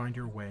do find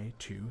your way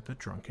to the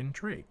Drunken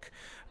Drake.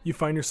 You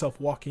find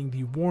yourself walking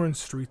the worn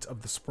streets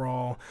of the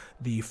sprawl,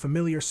 the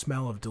familiar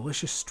smell of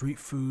delicious street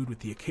food with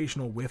the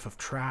occasional whiff of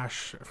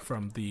trash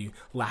from the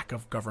lack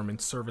of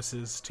government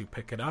services to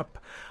pick it up.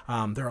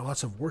 There are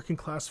lots of working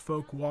class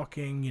folk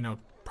walking, you know,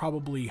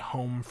 probably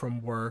home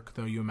from work,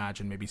 though you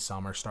imagine maybe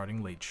some are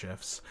starting late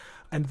shifts.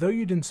 And though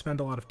you didn't spend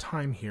a lot of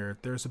time here,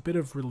 there's a bit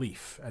of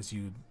relief as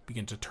you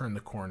begin to turn the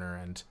corner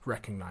and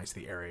recognize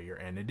the area you're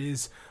in. It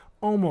is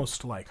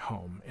almost like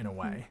home in a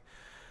way.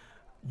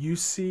 You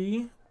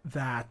see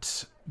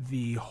that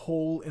the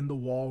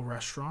hole-in-the-wall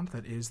restaurant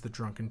that is the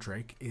Drunken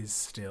Drake is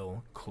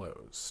still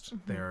closed.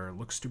 There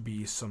looks to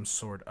be some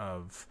sort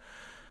of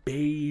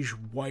beige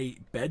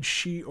white bed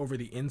sheet over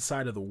the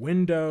inside of the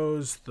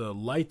windows. The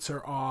lights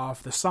are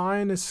off. The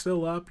sign is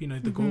still up. You know,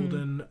 the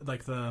golden,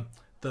 like the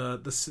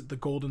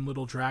golden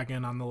little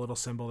dragon on the little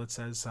symbol that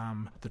says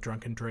the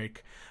Drunken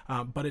Drake.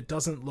 But it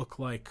doesn't look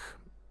like,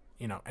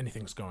 you know,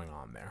 anything's going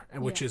on there,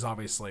 and which is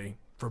obviously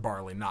for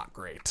Barley not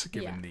great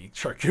given the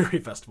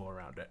charcuterie festival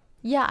around it.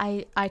 Yeah,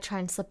 I try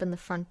and slip in the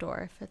front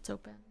door if it's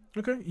open.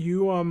 Okay,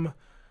 you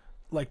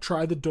like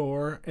try the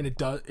door and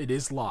it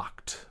is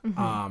locked.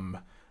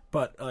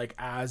 But like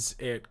as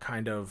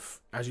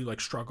you like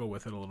struggle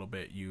with it a little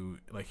bit, you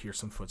like hear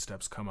some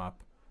footsteps come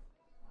up.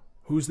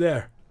 Who's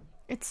there?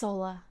 It's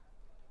Sola.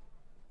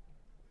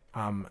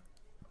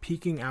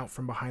 Peeking out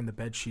from behind the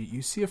bedsheet,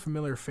 you see a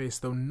familiar face,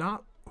 though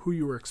not who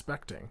you were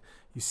expecting.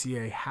 You see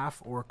a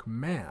half-orc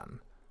man,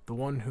 the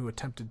one who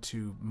attempted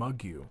to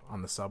mug you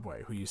on the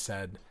subway, who you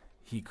said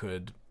he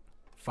could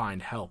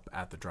find help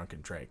at the Drunken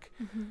Drake.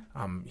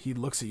 He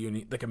looks at you and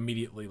he, like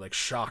immediately like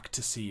shocked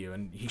to see you,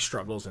 and he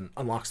struggles and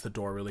unlocks the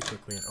door really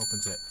quickly and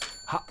opens it.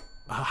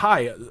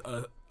 Hi.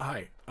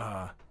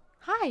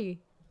 Hi.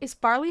 Is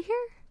Barley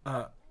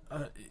here?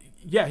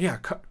 Yeah.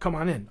 Come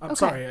on in. I'm Okay.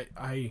 sorry.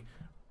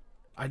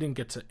 I didn't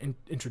get to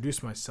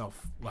introduce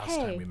myself last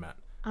time we met.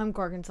 I'm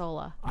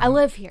Gorgonzola. I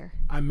live here.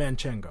 I'm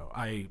Manchengo.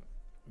 I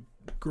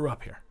grew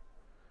up here.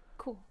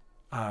 Cool.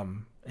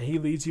 And he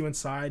leads you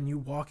inside, and you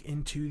walk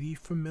into the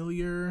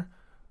familiar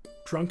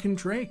Drunken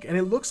Drake. And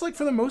it looks like,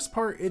 for the most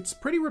part, it's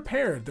pretty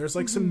repaired. There's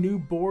like some new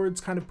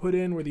boards kind of put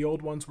in where the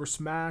old ones were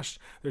smashed.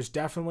 There's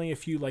definitely a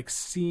few like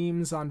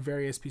seams on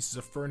various pieces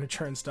of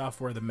furniture and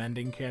stuff where the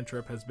mending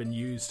cantrip has been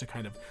used to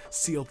kind of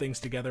seal things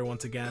together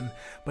once again.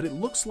 But it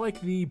looks like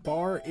the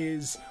bar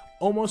is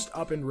almost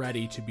up and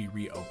ready to be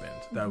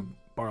reopened, though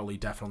Barley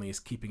definitely is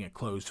keeping it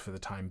closed for the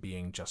time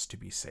being just to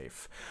be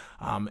safe.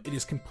 It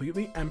is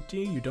completely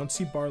empty. You don't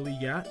see Barley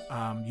yet.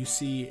 You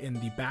see in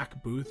the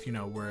back booth, you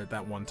know, where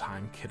that one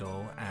time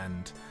Kittle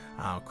and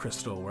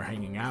Crystal were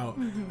hanging out,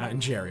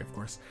 and Jerry, of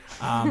course.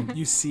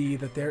 You see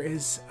that there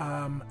is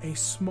a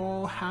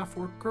small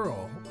half-orc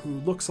girl who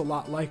looks a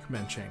lot like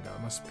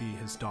Manchengo. Must be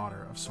his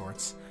daughter of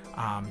sorts.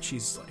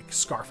 She's like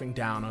scarfing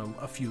down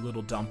a few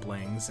little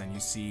dumplings, and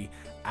you see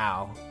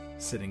Al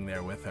sitting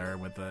there with her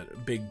with a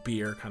big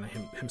beer kind of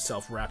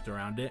himself wrapped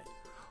around it.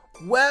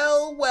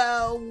 Well,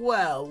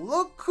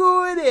 look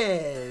who it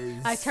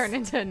is. I turn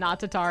into not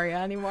Tataria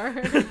anymore.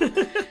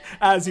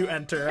 As you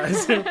enter,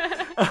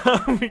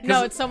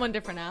 No, it's someone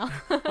different now.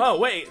 Oh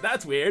wait,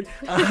 that's weird.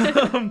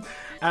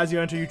 As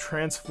you enter, you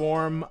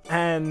transform,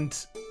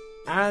 and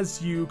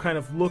as you kind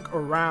of look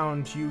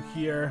around, you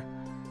hear,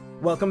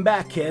 "Welcome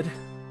back, kid."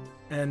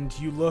 And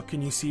you look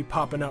and you see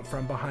popping up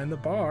from behind the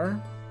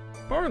bar,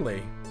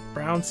 Barley.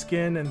 Brown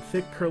skin and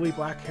thick curly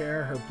black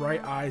hair, her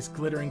bright eyes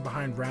glittering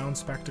behind round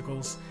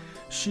spectacles.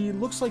 She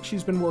looks like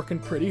she's been working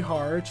pretty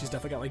hard. She's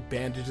definitely got like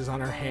bandages on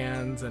her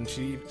hands, and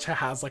she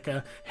has like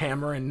a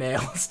hammer and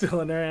nail still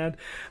in her hand.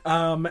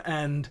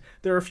 And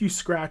there are a few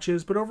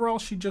scratches, but overall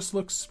she just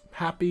looks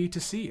happy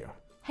to see you.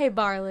 Hey,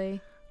 Barley.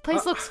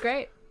 Place looks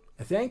great.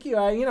 Thank you.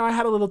 I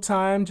had a little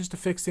time just to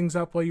fix things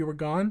up while you were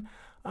gone.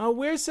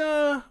 Where's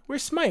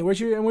Smite?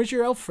 Where's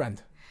your elf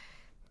friend?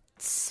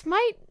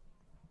 Smite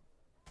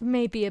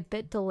may be a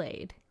bit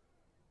delayed.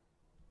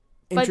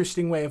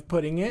 Interesting way of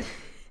putting it.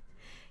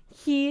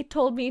 He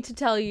told me to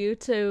tell you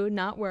to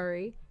not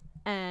worry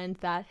and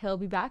that he'll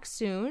be back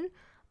soon.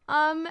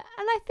 And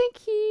I think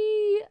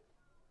he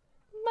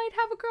might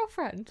have a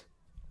girlfriend.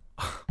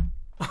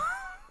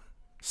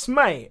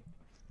 Smite.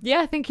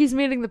 Yeah, I think he's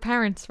meeting the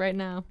parents right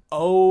now.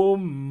 Oh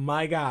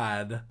my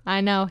god.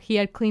 I know. He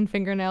had clean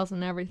fingernails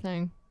and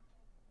everything.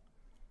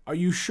 Are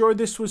you sure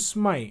this was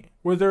Smite?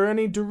 Were there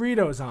any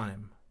Doritos on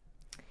him?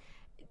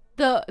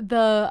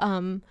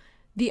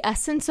 The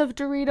essence of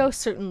Dorito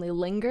certainly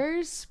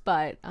lingers,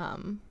 but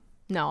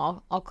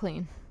no, I'll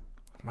clean.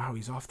 Wow,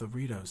 he's off the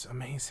Doritos.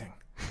 Amazing.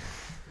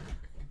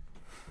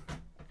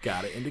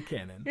 Got it into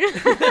canon.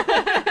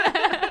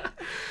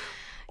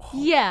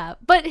 Yeah,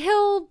 but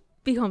he'll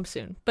be home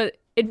soon. But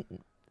it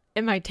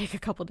might take a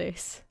couple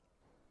days.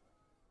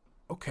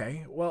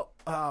 Okay. Well,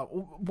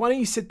 why don't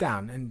you sit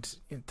down and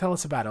tell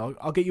us about it?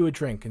 I'll get you a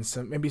drink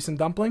and maybe some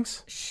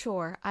dumplings.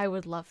 Sure, I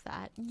would love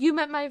that. You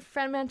met my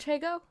friend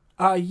Manchego?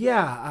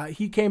 Yeah.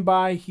 He came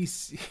by. He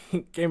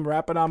came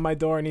rapping on my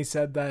door, and he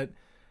said that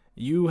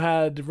you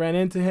had ran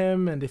into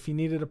him, and if he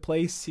needed a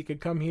place, he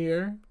could come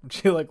here.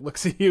 She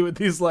looks at you with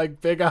these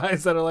big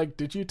eyes that are like,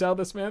 "Did you tell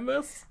this man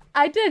this?"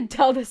 I did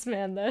tell this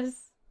man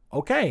this.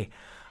 Okay.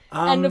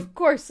 And of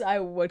course, I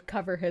would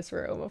cover his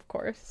room. Of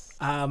course.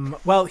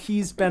 Well,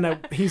 he's been a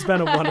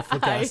wonderful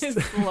guest. I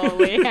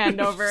slowly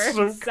hand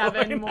over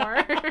 7 more.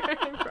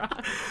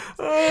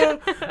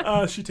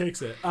 She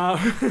takes it,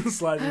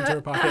 slides it into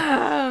her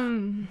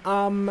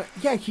pocket.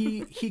 Yeah,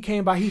 he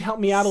came by. He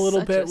helped me out a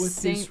little bit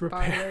with these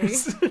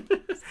repairs.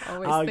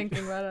 Always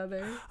thinking about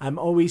others. I'm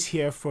always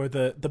here for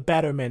the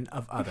betterment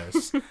of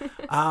others.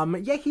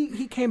 Yeah,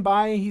 he came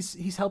by.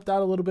 He's helped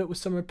out a little bit with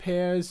some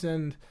repairs,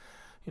 and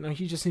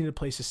he just needed a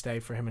place to stay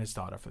for him and his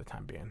daughter for the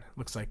time being.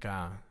 Looks like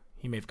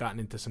he may have gotten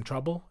into some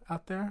trouble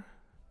out there.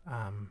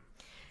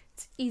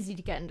 It's easy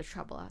to get into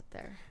trouble out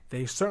there.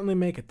 They certainly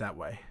make it that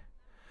way.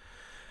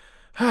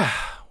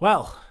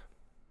 Well,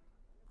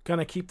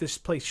 gonna keep this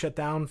place shut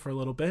down for a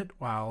little bit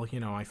while,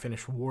 I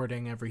finish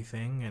warding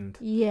everything and...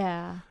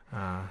 Yeah.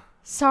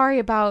 Sorry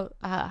about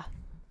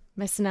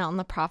missing out on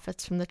the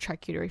profits from the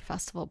Charcuterie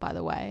Festival, by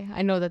the way.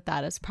 I know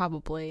that is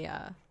probably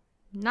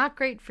not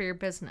great for your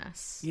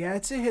business. Yeah,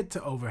 it's a hit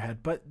to overhead,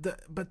 but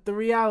the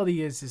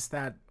reality is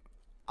that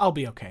I'll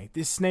be okay.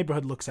 This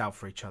neighborhood looks out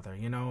for each other,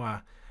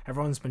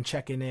 everyone's been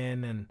checking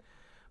in, and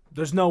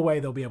there's no way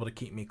they'll be able to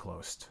keep me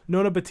closed.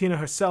 Nona Bettina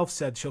herself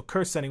said she'll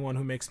curse anyone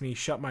who makes me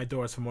shut my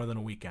doors for more than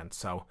a weekend,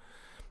 so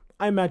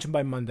I imagine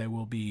by Monday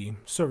we'll be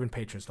serving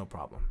patrons no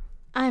problem.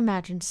 I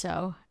imagine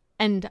so.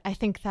 And I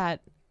think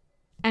that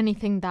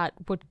anything that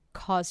would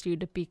cause you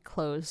to be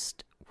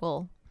closed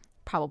will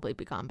probably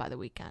be gone by the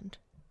weekend.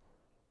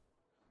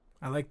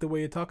 I like the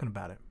way you're talking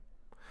about it.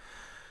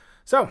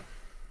 So,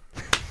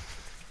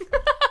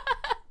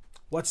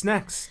 what's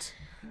next?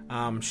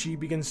 She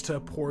begins to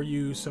pour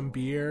you some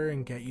beer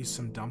and get you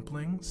some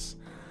dumplings.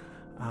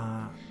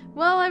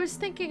 Well, I was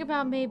thinking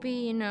about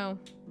maybe,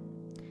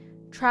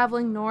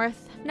 traveling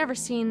north. I've never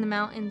seen the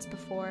mountains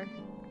before.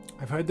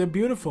 I've heard they're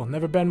beautiful.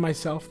 Never been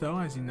myself, though.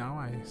 As you know,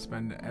 I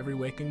spend every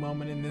waking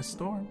moment in this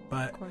storm.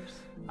 But, of course.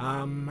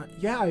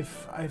 Yeah,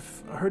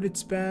 I've heard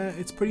it's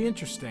pretty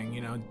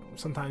interesting.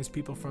 Sometimes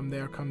people from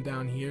there come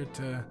down here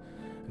to.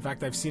 In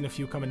fact, I've seen a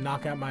few come and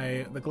knock out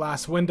the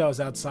glass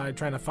windows outside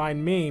trying to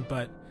find me,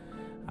 but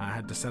I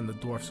had to send the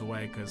dwarfs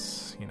away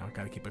because I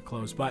got to keep it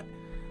closed. But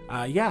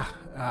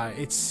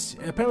it's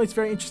apparently it's a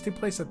very interesting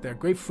place out there.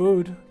 Great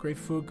food,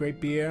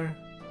 great beer.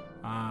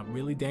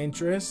 Really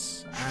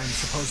dangerous, and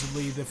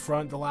supposedly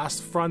the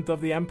last front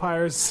of the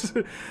Empire's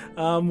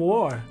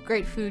war.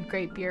 Great food,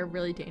 great beer,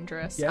 really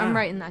dangerous. Yeah. I'm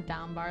writing that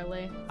down,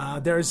 Barley.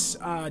 There's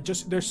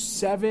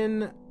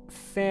 7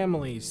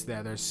 families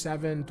there. There's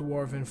 7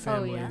 dwarven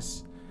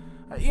families.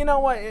 Oh, You know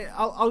what?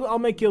 I'll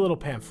make you a little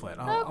pamphlet.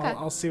 Okay.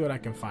 I'll see what I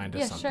can find.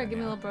 Yeah, sure. Give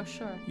me a little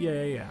brochure.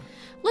 Yeah.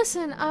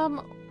 Listen,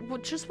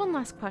 just one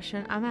last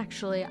question.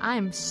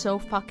 I'm so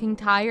fucking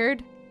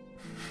tired.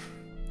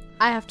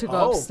 I have to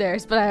go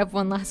upstairs, but I have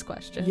one last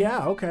question.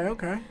 Yeah,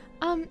 okay.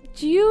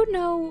 Do you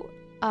know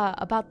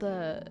about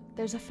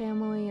there's a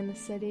family in the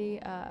city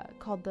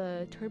called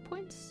the Turd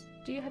Points?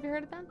 Have you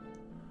heard of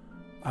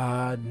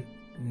them?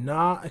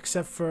 Not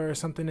except for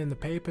something in the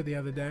paper the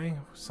other day.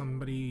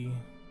 Somebody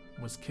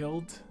was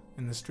killed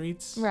in the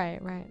streets.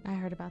 Right. I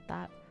heard about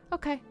that.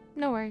 Okay,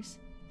 no worries.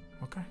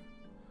 Okay.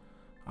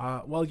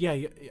 Well,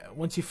 yeah,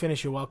 once you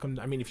finish, you're welcome.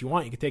 I mean, if you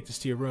want, you can take this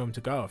to your room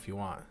to go if you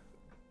want.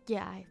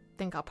 Yeah, I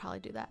think I'll probably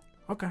do that.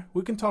 Okay,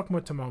 we can talk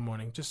more tomorrow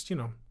morning. Just,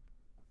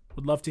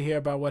 would love to hear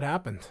about what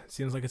happened.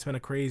 Seems like it's been a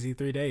crazy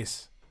 3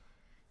 days.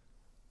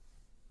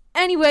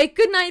 Anyway,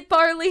 good night,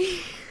 Barley.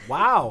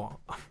 Wow.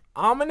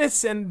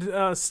 Ominous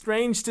and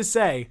strange to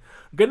say.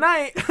 Good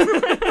night.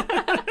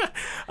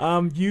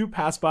 You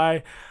pass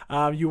by,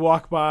 you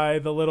walk by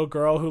the little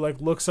girl who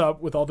looks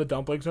up with all the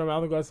dumplings in her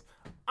mouth and goes,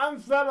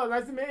 "I'm Stella,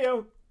 nice to meet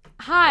you."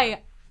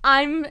 Hi,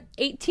 I'm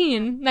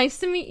 18. Nice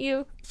to meet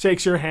you.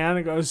 Shakes your hand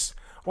and goes,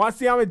 "Want to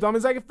see how many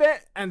dumplings I can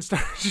fit?" And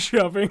starts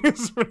shoving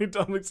as many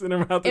dumplings in her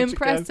mouth as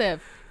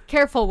Impressive.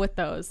 Careful with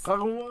those. she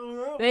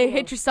can. They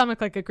hit your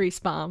stomach like a grease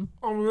bomb.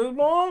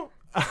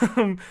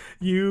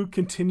 You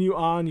continue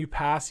on, you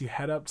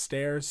head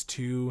upstairs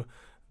to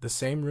the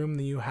same room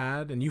that you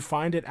had, and you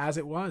find it as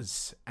it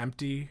was,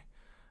 empty.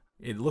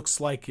 It looks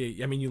like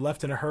you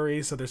left in a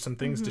hurry, so there's some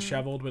things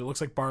disheveled, but it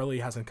looks like Barley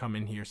hasn't come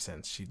in here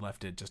since. She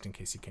left it just in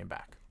case he came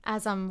back.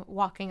 As I'm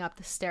walking up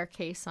the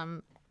staircase,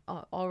 I'm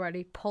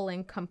already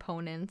pulling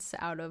components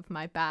out of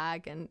my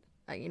bag and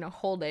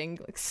holding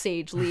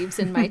sage leaves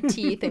in my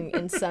teeth and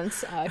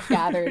incense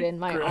gathered in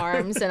my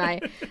arms, and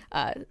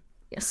I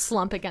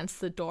slump against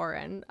the door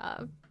and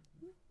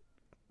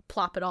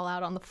plop it all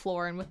out on the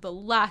floor, and with the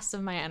last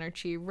of my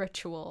energy,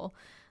 ritual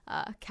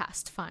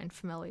cast Find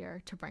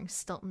Familiar to bring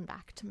Stilton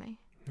back to me.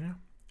 Yeah.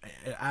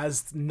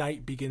 As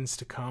night begins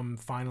to come,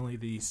 finally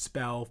the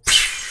spell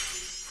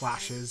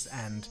flashes,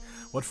 and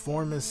what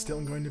form is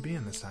Stilton going to be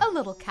in this time? A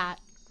little cat.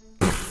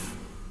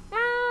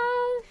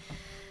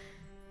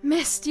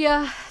 Missed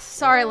ya.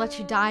 Sorry I let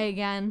you die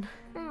again.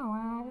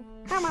 And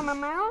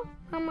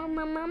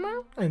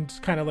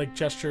kind of like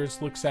gestures,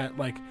 looks at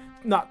like,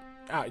 not,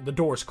 the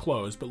door's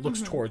closed, but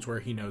looks towards where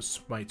he knows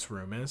Smite's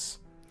room is.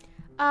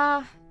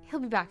 He'll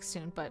be back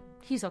soon, but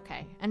he's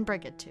okay. And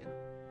Brigid too.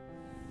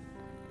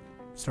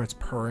 Starts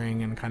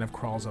purring and kind of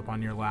crawls up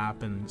on your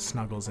lap and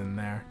snuggles in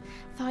there.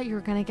 Thought you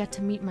were gonna get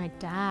to meet my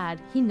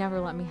dad. He never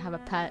let me have a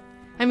pet.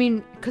 I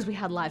mean, because we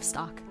had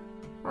livestock.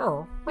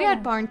 We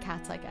had barn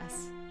cats, I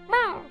guess.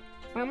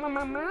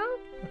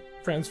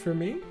 Friends for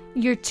me?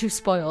 You're too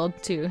spoiled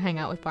to hang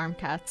out with barn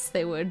cats.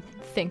 They would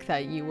think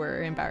that you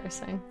were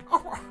embarrassing.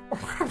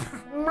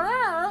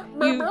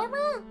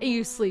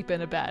 You sleep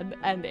in a bed,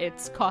 and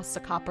it costs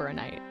 $1 a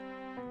night.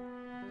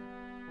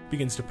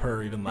 Begins to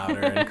purr even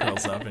louder and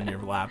curls up in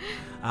your lap.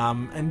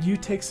 And you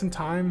take some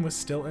time with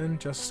Stilton,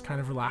 just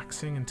kind of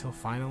relaxing until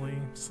finally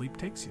sleep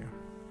takes you.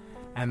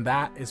 And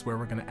that is where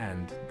we're going to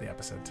end the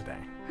episode today.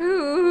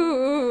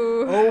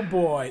 Ooh. Oh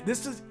boy,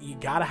 you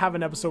gotta have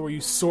an episode where you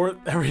sort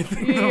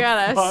everything. You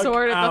gotta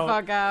sort it out. the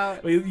fuck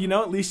out. You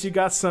know, at least you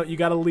got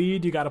a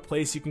lead, you got a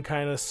place you can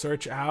kind of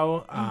search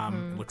out.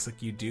 Looks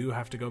like you do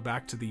have to go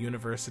back to the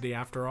university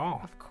after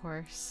all. Of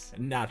course.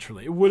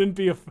 Naturally, it wouldn't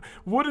be a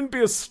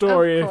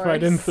story if I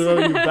didn't throw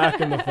you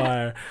back in the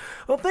fire.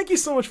 Well, thank you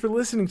so much for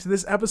listening to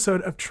this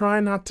episode of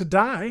Try Not to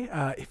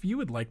Die. If you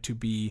would like to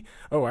be,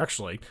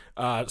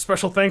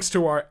 special thanks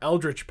to our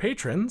Eldritch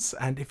patrons,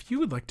 and if you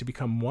would like to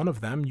become one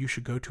of them, you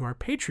should go to our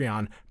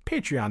Patreon,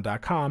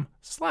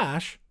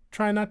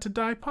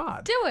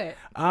 patreon.com/TryNotToDiePod. Do it.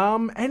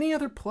 Any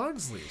other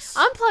plugs, Lise?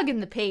 I'm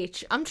plugging the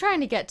page. I'm trying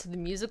to get to the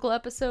musical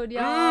episode,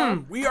 y'all.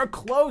 We are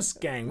close,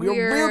 gang. We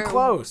are real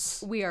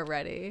close. We are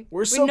ready.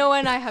 Noah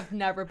and I have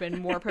never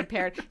been more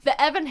prepared.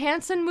 The Evan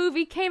Hansen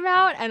movie came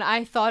out, and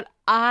I thought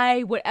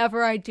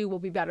whatever I do will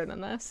be better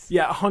than this.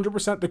 Yeah,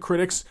 100%. The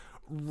critics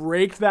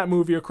raked that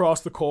movie across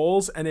the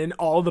coals, and in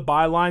all the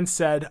bylines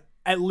said,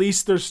 at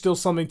least there's still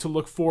something to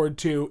look forward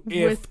to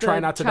if Try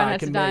Not to Die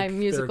can make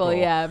musical, their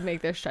goal. yeah,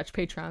 make their stretch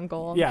Patreon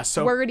goal. Yeah,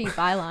 so wordy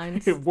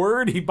bylines.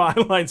 Wordy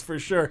bylines for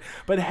sure.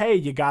 But hey,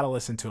 you gotta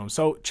listen to them.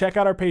 So check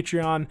out our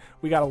Patreon.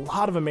 We got a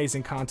lot of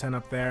amazing content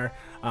up there.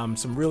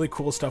 Some really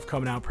cool stuff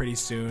coming out pretty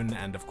soon,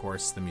 and of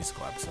course the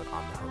musical episode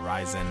on the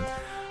horizon.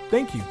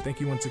 Thank you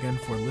once again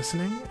for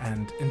listening,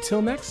 and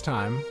until next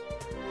time,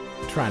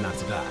 try not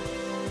to die.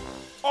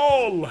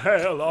 All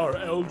hail our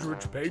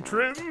Eldritch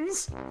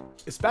patrons!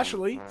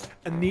 Especially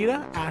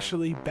Anita,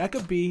 Ashley,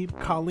 Becca B,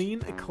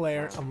 Colleen,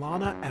 Eclair,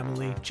 Alana,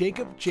 Emily,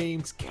 Jacob,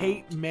 James,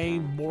 Kate, May,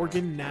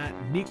 Morgan, Nat,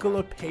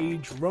 Nicola,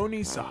 Page,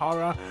 Roni,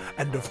 Sahara,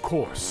 and of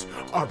course,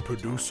 our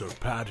producer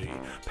Patty,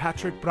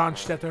 Patrick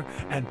Brandstetter,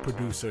 and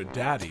producer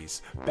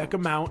Daddies, Becca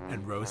Mount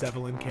and Rose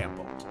Evelyn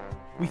Campbell.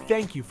 We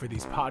thank you for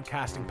these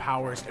podcasting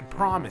powers and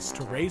promise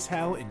to raise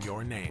hell in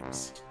your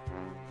names.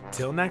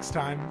 Till next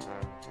time,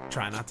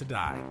 try not to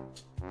die.